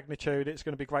this magnitude, it's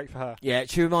going to be great for her. Yeah,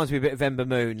 she reminds me a bit of Ember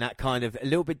Moon, that kind of a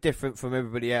little bit different from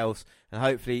everybody else, and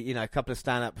hopefully, you know, a couple of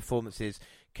stand-up performances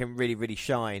can really, really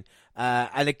shine.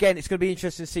 And again, it's going to be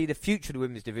interesting to see the future of the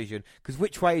women's division, because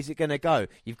which way is it going to go?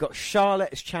 You've got Charlotte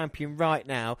as champion right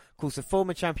now, of course, the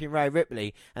former champion Rhea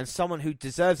Ripley, and someone who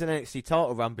deserves an NXT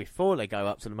title run before they go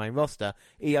up to the main roster,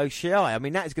 Io Shirai. I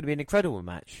mean, that is going to be an incredible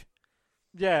match.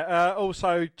 Yeah,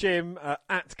 also Jim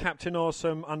at Captain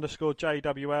Awesome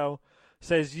 _JWL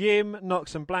says Yim,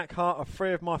 Knox and Blackheart are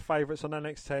three of my favourites on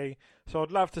NXT, so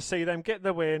I'd love to see them get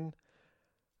the win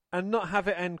and not have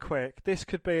it end quick. This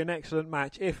could be an excellent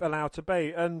match if allowed to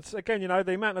be. And again, you know,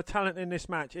 the amount of talent in this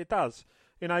match, it does.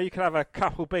 You know, you could have a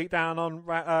couple beat down on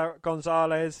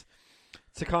Gonzalez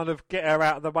to kind of get her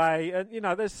out of the way. And, you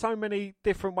know, there's so many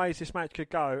different ways this match could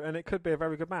go, and it could be a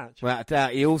very good match. Without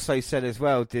doubt. He also said as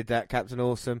well, did that Captain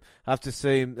Awesome, I have to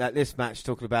assume that this match,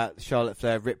 talking about Charlotte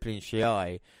Flair, Ripley and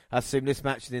Shirai, I assume this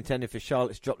match is intended for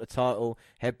Charlotte to drop the title,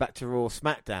 head back to Raw or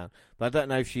SmackDown. But I don't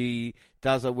know if she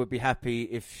does or would be happy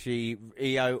if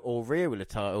Io or Rhea with the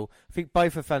title. I think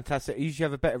both are fantastic. I usually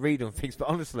have a better read on things, but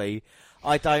honestly,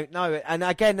 I don't know. And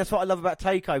again, that's what I love about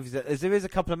takeovers, that there is a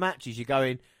couple of matches you're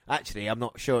going, actually, I'm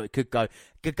not sure it could go.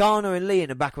 Gargano and Lee in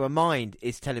the back of my mind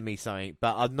is telling me something,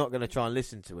 but I'm not going to try and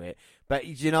listen to it. But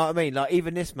you know what I mean? Like,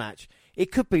 even this match,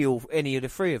 it could be any of the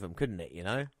three of them, couldn't it, you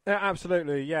know? Yeah,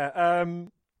 absolutely, yeah.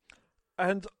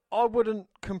 And I wouldn't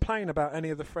complain about any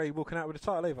of the three walking out with the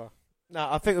title either. No,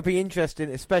 I think it would be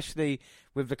interesting, especially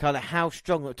with the kind of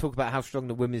talk about how strong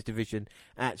the women's division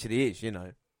actually is, you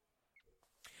know.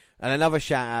 And another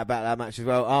shout out about that match as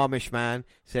well. Amish Man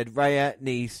said Rhea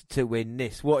needs to win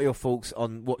this. What are your thoughts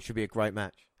on what should be a great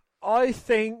match? I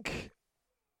think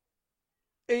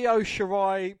Io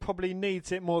Shirai probably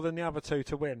needs it more than the other two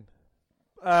to win.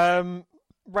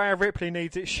 Rhea Ripley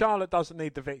needs it. Charlotte doesn't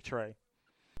need the victory.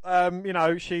 You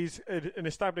know, she's an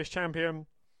established champion.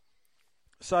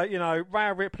 So, you know,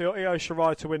 Rhea Ripley or Io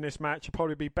Shirai to win this match would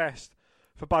probably be best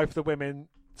for both the women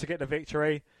to get the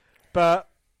victory. But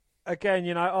again,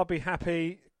 you know, I'll be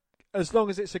happy as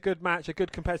long as it's a good match, a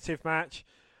good competitive match.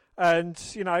 And,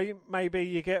 you know, maybe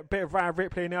you get a bit of Rhea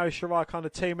Ripley and Io Shirai kind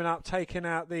of teaming up, taking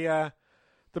out the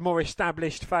more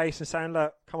established face and saying,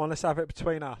 look, come on, let's have it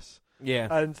between us. Yeah.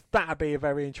 And that'd be a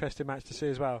very interesting match to see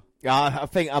as well. Yeah, I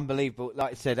think unbelievable.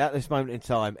 Like I said, at this moment in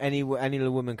time, any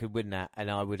woman could win that, and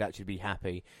I would actually be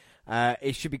happy.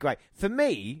 It should be great. For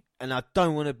me, and I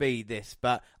don't want to be this,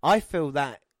 but I feel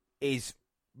that is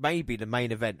maybe the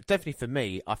main event. Definitely for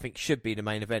me, I think should be the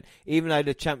main event. Even though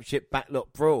the championship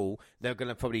backlot brawl, they're going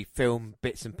to probably film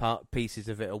bits and pieces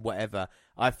of it or whatever.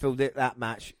 I feel that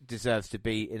match deserves to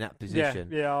be in that position.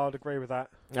 Yeah, I'd agree with that.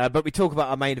 But we talk about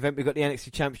our main event. We've got the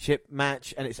NXT Championship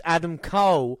match, and it's Adam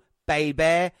Cole,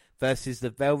 baby, versus the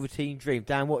Velveteen Dream.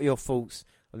 Dan, what are your thoughts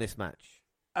on this match?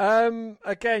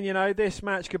 Again, you know, this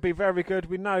match could be very good.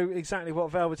 We know exactly what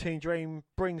Velveteen Dream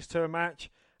brings to a match.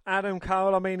 Adam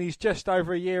Cole, I mean, he's just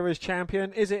over a year as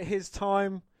champion. Is it his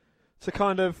time to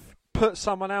kind of put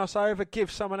someone else over,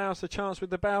 give someone else a chance with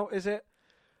the belt? Is it?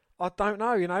 I don't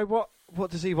know. You know,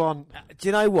 what does he want? Do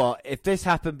you know what? If this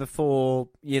happened before,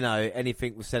 you know,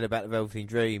 anything was said about the Velveteen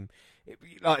Dream,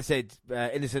 like I said,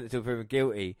 innocent until proven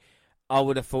guilty, I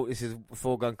would have thought this is a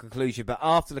foregone conclusion. But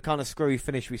after the kind of screwy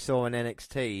finish we saw in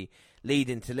NXT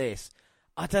leading to this,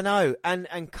 I don't know.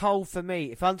 And Cole, for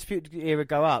me, if Undisputed Era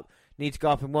go up, need to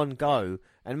go up in one go,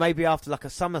 and maybe after like a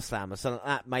SummerSlam or something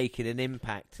like that, making an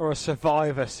impact. Or a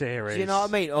Survivor Series. Do you know what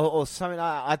I mean? Or something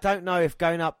like that. I don't know if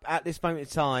going up at this moment in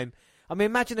time, I mean,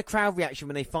 imagine the crowd reaction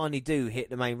when they finally do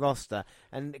hit the main roster,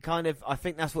 and kind of, I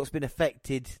think that's what's been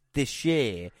affected this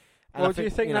year. And well, do you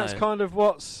think that's kind of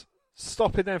what's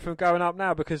stopping them from going up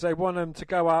now, because they want them to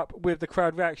go up with the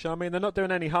crowd reaction? I mean, they're not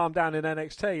doing any harm down in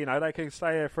NXT, you know, they can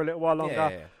stay here for a little while longer.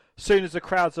 Yeah. As soon as the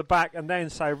crowds are back, and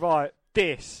then say, right,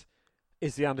 this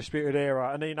is the Undisputed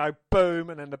Era, and then, you know, boom,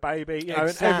 and then the baby, you know,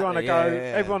 exactly, and everyone will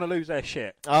everyone will lose their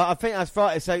shit. I think that's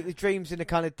right. So the Dream's in a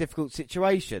kind of difficult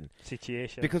situation.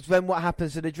 Because then what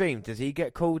happens to the Dream? Does he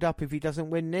get called up if he doesn't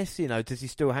win this? You know, does he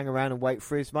still hang around and wait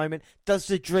for his moment? Does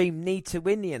the Dream need to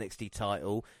win the NXT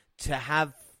title to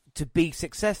to be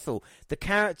successful. The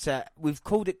character, we've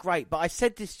called it great, but I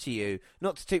said this to you,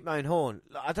 not to toot my own horn.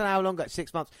 I don't know how long ago,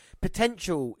 6 months.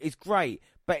 Potential is great,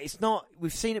 but it's not.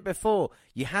 We've seen it before.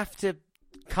 You have to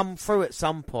come through at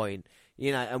some point,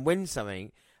 and win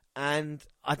something. And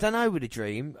I don't know with the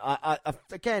Dream.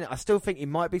 Again, I still think he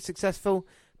might be successful,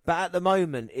 but at the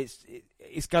moment,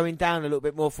 it's going down a little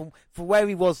bit more from where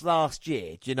he was last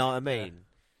year. Do you know what I mean?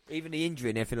 Yeah. Even the injury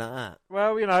and everything like that.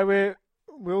 Well,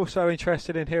 we're also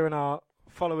interested in hearing our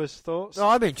followers' thoughts. No,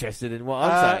 I'm interested in what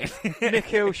I'm saying.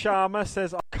 Nikhil Sharma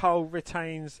says Cole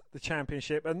retains the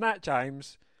championship, and that,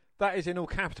 James, that is in all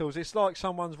capitals. It's like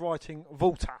someone's writing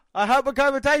Volta. I hope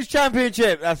Cole retains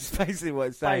championship. That's basically what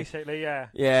it's saying. Basically, yeah.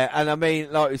 Yeah, and I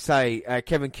mean, like we say,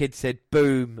 Kevin Kidd said,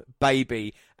 boom,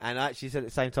 baby. And I actually said at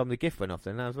the same time the gift went off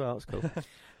then as well. That's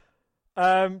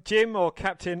cool. Jim, or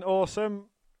Captain Awesome,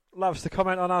 loves to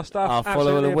comment on our stuff. Our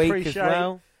follower of the week as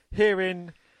well.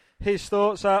 Hearing his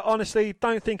thoughts. Honestly,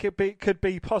 don't think it could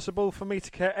be possible for me to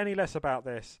care any less about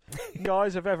this. You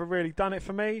guys have ever really done it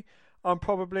for me. I'm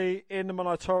probably in the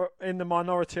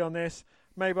minority on this.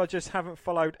 Maybe I just haven't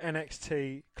followed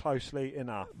NXT closely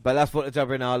enough. But that's what the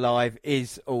Wnrlive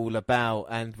is all about,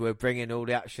 and we're bringing all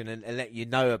the action and let you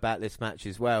know about this match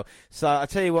as well. So I'll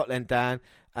tell you what then, Dan,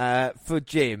 for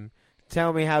Jim,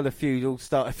 tell me how the feud all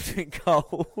started between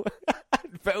Cole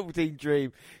and Velveteen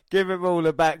Dream. Give him all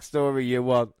the backstory you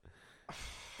want.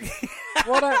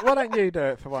 Why don't you do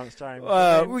it for once, James?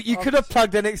 Well, you could have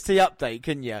plugged NXT Update,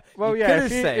 couldn't you? Well, yeah,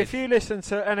 if you listen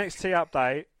to NXT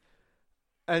Update,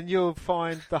 and you'll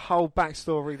find the whole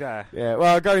backstory there. Yeah,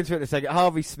 well, I'll go into it in a second.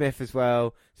 Harvey Smith as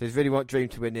well says, really want Dream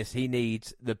to win this. He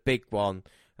needs the big one,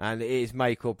 and it is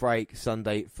make or break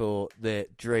Sunday for the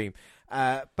Dream.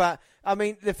 But, I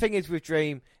mean, the thing is with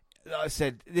Dream, like I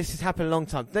said, this has happened a long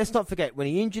time. Let's not forget, when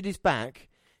he injured his back,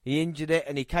 he injured it,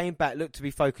 and he came back, looked to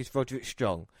be focused Roderick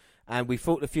Strong. And we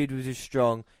thought the feud was as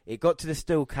strong. It got to the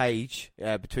steel cage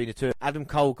between the two. Adam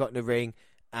Cole got in the ring,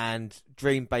 and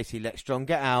Dream basically let Strong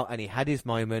get out, and he had his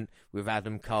moment with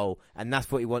Adam Cole. And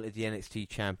that's what he wanted, the NXT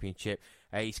Championship.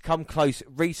 He's come close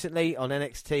recently on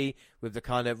NXT with the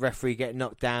kind of referee getting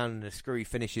knocked down and the screwy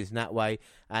finishes in that way.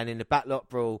 And in the Backlot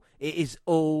Brawl, it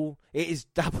is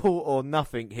double or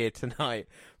nothing here tonight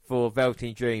for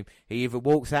Velveteen Dream. He either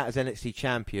walks out as NXT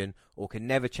Champion or can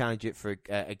never challenge it for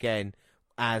again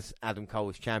as Adam Cole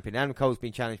is champion. Adam Cole's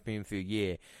been challenged for a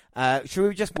year. Should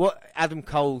we just what Adam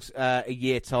Cole's a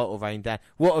year title reign, Dan?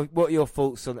 What are your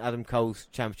thoughts on Adam Cole's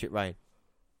championship reign?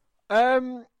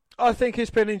 I think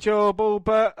it's been enjoyable,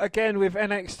 but again with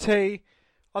NXT,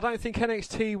 I don't think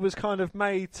NXT was kind of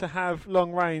made to have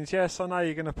long reigns. Yes, I know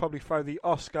you're going to probably throw the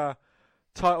Oscar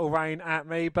title reign at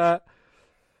me, but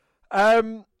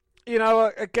again,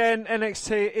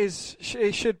 NXT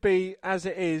it should be as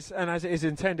it is, and as it is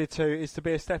intended is to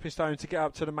be a stepping stone to get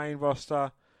up to the main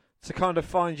roster, to kind of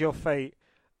find your feet.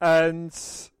 And,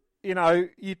 you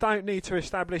don't need to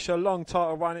establish a long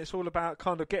title run. It's all about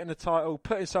kind of getting the title,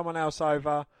 putting someone else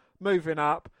over, moving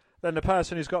up, then the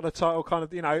person who's got the title kind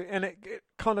of, and it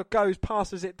kind of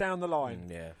passes it down the line.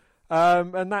 Yeah.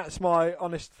 And that's my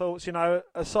honest thoughts,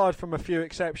 aside from a few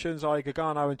exceptions, like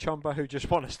Gargano and Ciampa, who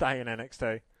just want to stay in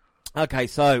NXT. Okay,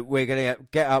 so we're going to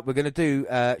get up. We're going to do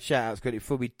shout-outs.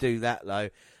 Before we do that, though,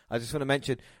 I just want to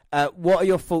mention, what are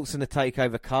your thoughts on the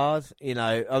TakeOver card?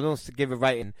 I don't want to give a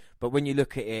rating, but when you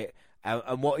look at it,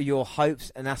 and what are your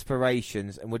hopes and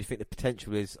aspirations, and what do you think the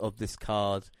potential is of this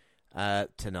card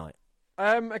tonight?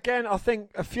 Again, I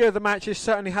think a few of the matches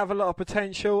certainly have a lot of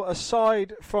potential.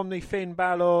 Aside from the Finn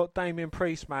Balor Damian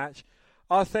Priest match,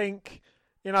 I think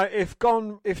if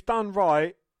done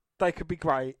right, they could be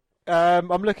great. I'm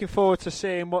looking forward to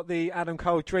seeing what the Adam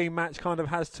Cole Dream match kind of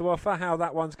has to offer, how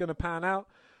that one's going to pan out,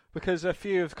 because a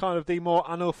few of kind of the more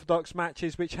unorthodox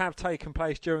matches which have taken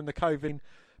place during the COVID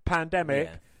pandemic,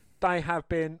 they have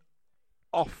been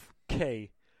off key.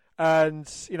 And,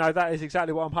 that is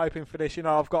exactly what I'm hoping for this.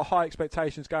 I've got high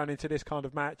expectations going into this kind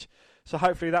of match. So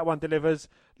hopefully that one delivers.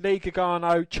 Lee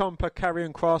Gargano, Ciampa,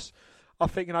 Karrion Kross. I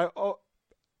think,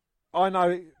 I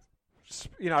know,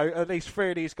 at least three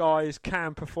of these guys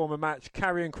can perform a match.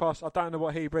 Karrion Kross, I don't know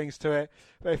what he brings to it.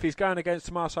 But if he's going against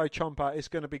Tommaso Ciampa, it's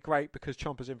going to be great because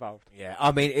Ciampa's involved. Yeah,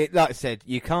 I mean, like I said,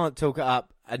 you can't talk it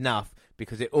up enough,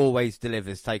 because it always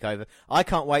delivers TakeOver. I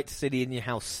can't wait to see the In Your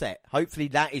House set. Hopefully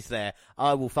that is there.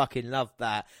 I will fucking love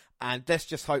that. And let's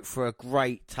just hope for a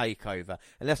great TakeOver.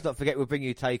 And let's not forget, we'll bring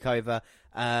you TakeOver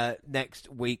next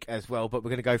week as well. But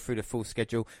we're going to go through the full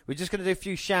schedule. We're just going to do a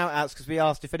few shout-outs, because we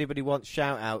asked if anybody wants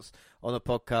shout-outs on the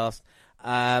podcast.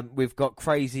 We've got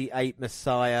Crazy 8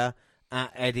 Messiah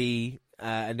at Eddie.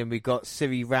 And then we've got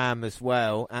Siri Ram as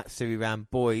well, at Siri Ram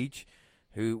Boyge.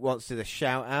 who wants to do the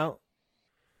shout out.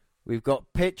 We've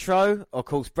got Pitro, of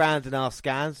course, Brandon R.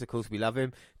 Scans, of course, we love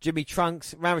him. Jimmy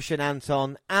Trunks, Ramesh and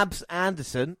Anton, Abs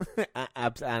Anderson,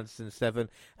 Abs Anderson 7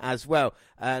 as well.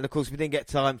 And of course, we didn't get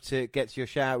time to get to your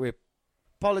shout out. We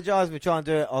apologise. We'll try and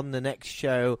do it on the next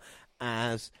show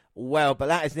as well. But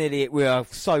that is nearly it. We are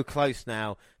so close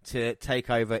now to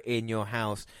Takeover in your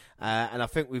house. And I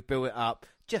think we've built it up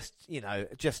just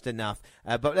enough.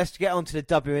 But let's get on to the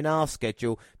WNR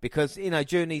schedule because,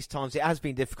 during these times it has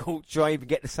been difficult to try and even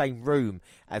get the same room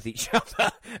as each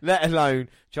other, let alone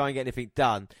try and get anything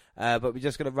done. But we're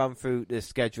just going to run through the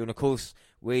schedule. And, of course,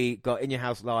 we got In Your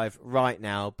House live right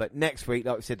now. But next week,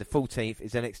 like we said, the 14th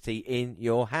is NXT In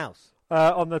Your House.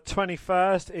 On the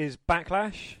 21st is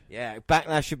Backlash. Yeah,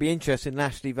 Backlash should be interesting.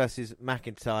 Lashley versus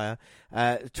McIntyre.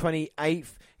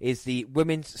 28th is the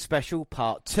Women's Special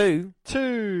Part 2.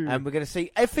 And we're going to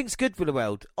see everything's good for the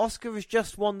world. Asuka has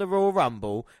just won the Royal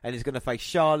Rumble and is going to face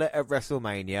Charlotte at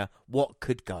WrestleMania. What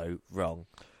could go wrong?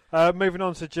 Moving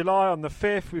on to July, on the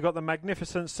 5th, we've got the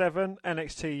Magnificent 7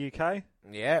 NXT UK.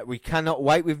 Yeah, we cannot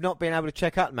wait. We've not been able to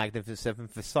check out Magnificent 7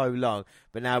 for so long,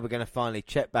 but now we're going to finally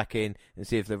check back in and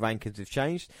see if the rankings have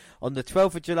changed. On the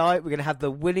 12th of July, we're going to have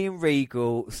the William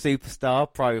Regal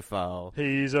Superstar Profile.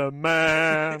 He's a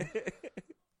man.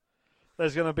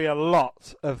 There's going to be a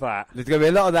lot of that. There's going to be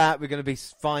a lot of that. We're going to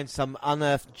find some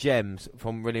unearthed gems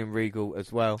from William Regal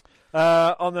as well.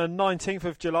 On the 19th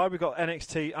of July, we've got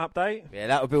NXT Update. Yeah,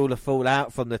 that will be all the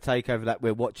fallout from the takeover that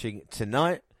we're watching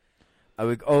tonight. July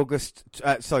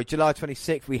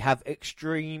 26th, we have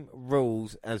Extreme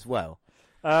Rules as well.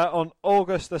 On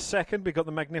August the 2nd, we've got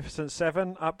the Magnificent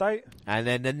 7 Update. And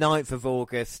then the 9th of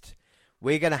August,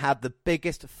 we're going to have the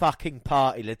biggest fucking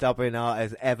party the WNR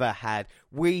has ever had.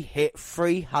 We hit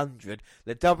 300.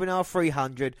 The WNR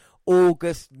 300,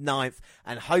 August 9th.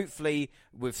 And hopefully,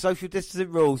 with social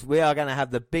distancing rules, we are going to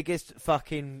have the biggest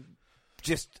fucking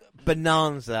just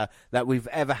bonanza that we've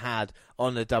ever had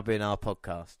on the WNR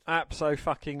podcast.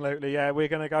 Absolutely, yeah. We're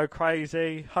going to go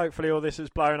crazy. Hopefully all this is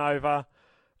blown over.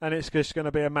 And it's just going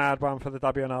to be a mad one for the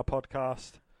WNR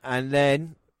podcast. And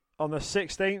then on the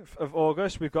 16th of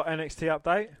August, we've got NXT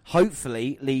Update.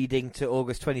 Hopefully leading to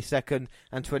August 22nd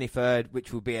and 23rd,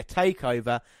 which will be a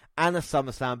takeover and a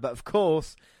SummerSlam. But of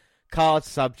course, cards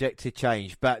subject to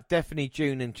change. But definitely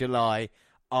June and July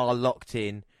are locked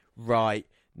in right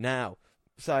now.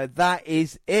 So that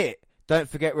is it. Don't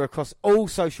forget we're across all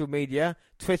social media.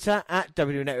 Twitter at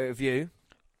WNetwork Review.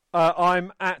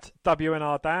 I'm at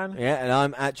WNR Dan. Yeah, and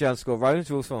I'm at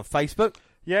J_Rollins. We're also on Facebook.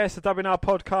 Yes, the WNR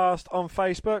podcast on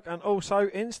Facebook and also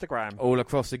Instagram. All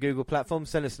across the Google platform.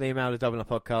 Send us an email to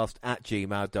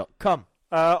WNRpodcast@gmail.com.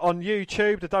 On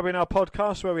YouTube, the WNR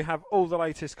podcast, where we have all the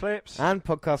latest clips. And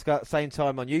podcast at the same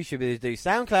time on YouTube. We do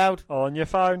SoundCloud. On your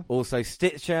phone. Also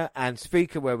Stitcher and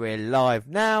Spreaker, where we're live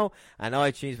now. And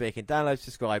iTunes, where you can download,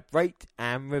 subscribe, rate,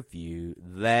 and review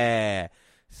there.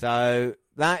 So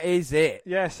that is it.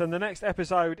 Yes, and the next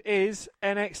episode is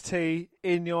NXT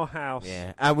In Your House.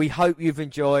 Yeah, and we hope you've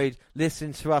enjoyed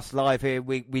listening to us live here.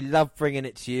 We love bringing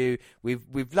it to you.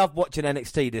 We've loved watching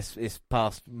NXT this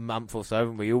past month or so,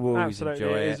 haven't we? We'll always enjoy it.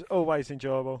 It is always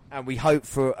enjoyable. And we hope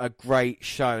for a great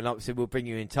show. And like we said, we'll bring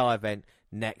you an entire event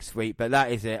next week. But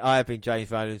that is it. I have been James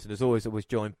Rowlands, and as always, I was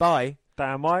joined by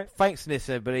Dan White. Thanks for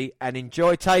listening, everybody, and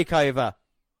enjoy Takeover.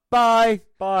 Bye.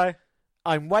 Bye.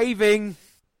 I'm waving.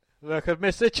 Look at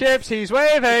Mr. Chips, he's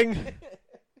waving.